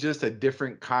just a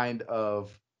different kind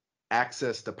of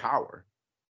access to power.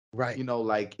 Right.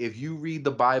 Like if you read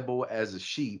the Bible as a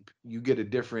sheep, you get a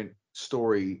different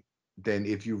story than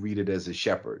if you read it as a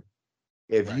shepherd.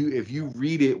 Right. If you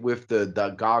read it with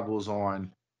the goggles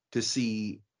on to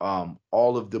see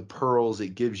all of the pearls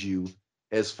it gives you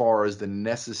as far as the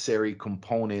necessary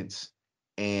components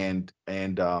and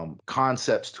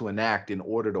concepts to enact in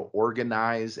order to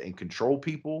organize and control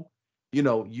people,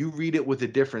 you read it with a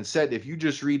different set. If you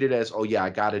just read it as, oh yeah, I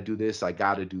got to do this, I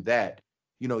got to do that,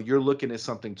 you're looking at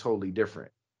something totally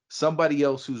different. Somebody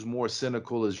else who's more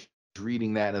cynical is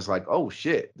reading that and is like, oh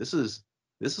shit, this is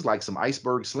like some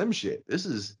iceberg slim shit. This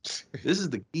is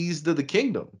the keys to the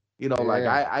kingdom. Like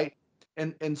Yeah.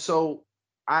 and so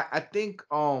I think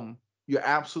you're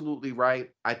absolutely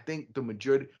right. I think the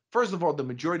majority, first of all, the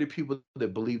majority of people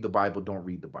that believe the Bible don't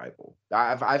read the Bible.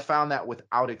 I found that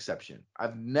without exception.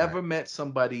 I've Right. never met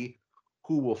somebody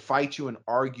who will fight you and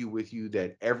argue with you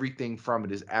that everything from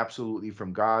it is absolutely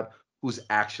from God who's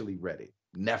actually read it.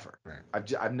 Never. Right.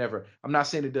 I've never. I'm not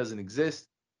saying it doesn't exist.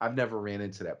 I've never ran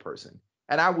into that person.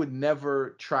 And I would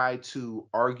never try to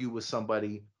argue with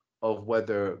somebody of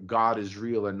whether God is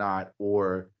real or not,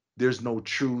 or there's no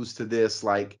truths to this.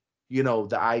 Like,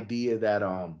 the idea that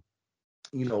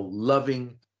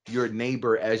loving your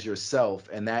neighbor as yourself,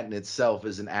 and that in itself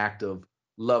is an act of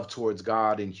love towards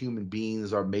God, and human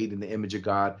beings are made in the image of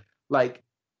God. Like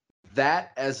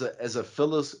that as a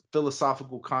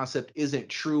philosophical concept isn't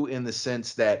true in the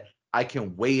sense that I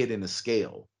can weigh it in a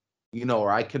scale,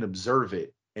 or I can observe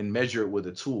it and measure it with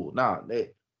a tool. Nah,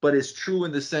 but it's true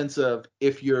in the sense of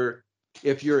if you're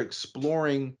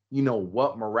exploring,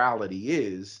 what morality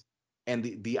is, and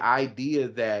the idea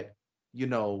that,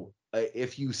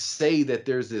 if you say that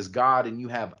there's this God and you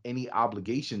have any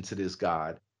obligation to this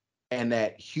God, and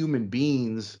that human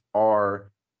beings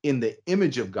are in the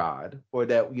image of God, or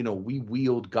that we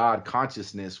wield God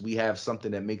consciousness, we have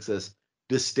something that makes us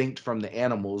distinct from the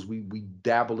animals, we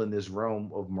dabble in this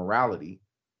realm of morality,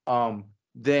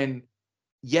 then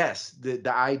yes,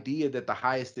 the idea that the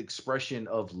highest expression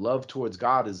of love towards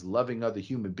God is loving other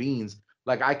human beings,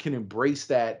 like I can embrace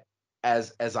that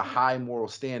as a high moral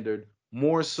standard,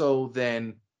 more so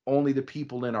than only the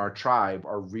people in our tribe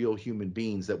are real human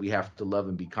beings that we have to love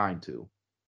and be kind to,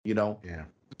 you know? Yeah.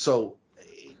 So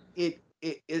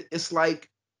it's like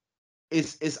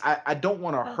I don't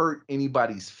want to hurt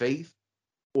anybody's faith,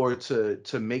 or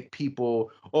to make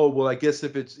people, oh well, I guess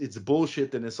if it's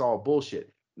bullshit, then it's all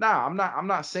bullshit. Nah, I'm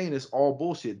not saying it's all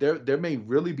bullshit. There may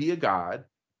really be a God,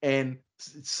 and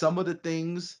some of the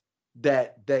things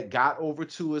that got over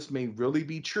to us may really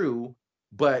be true,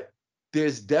 but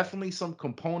there's definitely some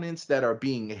components that are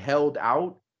being held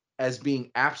out as being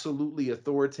absolutely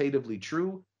authoritatively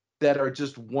true that are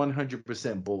just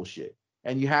 100% bullshit.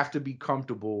 And you have to be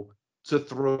comfortable to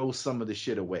throw some of the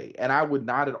shit away. And I would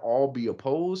not at all be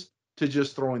opposed to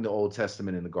just throwing the Old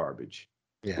Testament in the garbage.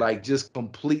 Yeah. Like just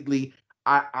completely.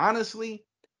 I honestly,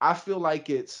 I feel like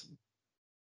it's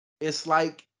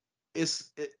like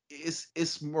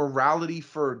it's morality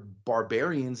for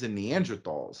barbarians and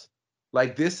Neanderthals.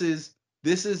 Like this is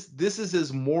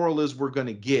as moral as we're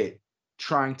gonna get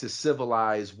trying to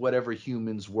civilize whatever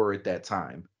humans were at that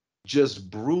time. Just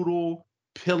brutal,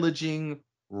 pillaging,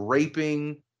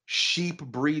 raping, sheep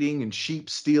breeding and sheep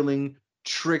stealing,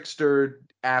 trickster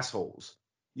assholes.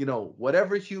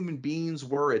 Whatever human beings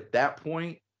were at that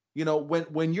point,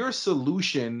 when your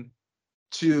solution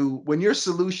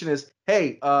is,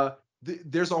 hey,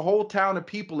 there's a whole town of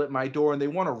people at my door and they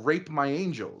want to rape my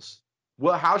angels.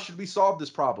 Well, how should we solve this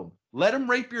problem? Let them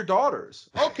rape your daughters.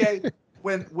 Okay.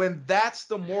 When that's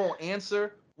the moral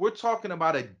answer, we're talking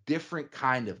about a different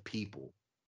kind of people.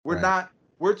 We're Right. not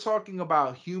we're talking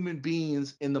about human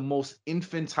beings in the most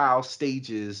infantile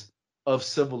stages of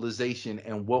civilization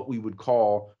and what we would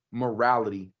call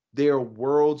morality. They're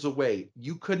worlds away.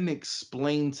 You couldn't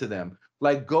explain to them.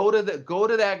 Like go to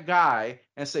that guy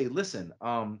and say, listen,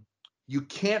 you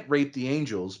can't rape the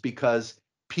angels because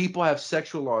people have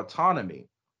sexual autonomy.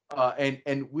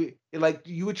 And we like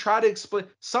you would try to explain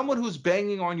someone who's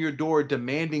banging on your door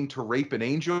demanding to rape an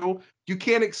angel, you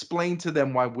can't explain to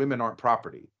them why women aren't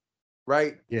property,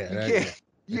 right? Yeah, You that, can't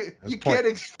yeah, you that's you can't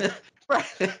pointless.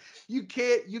 right. You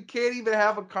can't even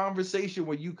have a conversation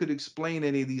where you could explain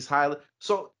any of these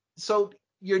so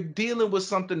you're dealing with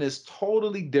something that's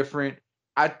totally different.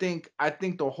 I think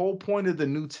the whole point of the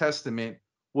New Testament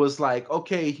was like,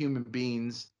 okay, human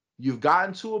beings, you've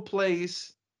gotten to a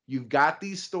place, you've got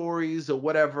these stories or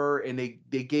whatever, and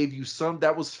they gave you some.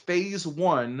 That was phase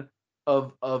one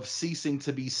of ceasing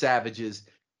to be savages.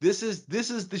 This is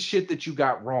the shit that you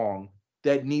got wrong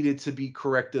that needed to be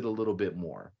corrected a little bit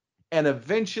more. And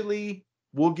eventually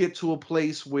we'll get to a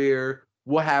place where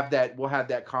we'll have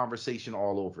that conversation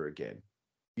all over again.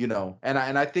 And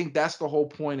I think that's the whole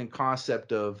point and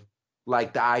concept of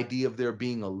like the idea of there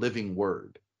being a living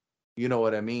word. You know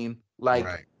what I mean? Like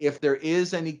Right. if there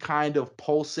is any kind of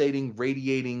pulsating,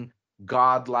 radiating,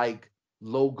 godlike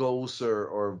logos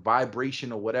or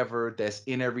vibration or whatever that's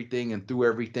in everything and through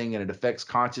everything, and it affects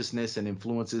consciousness and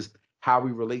influences how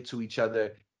we relate to each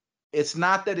other. It's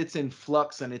not that it's in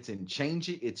flux and it's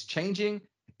changing.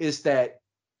 It's that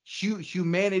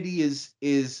humanity is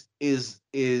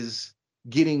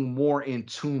getting more in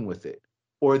tune with it,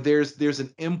 or there's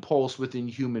an impulse within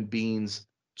human beings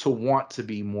to want to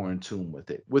be more in tune with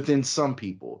it within some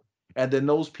people, and then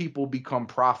those people become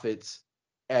prophets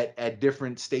at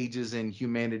different stages in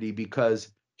humanity because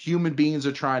human beings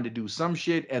are trying to do some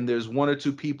shit, and there's one or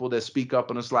two people that speak up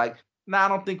and it's like, nah, I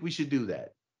don't think we should do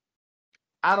that.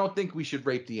 I don't think we should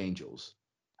rape the angels.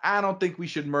 I don't think we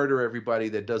should murder everybody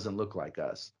that doesn't look like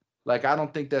us. Like, I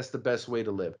don't think that's the best way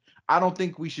to live. I don't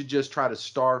think we should just try to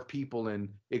starve people and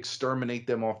exterminate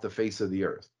them off the face of the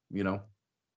earth, you know?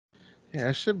 Yeah,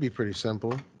 it should be pretty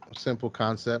simple, a simple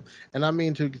concept. And I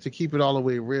mean, to keep it all the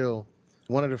way real,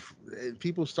 one of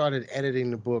people started editing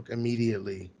the book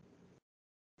immediately.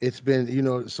 It's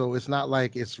been, so it's not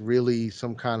like it's really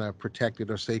some kind of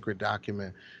protected or sacred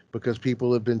document, because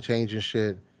people have been changing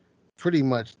shit pretty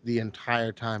much the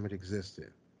entire time it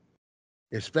existed,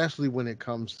 especially when it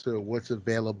comes to what's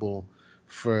available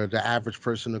for the average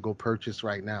person to go purchase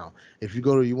right now. If you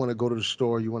want to go to the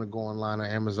store, you want to go online or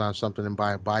Amazon something and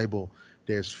buy a Bible,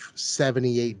 there's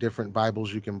 78 different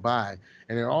Bibles you can buy,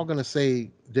 and they're all going to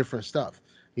say different stuff.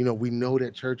 We know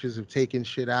that churches have taken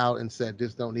shit out and said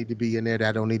this don't need to be in there,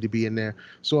 that don't need to be in there.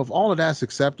 So if all of that's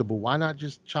acceptable, why not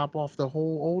just chop off the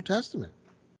whole Old Testament?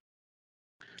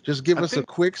 Just give I us a think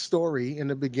quick story in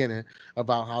the beginning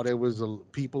about how there was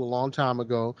people a long time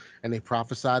ago and they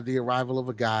prophesied the arrival of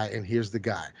a guy, and here's the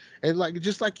guy. And like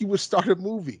just like you would start a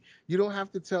movie, you don't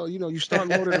have to tell. You start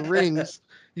Lord of the Rings.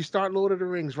 You start Lord of the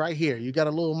Rings right here. You got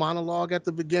a little monologue at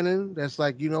the beginning that's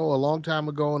like, a long time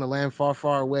ago in a land far,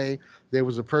 far away, there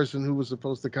was a person who was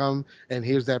supposed to come, and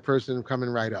here's that person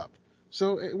coming right up.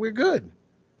 So we're good.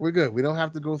 We're good. We don't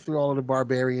have to go through all of the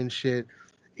barbarian shit.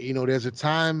 There's a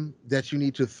time that you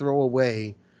need to throw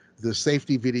away the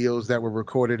safety videos that were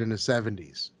recorded in the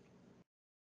 70s.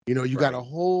 You got a right.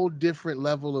 whole different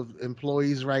level of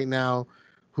employees right now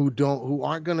who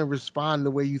aren't going to respond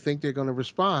the way you think they're going to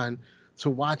respond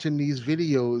to watching these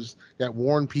videos that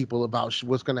warn people about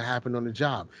what's going to happen on the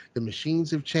job. The machines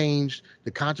have changed,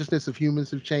 the consciousness of humans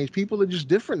have changed. People are just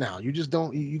different now. You just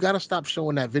don't you got to stop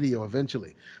showing that video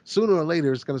eventually. Sooner or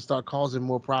later it's going to start causing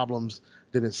more problems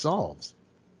than it solves.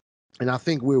 And I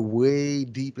think we're way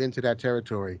deep into that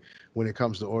territory when it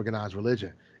comes to organized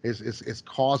religion. It's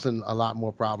causing a lot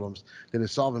more problems than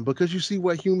it's solving, because you see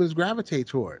what humans gravitate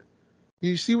toward.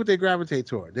 You see what they gravitate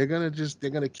toward. They're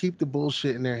gonna keep the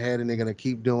bullshit in their head and they're gonna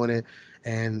keep doing it.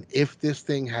 And if this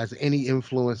thing has any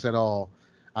influence at all,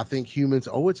 I think humans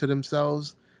owe it to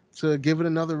themselves to give it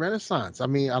another renaissance. I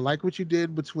mean, I like what you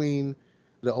did between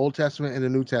the Old Testament and the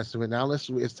New Testament. Now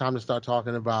it's time to start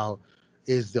talking about,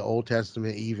 is the Old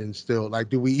Testament even still, like,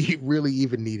 do we really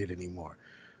even need it anymore?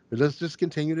 But let's just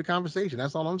continue the conversation.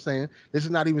 That's all I'm saying. This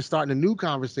is not even starting a new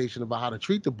conversation about how to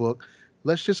treat the book.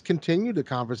 Let's just continue the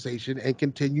conversation and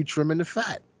continue trimming the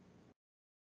fat.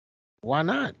 Why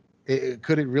not?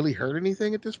 Could it really hurt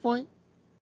anything at this point?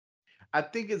 I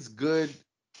think it's good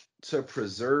to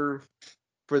preserve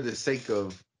for the sake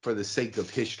of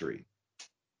history.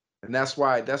 And that's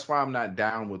why I'm not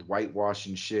down with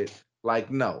whitewashing shit.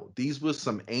 Like, no, these was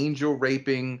some angel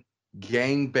raping,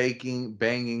 gang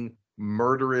banging,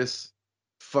 murderous,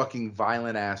 fucking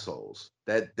violent assholes.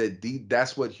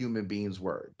 That's what human beings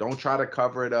were. Don't try to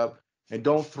cover it up and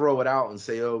don't throw it out and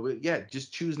say, oh yeah,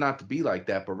 just choose not to be like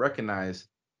that, but recognize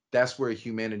that's where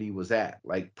humanity was at.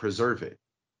 Like, preserve it.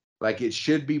 Like, it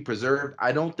should be preserved.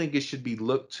 I don't think it should be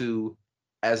looked to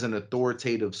as an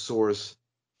authoritative source,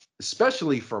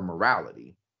 especially for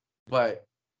morality. But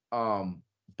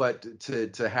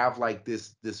to have like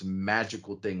this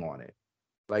magical thing on it,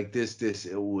 like this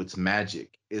oh, it's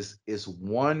magic. Is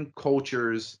one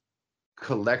culture's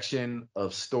collection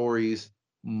of stories,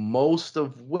 most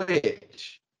of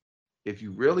which, if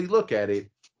you really look at it,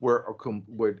 were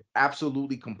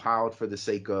absolutely compiled for the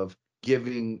sake of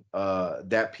giving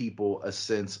that people a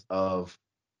sense of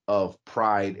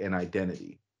pride and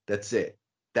identity. That's it.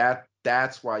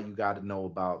 That's why you got to know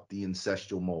about the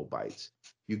ancestral Moabites.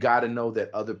 You got to know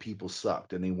that other people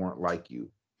sucked and they weren't like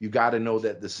you. You got to know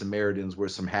that the Samaritans were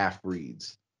some half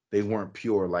breeds. They weren't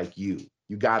pure like you.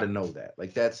 You got to know that.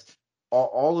 Like, that's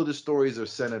all of the stories are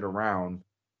centered around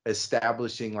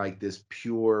establishing like this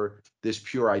pure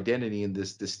identity and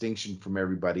this distinction from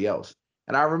everybody else.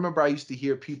 And I remember I used to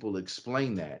hear people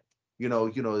explain that,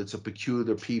 it's a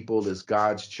peculiar people, it's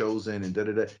God's chosen, and da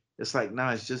da da. It's like,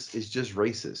 nah, it's just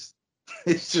racist.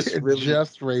 It's just It's really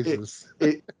just it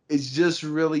racist. it's just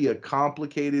really a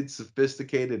complicated,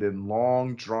 sophisticated, and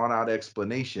long drawn out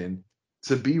explanation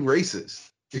to be racist.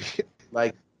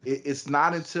 Like, it's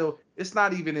not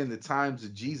even in the times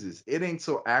of Jesus. It ain't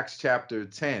till Acts chapter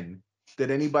 10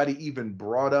 that anybody even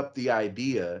brought up the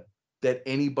idea that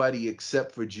anybody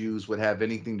except for Jews would have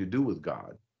anything to do with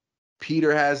God.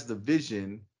 Peter has the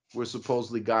vision where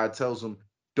supposedly God tells him,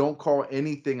 don't call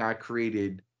anything I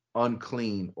created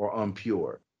unclean or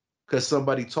impure. Because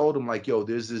somebody told him, like, yo,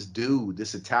 there's this dude,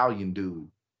 this Italian dude,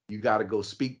 you got to go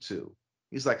speak to.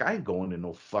 He's like, I ain't going to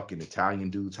no fucking Italian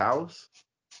dude's house.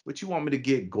 What, you want me to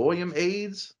get Goyim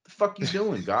AIDS? The fuck you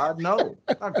doing, God? No,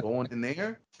 I'm not going in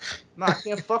there. No, I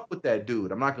can't fuck with that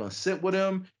dude. I'm not gonna sit with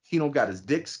him. He don't got his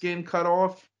dick skin cut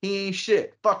off. He ain't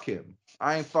shit. Fuck him.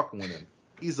 I ain't fucking with him.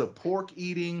 He's a pork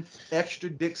eating, extra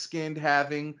dick skinned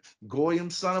having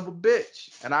Goyim son of a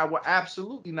bitch. And I will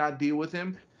absolutely not deal with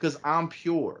him because I'm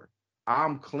pure.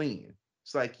 I'm clean.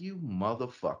 It's like, you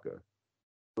motherfucker.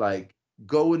 Like,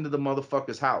 go into the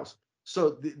motherfucker's house.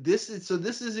 This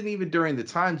isn't even during the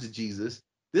times of Jesus.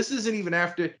 This isn't even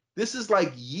after. This is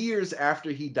like years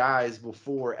after he dies,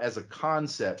 before, as a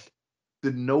concept,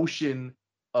 the notion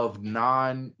of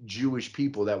non-Jewish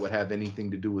people that would have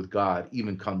anything to do with God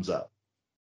even comes up.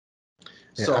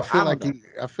 Yeah, So I don't know.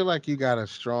 I feel like you got a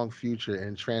strong future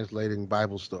in translating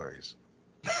Bible stories.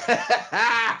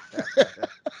 I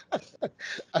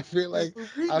feel Just like I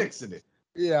remixing it.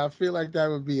 Yeah, I feel like that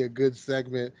would be a good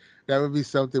segment. That would be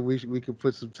something we could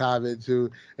put some time into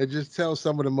and just tell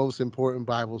some of the most important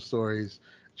Bible stories,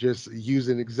 just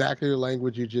using exactly the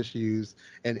language you just used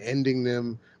and ending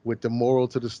them with the moral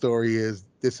to the story is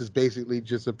this is basically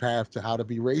just a path to how to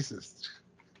be racist.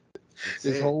 That's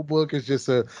This it. whole book is just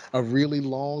a really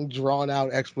long, drawn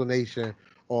out explanation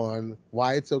on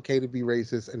why it's okay to be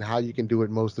racist and how you can do it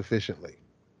most efficiently.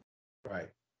 Right.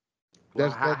 Well,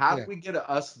 That's how, that how do yeah. we get a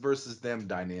us versus them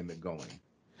dynamic going?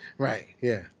 Right.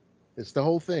 Yeah. It's the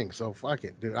whole thing. So fuck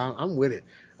it, dude. I'm with it.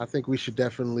 I think we should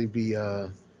definitely be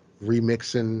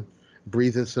remixing,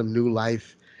 breathing some new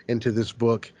life into this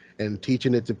book and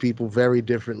teaching it to people very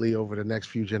differently over the next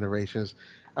few generations.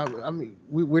 I mean,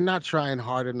 we're not trying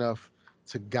hard enough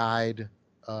to guide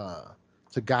uh,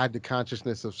 the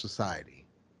consciousness of society.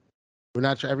 We're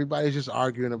not. Everybody's just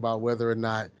arguing about whether or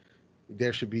not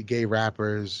there should be gay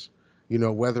rappers,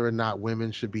 whether or not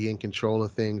women should be in control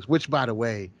of things, which, by the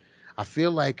way, I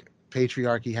feel like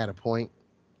patriarchy had a point.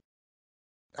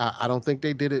 I don't think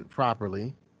they did it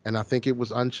properly, and I think it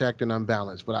was unchecked and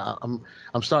unbalanced, but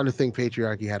I'm starting to think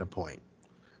patriarchy had a point.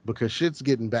 because shit's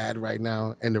getting bad right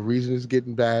now, and the reason it's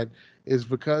getting bad is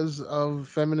because of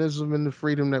feminism and the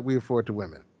freedom that we afford to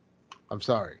women. I'm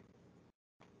sorry.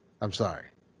 I'm sorry.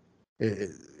 It-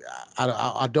 it-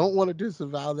 I don't want to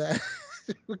disavow that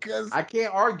because I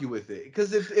can't argue with it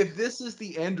because if this is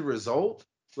the end result,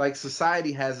 like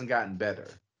society hasn't gotten better,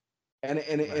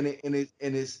 right,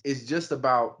 it's just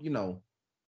about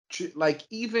like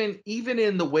even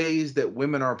in the ways that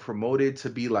women are promoted to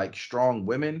be like strong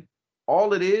women,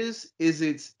 all it is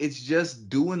it's just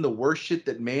doing the worst shit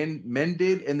that men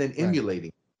did and then right,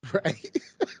 emulating. right,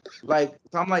 Like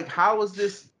so I'm like, how is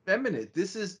this feminine?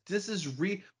 This is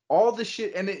all the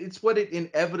shit, and it's what it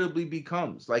inevitably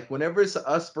becomes. Like whenever it's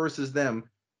us versus them,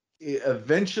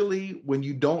 eventually when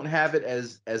you don't have it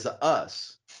as a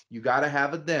us, you got to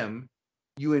have a them.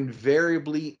 You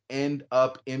invariably end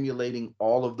up emulating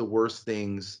all of the worst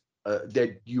things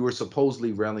that you are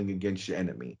supposedly railing against your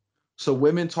enemy. So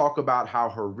women talk about how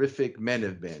horrific men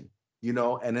have been,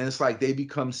 and then it's like they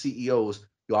become CEOs.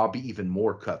 Yo, I'll be even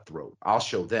more cutthroat. I'll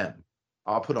show them.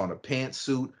 I'll put on a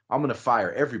pantsuit. I'm gonna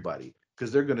fire everybody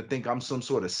because they're gonna think I'm some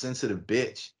sort of sensitive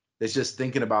bitch that's just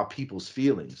thinking about people's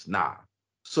feelings. Nah.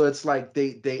 So it's like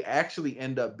they actually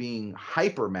end up being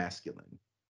hyper masculine.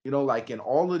 Like in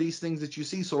all of these things that you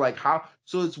see. So like how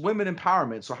so it's women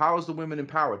empowerment. So how is the women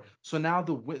empowered? So now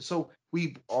so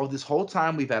we've all this whole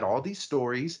time we've had all these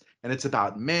stories and it's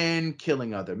about men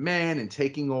killing other men and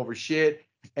taking over shit.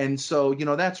 And so,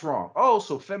 that's wrong. Oh,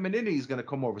 so femininity is going to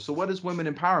come over. So, what does women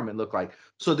empowerment look like?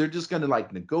 So, they're just going to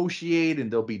like negotiate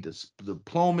and there'll be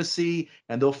diplomacy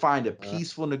and they'll find a uh,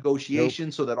 peaceful nope,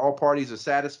 negotiation so that all parties are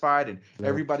satisfied and nope,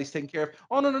 everybody's taken care of.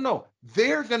 Oh, no, no, no.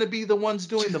 They're going to be the ones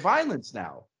doing the violence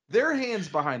now. Their hands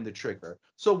behind the trigger.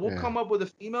 So, we'll yeah, come up with a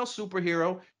female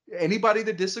superhero. Anybody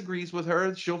that disagrees with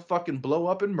her, she'll fucking blow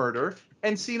up and murder.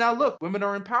 And see, now look, women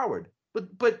are empowered. But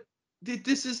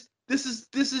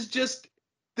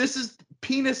this is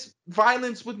penis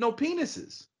violence with no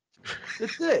penises.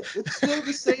 That's it. It's still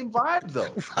the same vibe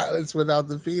though. violence without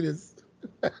the fetus.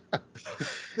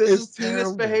 This is It's penis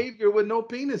terrible. behavior with no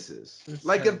penises. It's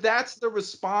Like if terrible. that's the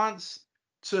response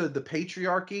to the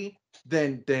patriarchy,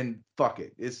 then fuck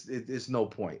it. It's no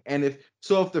point. And if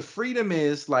the freedom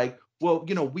is like, well,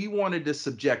 we wanted to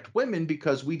subject women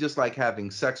because we just like having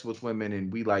sex with women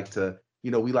and we like to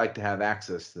have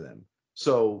access to them.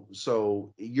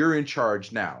 So you're in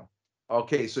charge now.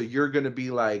 Okay, so you're gonna be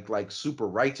like super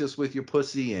righteous with your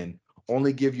pussy and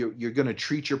only you're gonna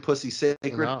treat your pussy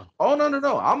sacred. No, Oh, no, no,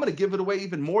 no. I'm going to give it away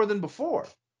even more than before.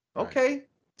 right. Okay.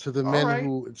 To the All men right.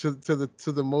 who to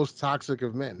the most toxic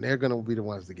of men, they're gonna be the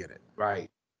ones to get it. Right.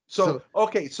 So, So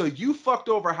okay. So you fucked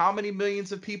over how many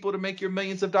millions of people to make your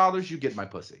millions of dollars? You get my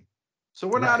pussy. So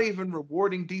we're not right. even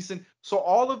rewarding decent.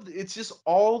 So it's just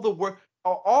all the work.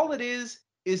 All it is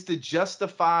to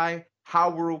justify how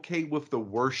we're okay with the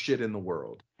worst shit in the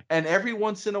world. And every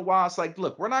once in a while, it's like,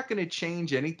 look, we're not going to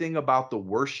change anything about the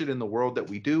worst shit in the world that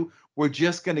we do. We're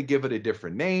just going to give it a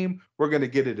different name. We're going to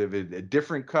get it a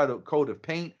different coat of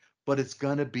paint, but it's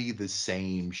going to be the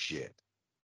same shit.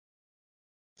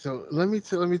 So let me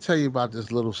tell you about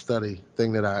this little study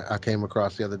thing that I came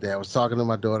across the other day. I was talking to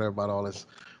my daughter about all this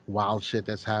wild shit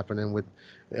that's happening with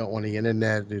on the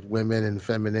internet with women and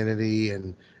femininity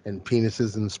and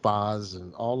penises and spas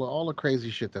and all the crazy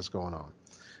shit that's going on.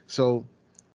 So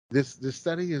this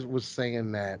study was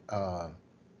saying that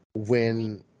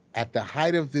when at the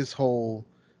height of this whole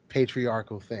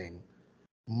patriarchal thing,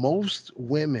 most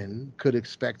women could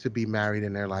expect to be married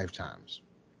in their lifetimes.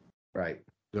 Right.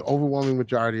 The overwhelming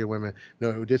majority of women.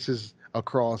 No, this is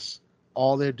across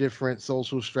all their different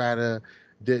social strata.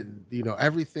 That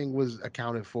everything was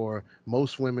accounted for.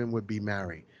 Most women would be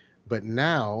married, but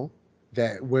now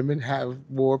that women have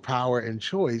more power and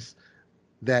choice,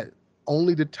 that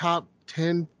only the top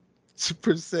 10%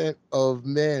 of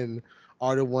men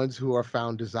are the ones who are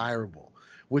found desirable,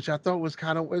 which I thought was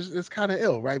it's kind of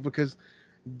ill, right? Because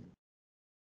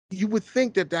you would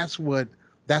think that that's what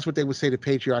they would say the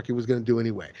patriarchy was going to do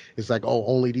anyway. It's like, oh,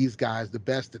 only these guys, the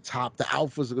best, the top, the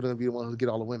alphas are going to be the ones who get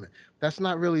all the women. That's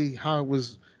not really how it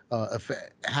was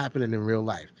happening in real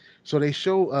life. So they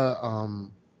show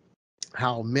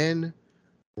how men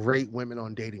rate women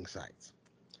on dating sites.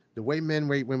 The way men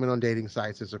rate women on dating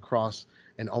sites is across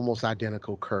an almost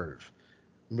identical curve.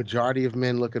 Majority of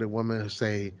men look at a woman and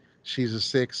say she's a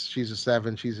 6, she's a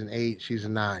 7, she's an 8, she's a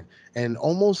 9, and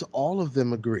almost all of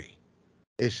them agree.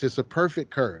 It's just a perfect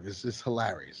curve. It's just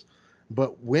hilarious.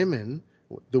 But women,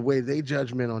 the way they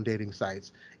judge men on dating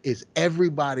sites is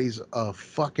everybody's a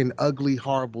fucking ugly,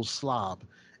 horrible slob,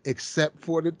 except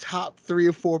for the top 3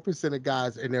 or 4% of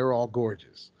guys, and they're all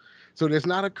gorgeous. So there's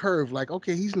not a curve like,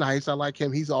 okay, he's nice, I like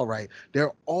him, he's all right.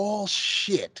 They're all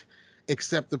shit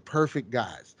except the perfect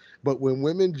guys. But when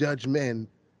women judge men,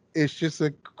 it's just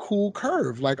a cool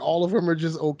curve. Like all of them are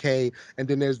just okay, and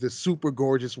then there's the super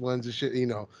gorgeous ones and shit,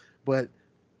 But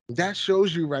that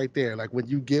shows you right there. Like when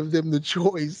you give them the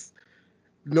choice,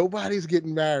 nobody's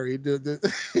getting married.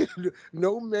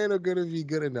 No men are going to be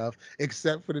good enough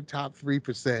except for the top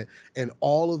 3%. And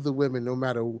all of the women, no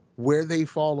matter where they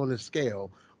fall on the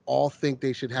scale, all think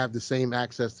they should have the same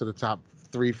access to the top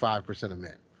 5% of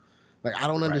men. Like, I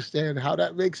don't Right. understand how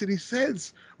that makes any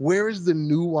sense. Where is the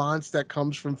nuance that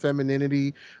comes from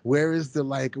femininity? Where is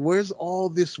where's all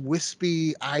this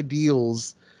wispy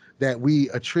ideals that we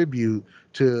attribute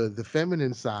to the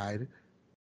feminine side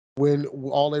when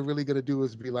all they're really going to do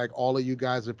is be like, all of you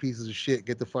guys are pieces of shit.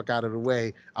 Get the fuck out of the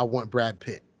way. I want Brad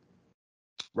Pitt.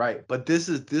 Right. But this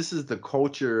is the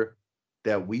culture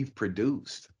that we've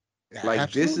produced. Like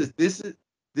Absolutely.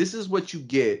 this is what you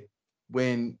get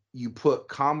when you put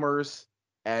commerce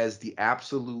as the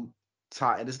absolute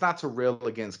top. And it's not to rail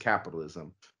against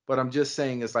capitalism, but I'm just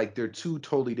saying it's like they're two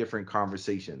totally different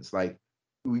conversations. Like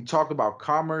we talk about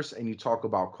commerce and you talk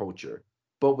about culture.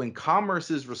 But when commerce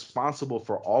is responsible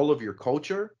for all of your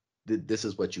culture, this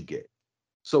is what you get.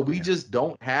 So we Yeah. just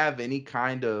don't have any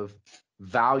kind of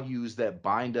values that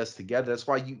bind us together. That's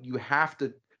why you have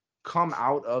to come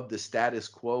out of the status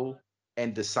quo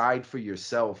and decide for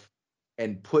yourself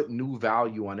and put new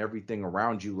value on everything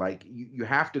around you. Like you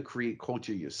have to create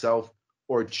culture yourself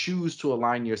or choose to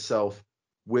align yourself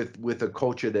with a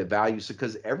culture that values it,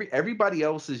 because everybody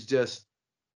else is just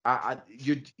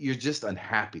you're just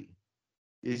unhappy.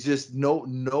 It's just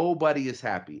nobody is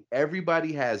happy.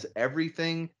 Everybody has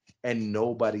everything and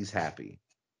nobody's happy.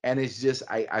 And it's just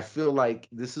I feel like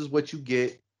this is what you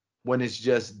get when it's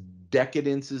just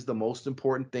decadence is the most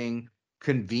important thing,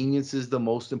 convenience is the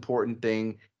most important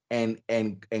thing, and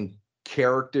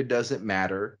character doesn't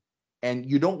matter. And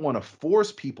you don't want to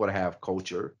force people to have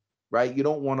culture, right? You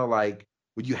don't want to like,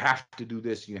 well, you have to do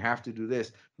this, you have to do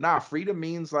this. Nah, freedom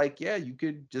means like, yeah, you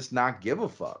could just not give a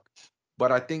fuck.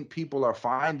 But I think people are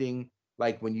finding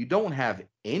like when you don't have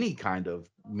any kind of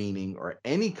meaning or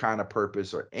any kind of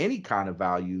purpose or any kind of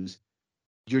values,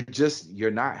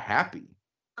 you're not happy.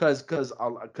 Cause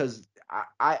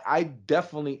I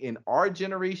definitely in our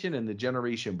generation and the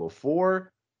generation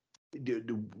before,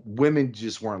 the women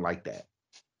just weren't like that.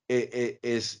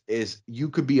 Is you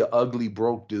could be an ugly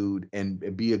broke dude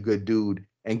and be a good dude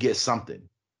and get something. You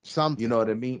Something. know what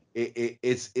I mean?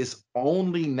 It's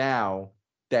only now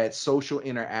that social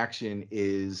interaction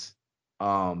is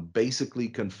basically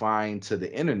confined to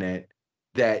the internet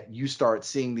that you start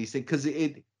seeing these things, because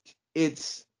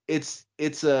it's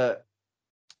it's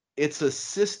a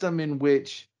system in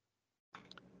which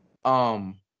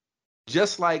um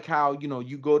just like how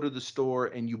you go to the store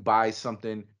and you buy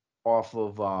something off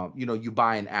of you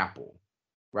buy an apple,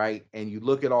 right? And you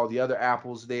look at all the other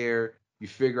apples there, you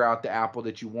figure out the apple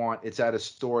that you want, it's at a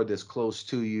store that's close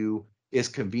to you, it's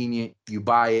convenient, you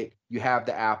buy it, you have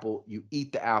the apple, you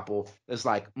eat the apple, it's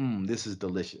like this is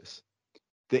delicious.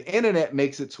 The internet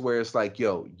makes it to where it's like,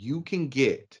 yo, you can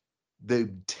get the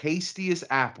tastiest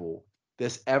apple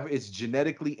that's ever, it's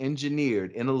genetically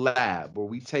engineered in a lab where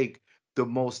we take the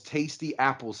most tasty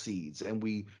apple seeds and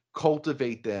we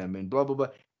cultivate them and blah blah blah,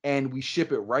 and we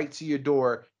ship it right to your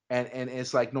door. And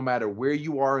it's like no matter where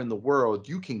you are in the world,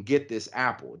 you can get this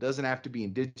apple. It doesn't have to be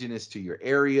indigenous to your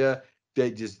area.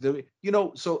 They just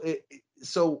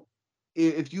so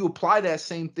if you apply that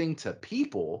same thing to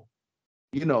people,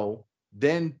 you know,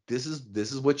 then this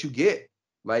is what you get.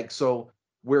 Like so,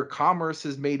 where commerce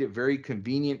has made it very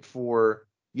convenient for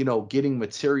getting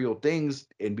material things,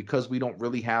 and because we don't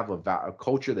really have a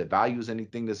culture that values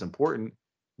anything that's important,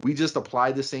 we just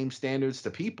apply the same standards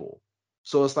to people.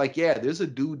 So it's like, yeah, there's a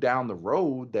dude down the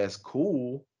road that's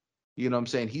cool, what I'm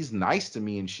saying, he's nice to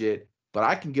me and shit, but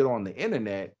I can get on the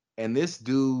internet and this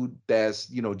dude that's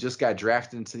just got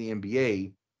drafted into the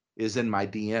NBA is in my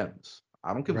DMs.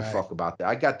 I don't give a Right. fuck about that.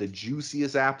 I got the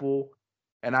juiciest apple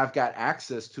and I've got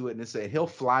access to it. And it said he'll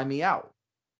fly me out,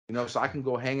 so I can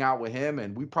go hang out with him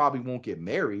and we probably won't get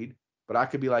married, but I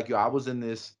could be like, yo, I was in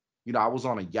this, I was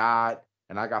on a yacht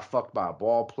and I got fucked by a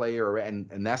ball player.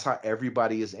 And that's how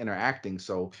everybody is interacting.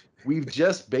 So we've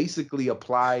just basically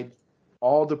applied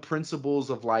all the principles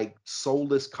of like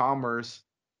soulless commerce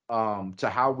to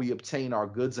how we obtain our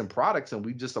goods and products. And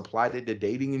we just applied it to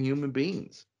dating and human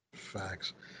beings.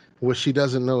 Facts. What she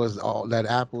doesn't know is all that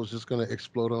apple is just going to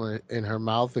explode in her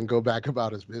mouth and go back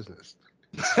about his business.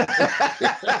 I'm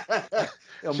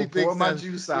She gonna pour thinks my that's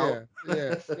juice yeah, out.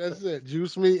 yeah. That's it.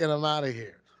 Juice me and I'm out of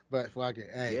here. But fuck it.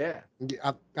 Hey,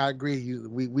 Yeah. I agree.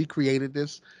 We created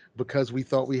this because we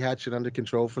thought we had shit under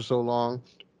control for so long,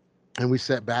 and we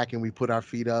sat back and we put our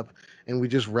feet up and we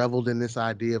just reveled in this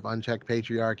idea of unchecked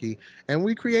patriarchy, and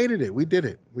we created it. We did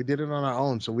it. We did it on our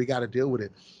own. So we got to deal with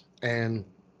it. And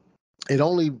it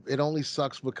only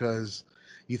sucks because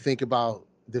you think about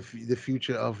the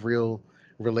future of real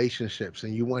relationships,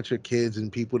 and you want your kids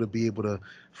and people to be able to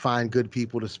find good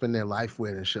people to spend their life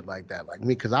with and shit like that. Like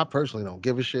me, because I personally don't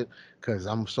give a shit because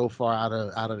I'm so far out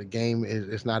of the game.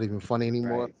 It's not even funny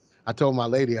anymore. Right. I told my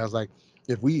lady, I was like,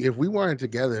 if we weren't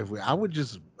together, if we I'll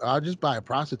just buy a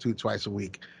prostitute twice a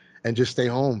week and just stay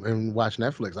home and watch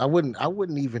Netflix. I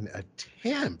wouldn't even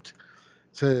attempt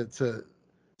to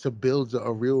to build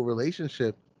a real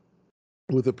relationship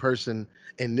with a person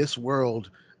in this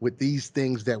world with these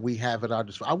things that we have at our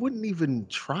disposal. I wouldn't even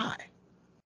try.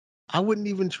 I wouldn't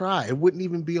even try. It wouldn't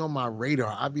even be on my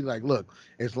radar. I'd be like, look,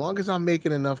 as long as I'm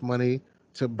making enough money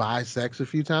to buy sex a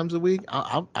few times a week,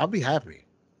 I'll be happy.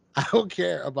 I don't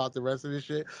care about the rest of this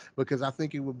shit because I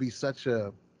think it would be such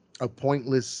a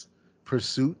pointless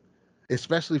pursuit,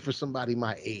 especially for somebody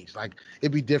my age. Like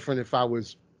it'd be different if I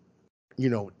was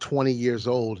 20 years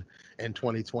old in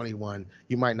 2021,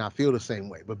 you might not feel the same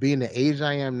way. But being the age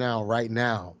I am now, right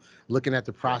now, looking at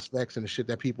the Right. prospects and the shit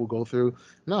that people go through,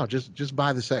 no, just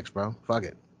buy the sex, bro. Fuck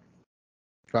it.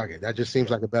 Fuck it. That just seems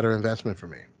Yeah. like a better investment for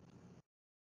me.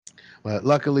 But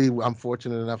luckily, I'm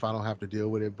fortunate enough I don't have to deal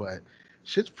with it. But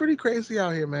shit's pretty crazy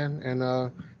out here, man. And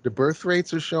the birth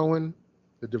rates are showing,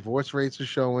 the divorce rates are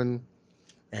showing,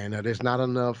 and there's not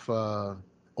enough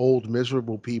old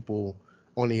miserable people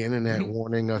on the internet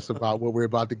warning us about what we're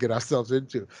about to get ourselves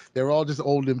into. They're all just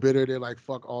old and bitter. They're like,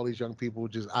 fuck all these young people.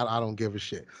 Just I don't give a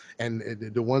shit. And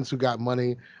the ones who got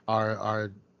money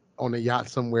are on a yacht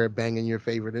somewhere banging your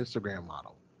favorite Instagram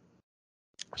model.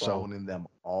 So Boning them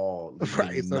all, right,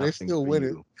 leaving so they're nothing still for winning.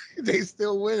 you. They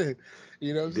still winning.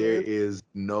 You know what I'm There saying? is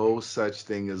no such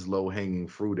thing as low hanging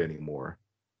fruit anymore.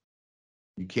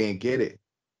 You can't get it.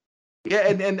 Yeah,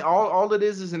 and all it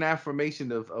is an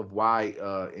affirmation of why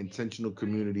intentional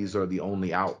communities are the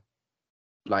only out.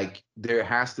 Like there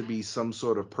has to be some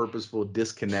sort of purposeful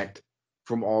disconnect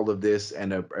from all of this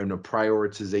and a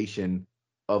prioritization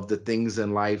of the things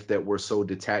in life that we're so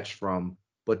detached from,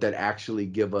 but that actually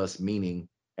give us meaning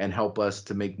and help us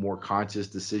to make more conscious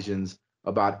decisions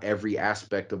about every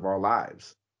aspect of our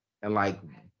lives. And like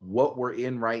what we're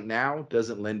in right now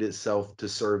doesn't lend itself to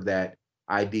serve that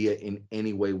idea in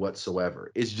any way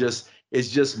whatsoever. It's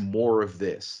just more of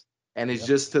this. And it's Yep.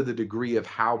 just to the degree of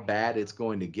how bad it's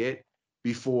going to get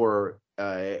before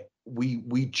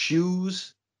we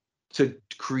choose to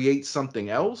create something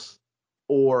else,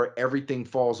 or everything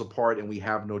falls apart and we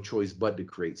have no choice but to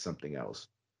create something else.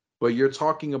 But you're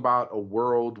talking about a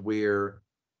world where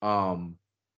um,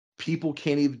 people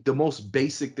can't even, the most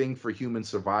basic thing for human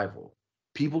survival,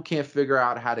 people can't figure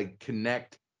out how to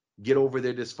connect, get over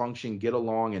their dysfunction, get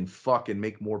along, and fuck and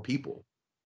make more people.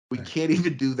 We Right. can't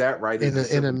even do that right In as a a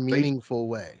civilization. meaningful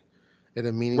way. In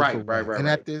a meaningful Right, right, way. right, And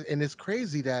right. and it's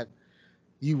crazy that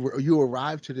you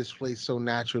arrive to this place so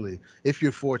naturally. If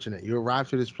you're fortunate, you arrive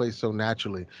to this place so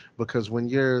naturally because when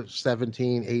you're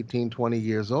 17, 18, 20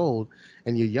 years old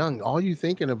and you're young, all you're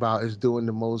thinking about is doing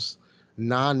the most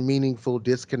non-meaningful,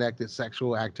 disconnected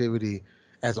sexual activity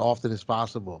as often as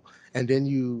possible. And then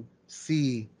you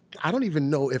see, I don't even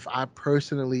know if I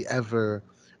personally ever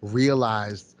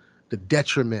realized the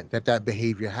detriment that that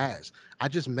behavior has. I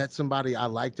just met somebody I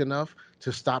liked enough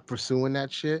to stop pursuing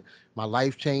that shit. My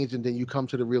life changed, and then you come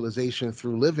to the realization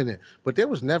through living it. But there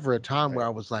was never a time where Right, I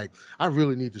was like, I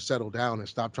really need to settle down and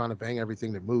stop trying to bang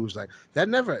everything that moves. Like that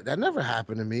never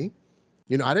happened to me.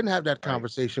 I didn't have that right.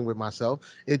 conversation with myself.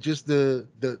 It just the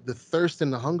thirst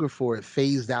and the hunger for it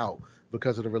phased out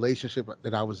because of the relationship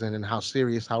that I was in and how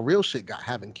serious, how real shit got,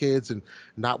 having kids and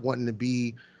not wanting to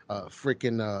be a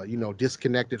freaking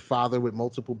disconnected father with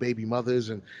multiple baby mothers,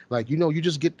 and like you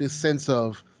just get this sense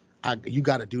of you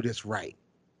got to do this right.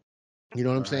 You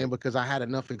know what I'm saying? Right. Because I had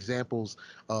enough examples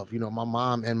of, my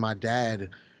mom and my dad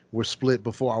were split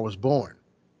before I was born.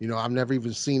 I've never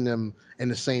even seen them in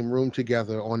the same room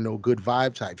together on no good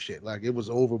vibe type shit. Like it was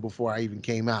over before I even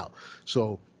came out.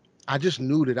 So I just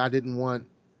knew that I didn't want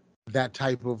that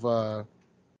type of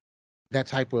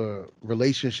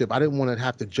relationship. I didn't want to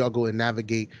have to juggle and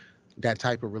navigate that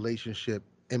type of relationship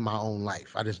in my own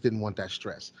life. I just didn't want that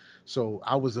stress. So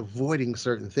I was avoiding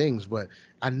certain things, but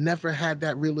I never had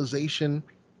that realization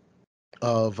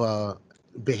of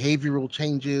behavioral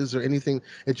changes or anything.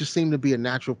 It just seemed to be a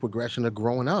natural progression of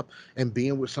growing up and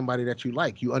being with somebody that you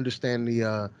like. You understand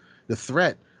the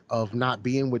threat of not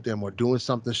being with them or doing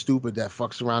something stupid that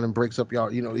fucks around and breaks up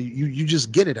y'all. You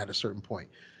just get it at a certain point.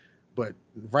 But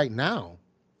right now,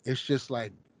 it's just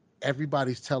like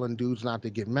everybody's telling dudes not to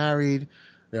get married.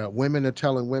 Women are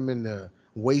telling women to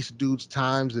waste dudes'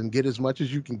 times and get as much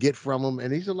as you can get from them.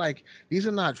 And these are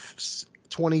not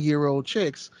 20-year-old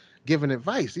chicks giving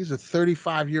advice. These are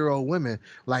 35-year-old women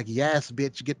like, yes,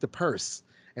 bitch, get the purse.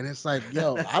 And it's like,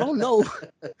 yo, I don't know.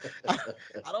 I,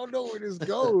 I don't know where this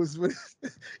goes, but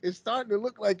it's starting to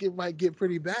look like it might get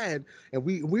pretty bad. And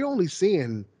we're only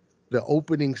seeing the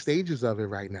opening stages of it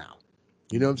right now.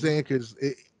 You know what I'm saying? Because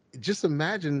just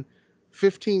imagine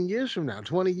 15 years from now,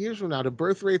 20 years from now, the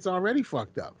birth rate's already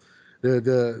fucked up.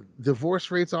 The divorce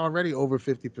rate's already over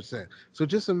 50%. So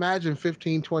just imagine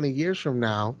 15, 20 years from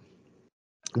now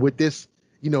with this,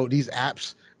 these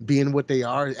apps being what they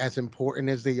are, as important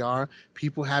as they are,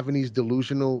 people having these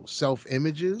delusional self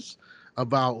images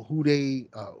about who they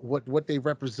what they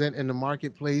represent in the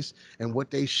marketplace and what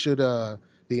they should the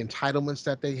entitlements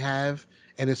that they have.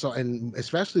 And it's all, and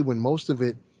especially when most of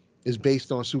it is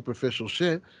based on superficial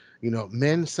shit.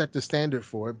 Men set the standard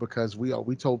for it because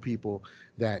we told people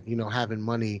that having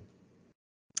money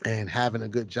and having a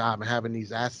good job and having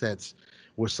these assets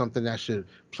was something that should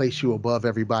place you above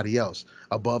everybody else,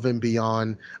 above and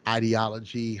beyond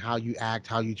ideology, how you act,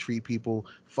 how you treat people.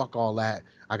 Fuck all that.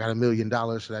 I got $1 million,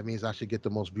 so that means I should get the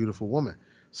most beautiful woman.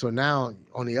 So now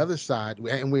on the other side,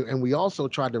 and we also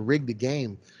tried to rig the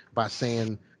game by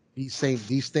saying these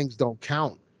things don't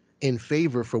count in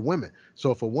favor for women.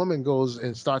 So if a woman goes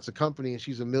and starts a company and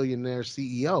she's a millionaire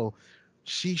CEO,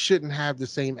 she shouldn't have the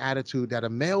same attitude that a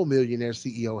male millionaire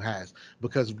CEO has,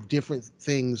 because different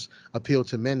things appeal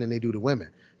to men than they do to women.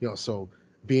 So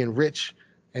being rich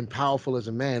and powerful as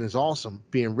a man is awesome.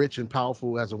 Being rich and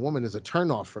powerful as a woman is a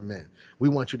turnoff for men. We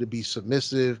want you to be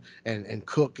submissive and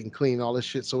cook and clean all this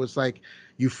shit. So it's like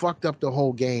you fucked up the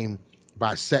whole game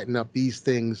by setting up these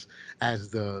things as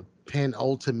the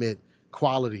penultimate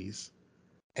qualities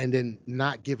and then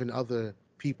not giving other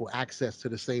people access to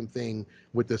the same thing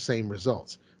with the same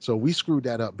results. So we screwed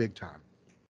that up big time.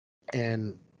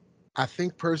 And I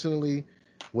think personally,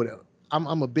 what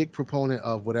I'm a big proponent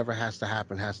of, whatever has to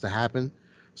happen has to happen.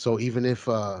 So even if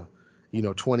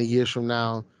 20 years from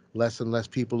now, less and less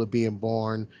people are being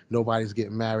born, nobody's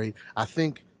getting married, I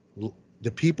think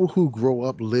the people who grow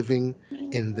up living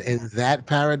in that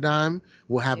paradigm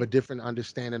will have a different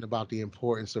understanding about the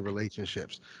importance of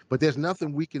relationships. But there's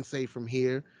nothing we can say from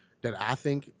here that I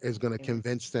think is going to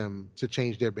convince them to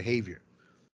change their behavior.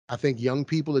 I think young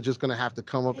people are just going to have to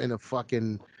come up in a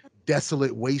fucking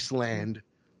desolate wasteland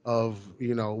of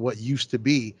what used to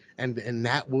be, and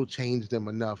that will change them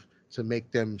enough to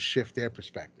make them shift their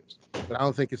perspectives. But I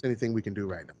don't think it's anything we can do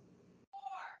right now.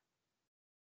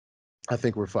 I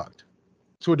think we're fucked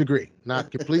to a degree,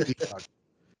 not completely fucked,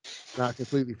 not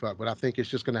completely fucked, but I think it's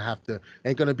just gonna have to.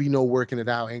 Ain't gonna be no working it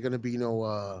out. Ain't gonna be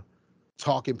no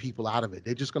talking people out of it.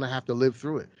 They're just gonna have to live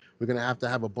through it. We're gonna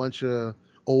have a bunch of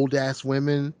old ass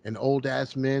women and old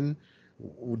ass men.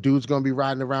 Dudes gonna be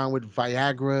riding around with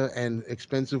Viagra and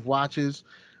expensive watches.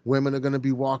 Women are gonna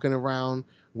be walking around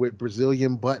with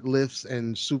Brazilian butt lifts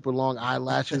and super long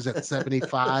eyelashes at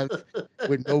 75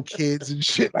 with no kids and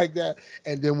shit like that.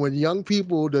 And then when young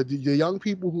people, the young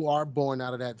people who are born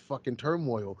out of that fucking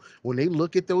turmoil, when they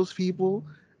look at those people,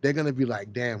 they're gonna be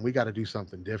like, damn, we gotta do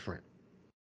something different.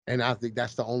 And I think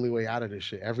that's the only way out of this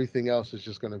shit. Everything else is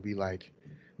just gonna be like,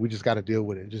 we just gotta deal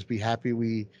with it. Just be happy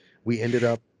we ended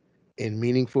up in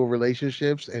meaningful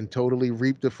relationships and totally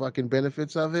reap the fucking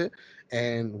benefits of it,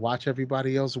 and watch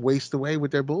everybody else waste away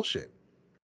with their bullshit.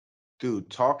 Dude,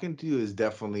 talking to you has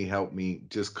definitely helped me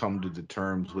just come to the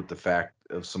terms with the fact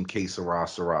of some que sera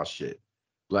shit.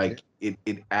 Yeah. Like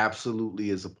it absolutely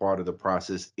is a part of the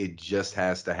process. It just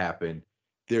has to happen.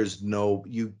 There's no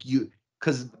you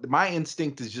because my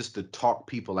instinct is just to talk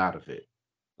people out of it.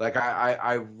 Like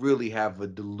I really have a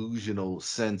delusional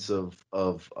sense of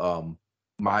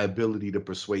my ability to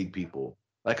persuade people.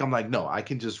 Like I'm like, no, I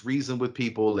can just reason with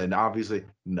people, and obviously,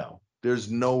 no,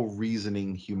 there's no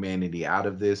reasoning humanity out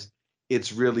of this.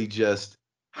 It's really just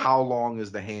how long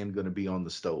is the hand going to be on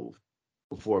the stove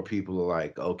before people are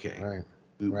like, okay, Right.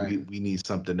 we, Right. we, we need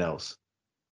something else.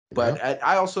 Yeah. But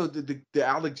I also the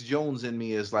Alex Jones in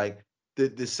me is like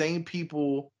the same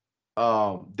people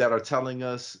that are telling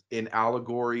us in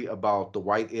allegory about the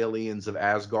white aliens of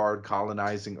Asgard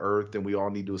colonizing Earth and we all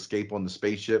need to escape on the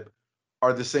spaceship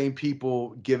are the same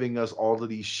people giving us all of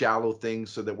these shallow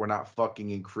things so that we're not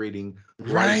fucking and creating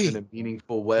life in Right. a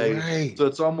meaningful way. Right. So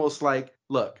it's almost like,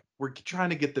 look, we're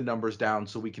trying to get the numbers down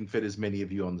so we can fit as many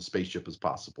of you on the spaceship as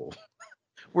possible.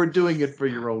 We're doing it for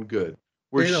your own good.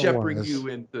 We're They don't want shepherding us. you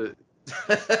into.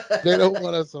 They don't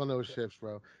want us on those ships,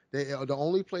 bro. The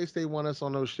only place they want us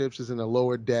on those ships is in the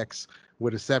lower decks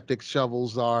where the septic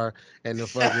shovels are and the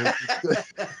fucking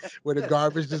where the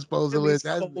garbage disposal is.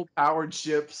 These That's coal-powered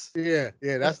ships. yeah.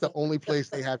 That's the only place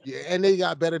they have you. And they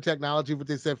got better technology, but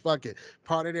they said fuck it.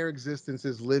 Part of their existence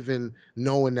is living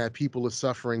knowing that people are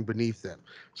suffering beneath them.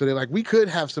 So they're like, we could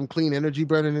have some clean energy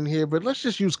burning in here, but let's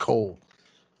just use coal.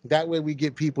 That way we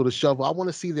get people to shovel. I want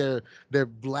to see their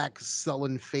black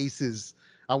sullen faces.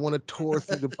 I want to tour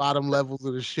through the bottom levels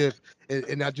of the ship,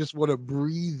 and I just want to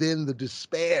breathe in the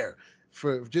despair.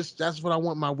 For just that's what I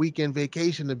want my weekend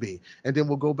vacation to be. And then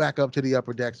we'll go back up to the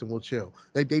upper decks and we'll chill.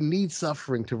 They need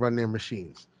suffering to run their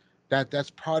machines. That's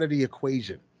part of the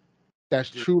equation. That's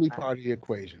Dude, truly part of the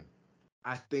equation.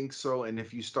 I think so. And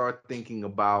if you start thinking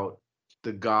about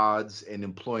the gods and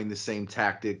employing the same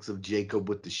tactics of Jacob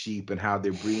with the sheep and how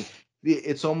they're breeding,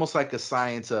 it's almost like a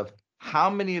science of how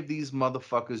many of these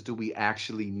motherfuckers do we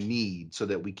actually need so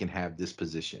that we can have this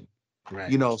position?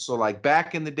 Right. You know, so like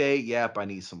back in the day, yep, I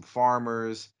need some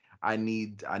farmers, I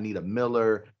need a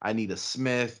miller, I need a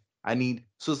smith, I need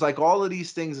so it's like all of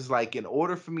these things is like in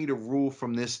order for me to rule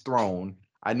from this throne,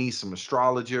 I need some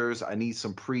astrologers, I need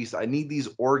some priests, I need these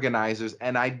organizers,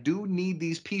 and I do need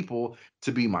these people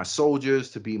to be my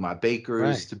soldiers, to be my bakers,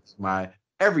 Right. to be my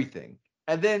everything.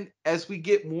 And then as we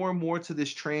get more and more to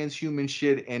this transhuman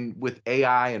shit and with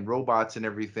AI and robots and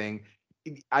everything,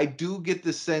 I do get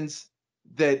the sense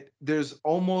that there's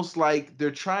almost like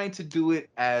they're trying to do it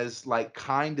as like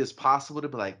kind as possible to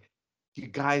be like, you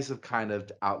guys have kind of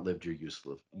outlived your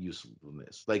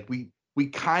usefulness. Like we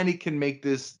kind of can make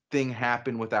this thing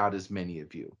happen without as many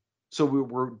of you. So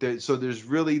we're there, so there's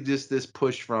really just this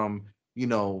push from, you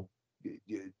know,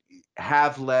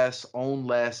 have less, own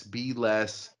less, be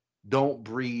less, don't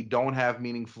breed, don't have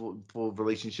meaningful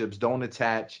relationships, don't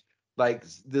attach. Like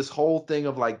this whole thing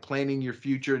of like planning your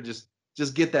future, just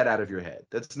get that out of your head.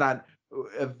 That's not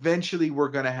eventually we're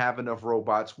going to have enough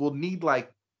robots. We'll need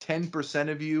like 10%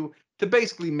 of you to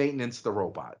basically maintenance the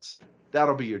robots.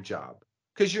 That'll be your job.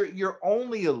 Cuz you're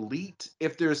only elite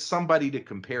if there's somebody to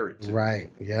compare it to. Right.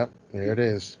 Yep. There it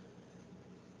is.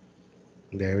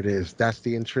 There it is. That's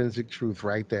the intrinsic truth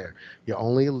right there. You're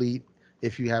only elite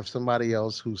if you have somebody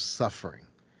else who's suffering.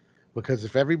 Because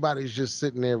if everybody's just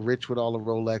sitting there rich with all the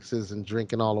Rolexes and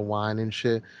drinking all the wine and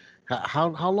shit,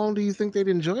 how long do you think they'd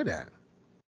enjoy that?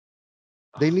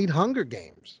 They need Hunger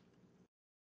Games.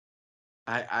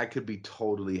 I could be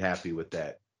totally happy with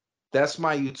that. That's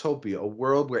my utopia, a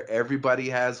world where everybody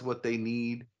has what they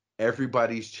need,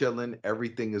 everybody's chilling,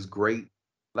 everything is great.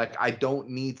 Like I don't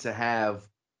need to have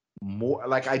more,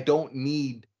 like I don't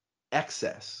need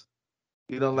excess.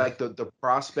 You know, like the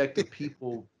prospect of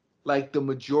people, like the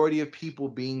majority of people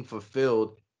being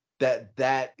fulfilled,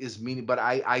 that is meaning. But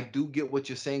I do get what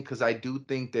you're saying because I do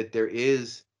think that there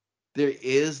is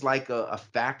like a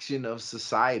faction of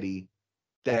society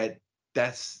that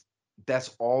that's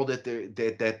that's all that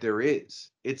there is.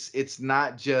 It's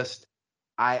not just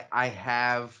I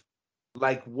have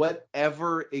like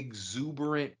whatever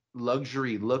exuberant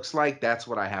luxury looks like, that's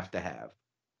what I have to have.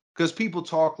 Because people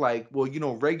talk like,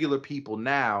 well, regular people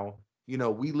now,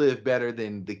 we live better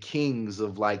than the kings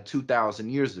of like 2,000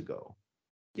 years ago.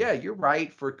 Yeah, you're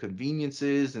right. For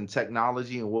conveniences and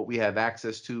technology and what we have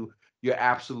access to, you're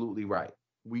absolutely right.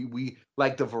 We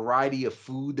like the variety of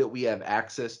food that we have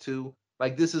access to.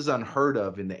 Like this is unheard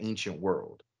of in the ancient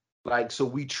world. Like so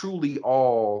we truly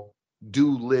all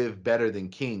do live better than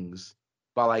kings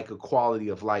by like a quality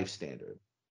of life standard.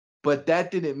 But that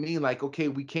didn't mean like, okay,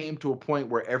 we came to a point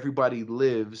where everybody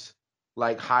lives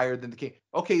like higher than the king.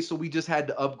 Okay, so we just had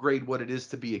to upgrade what it is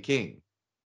to be a king.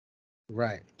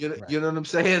 Right. You know, Right. you know what I'm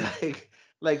saying?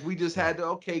 Like we just Right. had to,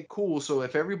 okay, cool. So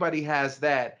if everybody has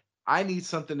that, I need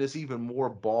something that's even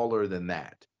more baller than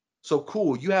that. So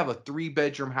cool, you have a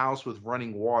 3-bedroom house with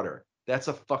running water. That's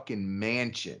a fucking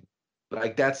mansion.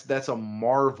 Like that's a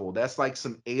marvel. That's like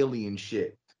some alien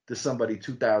shit to somebody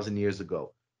 2,000 years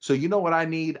ago. So you know what I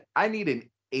need? I need an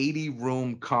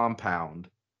 80-room compound,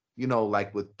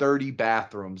 like with 30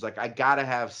 bathrooms. Like I gotta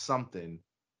have something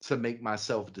to make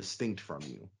myself distinct from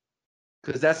you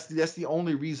because that's the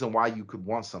only reason why you could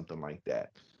want something like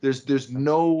that. There's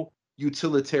no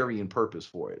utilitarian purpose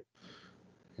for it.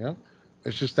 Yeah.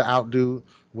 It's just to outdo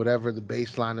whatever the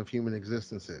baseline of human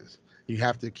existence is. You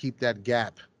have to keep that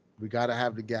gap. We got to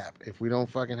have the gap. If we don't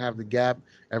fucking have the gap,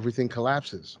 everything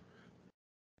collapses.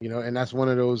 And that's one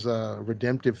of those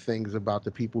redemptive things about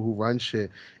the people who run shit.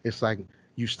 It's like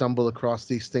you stumble across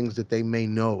these things that they may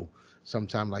know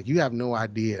sometime. Like you have no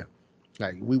idea.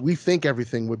 Like we think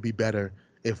everything would be better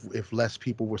if less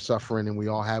people were suffering and we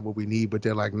all had what we need, but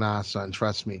they're like, nah, son,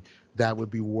 trust me, that would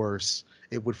be worse.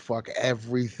 It would fuck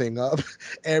everything up.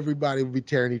 Everybody would be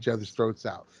tearing each other's throats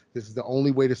out. This is the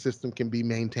only way the system can be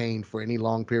maintained for any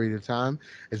long period of time,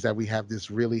 is that we have this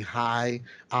really high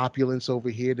opulence over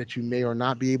here that you may or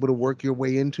not be able to work your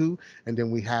way into, and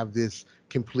then we have this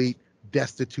complete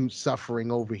destitute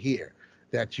suffering over here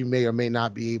that you may or may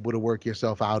not be able to work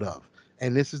yourself out of.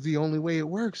 And this is the only way it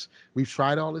works. We've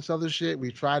tried all this other shit.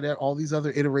 We've tried all these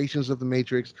other iterations of the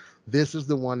Matrix. This is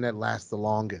the one that lasts the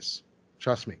longest.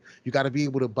 Trust me. You got to be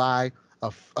able to buy a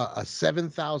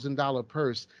 $7,000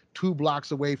 purse 2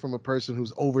 blocks away from a person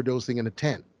who's overdosing in a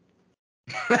tent.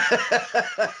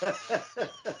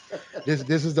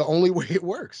 This is the only way it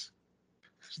works.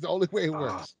 It's the only way it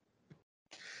works.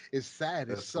 It's sad.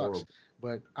 It sucks. Horrible.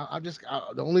 But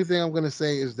the only thing I'm gonna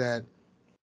say is that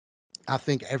I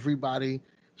think everybody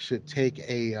should take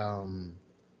a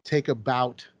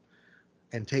bout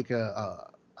and take a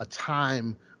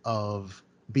time of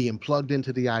being plugged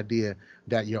into the idea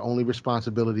that your only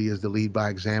responsibility is to lead by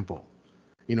example.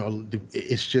 You know,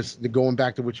 it's just going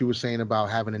back to what you were saying about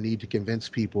having a need to convince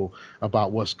people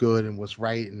about what's good and what's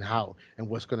right and how and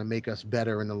what's going to make us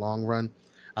better in the long run.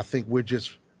 I think we're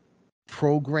just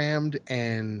programmed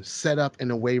and set up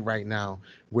in a way right now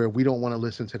where we don't want to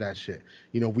listen to that shit.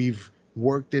 You know, we've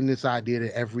worked in this idea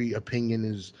that every opinion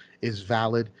is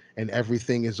valid and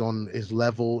everything is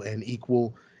level and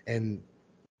equal, and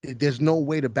there's no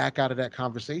way to back out of that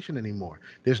conversation anymore.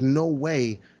 There's no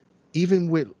way, even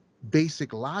with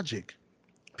basic logic,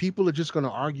 people are just going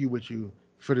to argue with you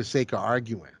for the sake of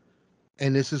arguing.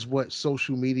 And this is what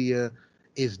social media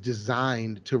is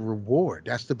designed to reward.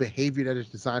 That's the behavior that it's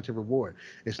designed to reward.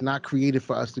 It's not created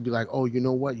for us to be like, oh, you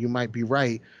know what? You might be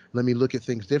right. Let me look at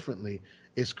things differently.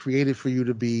 It's created for you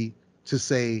to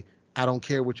say, I don't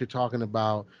care what you're talking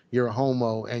about. You're a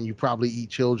homo and you probably eat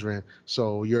children.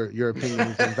 So your opinion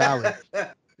is invalid.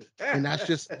 And that's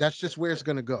just where it's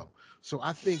going to go. So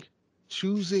I think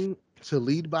choosing to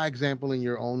lead by example in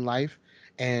your own life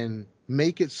and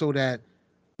make it so that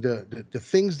the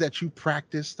things that you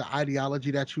practice, the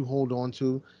ideology that you hold on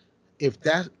to, if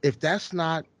that's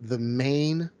not the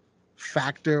main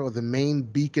factor or the main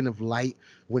beacon of light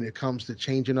when it comes to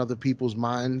changing other people's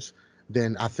minds,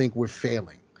 then I think we're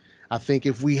failing. I think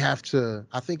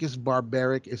I think it's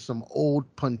barbaric. It's some old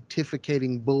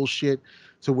pontificating bullshit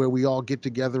to where we all get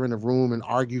together in a room and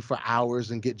argue for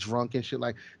hours and get drunk and shit.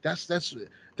 Like that's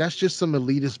just some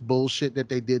elitist bullshit that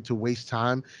they did to waste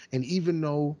time. And even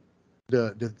though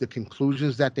the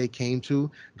conclusions that they came to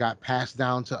got passed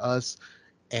down to us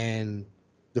and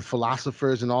the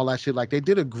philosophers and all that shit, like they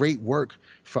did a great work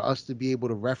for us to be able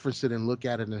to reference it and look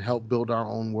at it and help build our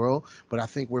own world. But I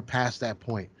think we're past that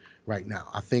point right now.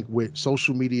 I think with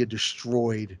social media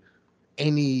destroyed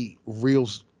any real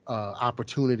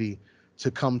opportunity to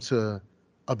come to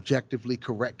objectively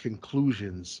correct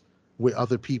conclusions with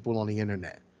other people on the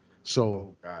internet.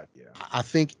 So God, yeah. I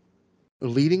think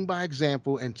leading by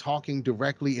example and talking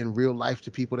directly in real life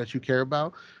to people that you care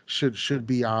about should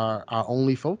be our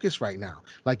only focus right now.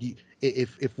 Like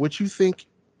if what you think,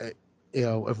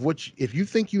 if you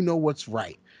think you know what's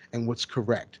right and what's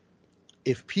correct,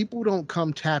 if people don't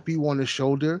come tap you on the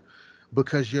shoulder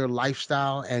because your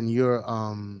lifestyle and your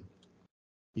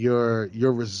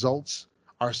results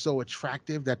are so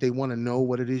attractive that they want to know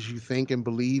what it is you think and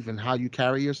believe and how you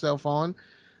carry yourself on,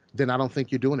 then I don't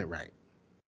think you're doing it right.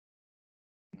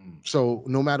 So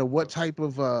no matter what type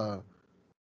of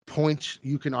points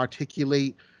you can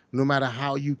articulate, no matter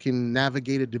how you can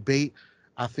navigate a debate,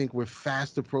 I think we're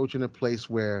fast approaching a place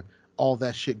where all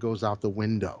that shit goes out the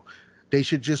window. They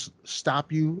should just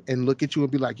stop you and look at you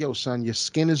and be like, yo, son, your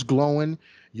skin is glowing.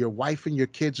 Your wife and your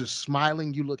kids are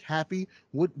smiling. You look happy.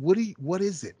 What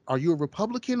is it? Are you a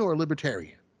Republican or a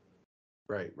libertarian?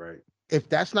 Right. If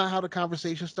that's not how the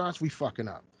conversation starts, we fucking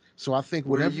up. So I think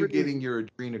where are you getting your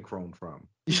adrenochrome from?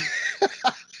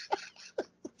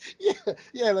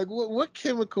 Yeah. Like what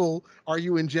chemical are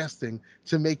you ingesting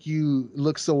to make you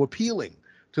look so appealing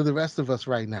to the rest of us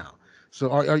right now?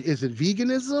 So is it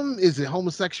veganism? Is it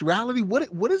homosexuality?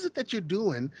 What is it that you're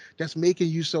doing that's making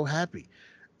you so happy?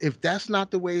 If that's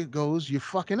not the way it goes, you're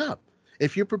fucking up.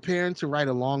 If you're preparing to write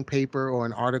a long paper or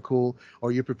an article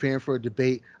or you're preparing for a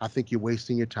debate, I think you're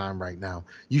wasting your time right now.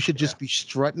 You should just be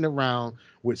strutting around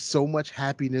with so much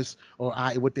happiness or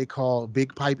what they call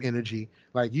big pipe energy.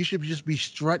 Like you should just be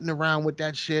strutting around with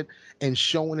that shit and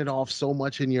showing it off so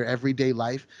much in your everyday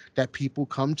life that people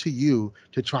come to you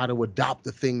to try to adopt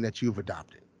the thing that you've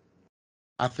adopted.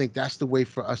 I think that's the way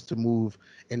for us to move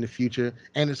in the future.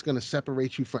 And it's going to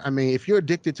separate you from, I mean, if you're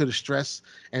addicted to the stress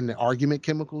and the argument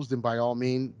chemicals, then by all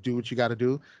means, do what you got to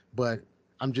do. But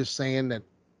I'm just saying that,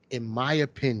 in my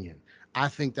opinion, I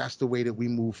think that's the way that we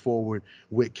move forward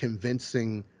with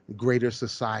convincing greater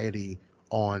society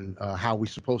on how we're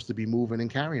supposed to be moving and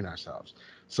carrying ourselves.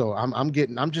 So I'm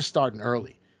just starting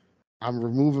early. I'm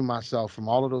removing myself from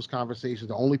all of those conversations.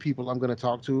 The only people I'm going to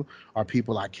talk to are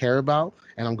people I care about,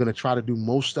 and I'm going to try to do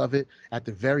most of it at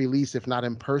the very least, if not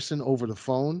in person, over the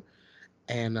phone.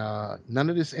 And none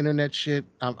of this internet shit.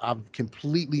 I've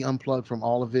completely unplugged from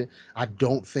all of it. I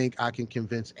don't think I can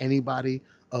convince anybody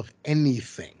of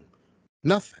anything.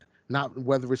 Nothing. Not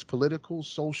whether it's political,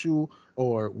 social,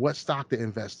 or what stock to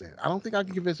invest in. I don't think I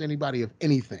can convince anybody of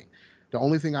anything. The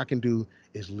only thing I can do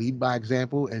is lead by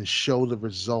example and show the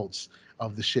results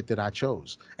of the shit that I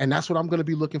chose. And that's what I'm going to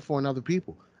be looking for in other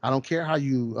people. I don't care how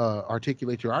you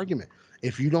articulate your argument.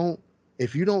 If you don't,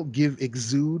 if you don't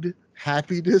exude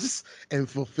happiness and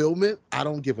fulfillment, I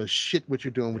don't give a shit what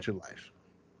you're doing with your life.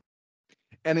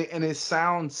 And it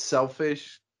sounds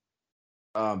selfish,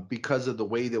 because of the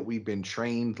way that we've been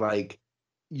trained. Like,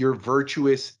 you're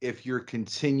virtuous if you're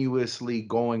continuously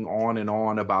going on and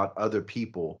on about other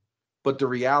people. But the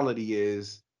reality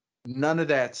is, none of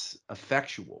that's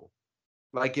effectual.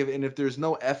 Like, if there's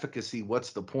no efficacy,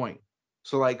 what's the point?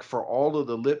 So, like, for all of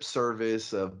the lip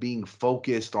service of being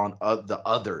focused on the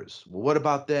others, well, what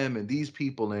about them and these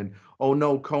people? And oh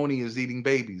no, Coney is eating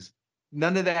babies.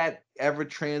 None of that ever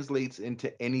translates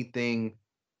into anything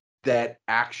that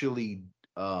actually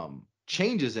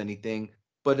changes anything,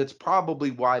 but it's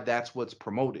probably why that's what's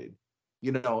promoted,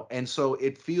 you know? And so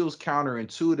it feels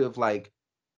counterintuitive. Like,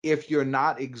 if you're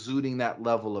not exuding that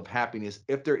level of happiness,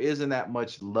 if there isn't that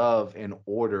much love and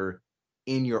order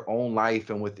in your own life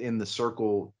and within the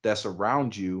circle that's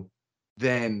around you,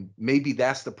 then maybe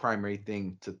that's the primary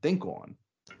thing to think on.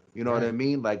 You know what I Right.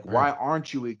 mean? Like, Right. why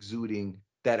aren't you exuding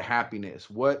that happiness?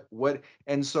 What?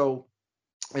 And so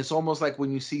it's almost like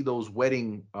when you see those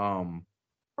wedding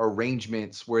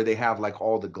arrangements where they have like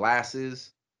all the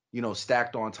glasses,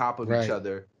 stacked on top of each Right.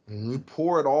 other. Hmm. You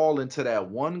pour it all into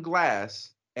that one glass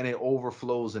and it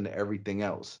overflows into everything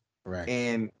else. Right.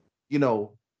 And you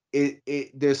know, it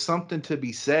there's something to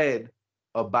be said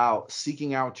about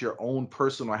seeking out your own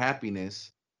personal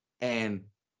happiness, and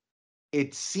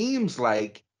it seems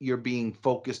like you're being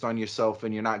focused on yourself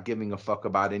and you're not giving a fuck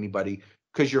about anybody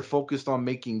because you're focused on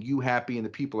making you happy and the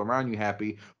people around you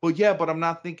happy. Well, yeah, but I'm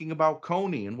not thinking about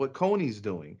Coney and what Coney's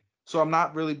doing. So I'm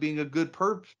not really being a good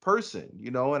person,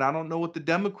 and I don't know what the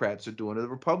Democrats are doing or the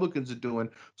Republicans are doing.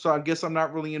 So I guess I'm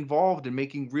not really involved in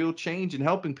making real change and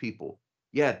helping people.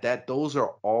 Yeah, those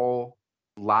are all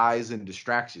lies and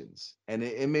distractions. And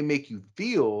it may make you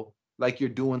feel like you're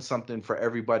doing something for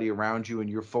everybody around you and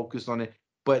you're focused on it,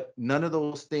 but none of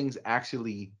those things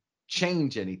actually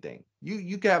change anything.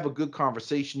 You could have a good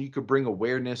conversation, you could bring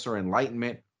awareness or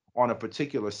enlightenment on a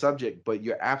particular subject, but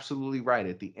you're absolutely right.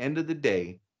 At the end of the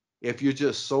day, if you're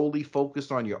just solely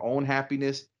focused on your own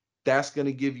happiness, that's going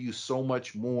to give you so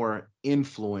much more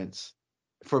influence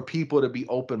for people to be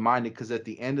open-minded, because at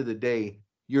the end of the day,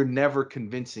 you're never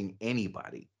convincing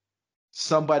anybody.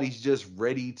 Somebody's just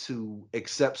ready to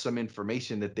accept some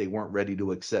information that they weren't ready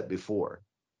to accept before.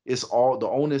 It's all, the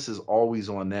onus is always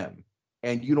on them.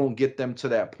 And you don't get them to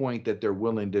that point that they're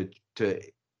willing to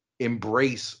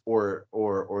embrace or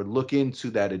look into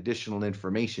that additional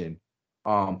information,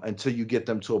 until you get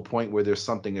them to a point where there's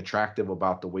something attractive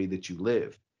about the way that you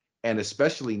live. And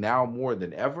especially now more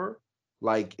than ever,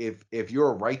 like, if you're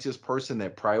a righteous person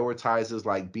that prioritizes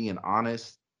like being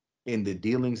honest in the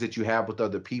dealings that you have with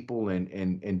other people,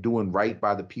 and doing right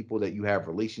by the people that you have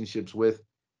relationships with,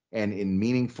 and in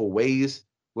meaningful ways,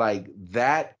 like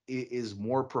that is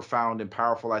more profound and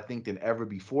powerful, I think, than ever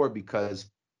before, because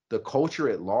the culture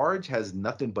at large has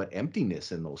nothing but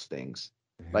emptiness in those things.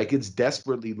 Mhm. Like, it's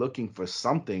desperately looking for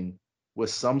something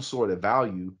with some sort of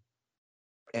value,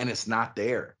 and it's not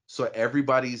there. So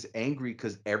everybody's angry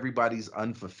because everybody's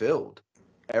unfulfilled.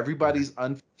 Right. Everybody's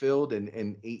unfulfilled,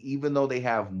 and even though they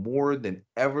have more than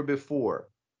ever before,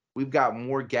 we've got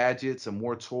more gadgets and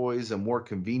more toys and more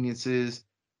conveniences.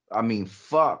 I mean,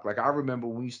 fuck. Like, I remember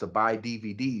when we used to buy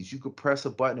DVDs, you could press a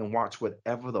button and watch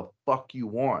whatever the fuck you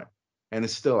want. And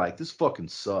it's still like, this fucking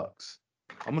sucks.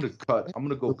 I'm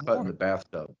gonna go We're cut in more, the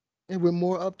bathtub. and we're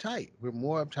more uptight. We're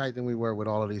more uptight than we were with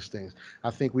all of these things.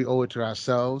 I think we owe it to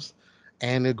ourselves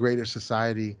and the greater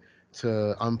society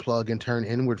to unplug and turn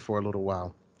inward for a little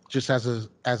while, just as an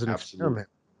Absolutely. experiment.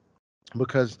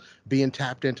 Because being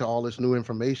tapped into all this new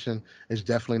information is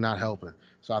definitely not helping.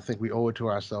 So I think we owe it to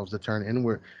ourselves to turn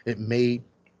inward. It may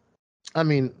I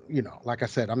mean, like I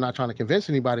said, I'm not trying to convince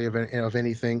anybody of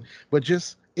anything, but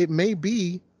just it may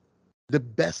be the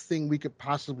best thing we could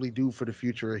possibly do for the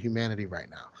future of humanity right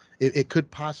now. It could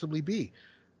possibly be,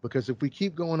 because if we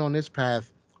keep going on this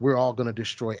path, we're all going to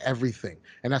destroy everything,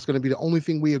 and that's going to be the only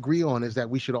thing we agree on, is that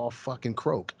we should all fucking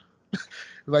croak.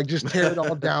 Like, just tear it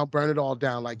all down, burn it all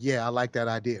down. Like, yeah, I like that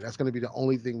idea. That's going to be the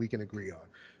only thing we can agree on.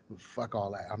 Fuck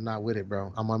all that. I'm not with it,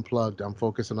 bro. I'm unplugged. I'm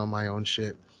focusing on my own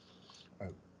shit.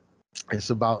 It's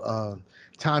about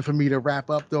time for me to wrap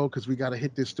up, though, because we got to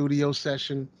hit this studio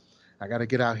session. I got to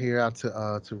get out here out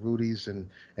to Rudy's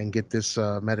and get this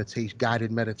meditation,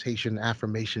 guided meditation,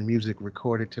 affirmation music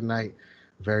recorded tonight.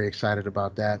 Very excited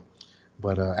about that.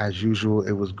 But as usual,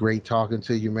 it was great talking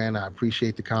to you, man. I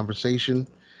appreciate the conversation,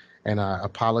 and I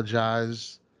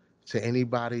apologize to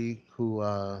anybody who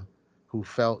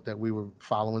felt that we were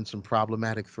following some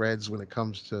problematic threads when it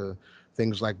comes to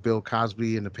things like Bill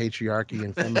Cosby and the patriarchy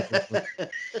and feminism,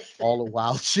 all the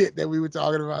wild shit that we were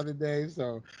talking about today.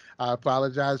 So I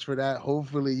apologize for that.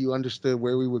 Hopefully you understood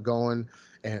where we were going,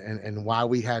 and why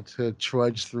we had to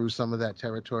trudge through some of that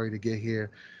territory to get here.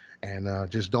 And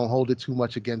just don't hold it too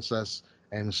much against us,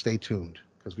 and stay tuned,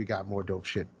 because we got more dope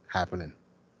shit happening.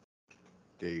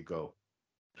 There you go.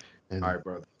 All And right,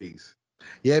 brother. Peace.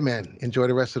 yeah, man, enjoy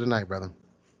the rest of the night, brother.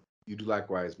 You do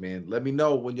likewise, man. Let me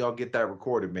know when y'all get that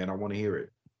recorded, man. I want to hear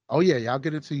it. Oh yeah, I'll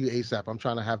get it to you ASAP. I'm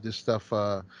trying to have this stuff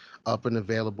up and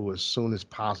available as soon as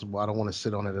possible. I don't want to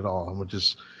sit on it at all.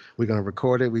 We're gonna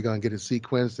record it, we're gonna get it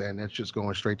sequenced, and it's just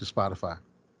going straight to Spotify.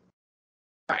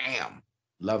 Bam. Yeah.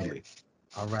 Lovely.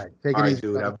 All right. Take All it right, easy,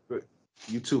 dude. brother. Have a good.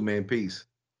 You too, man. Peace.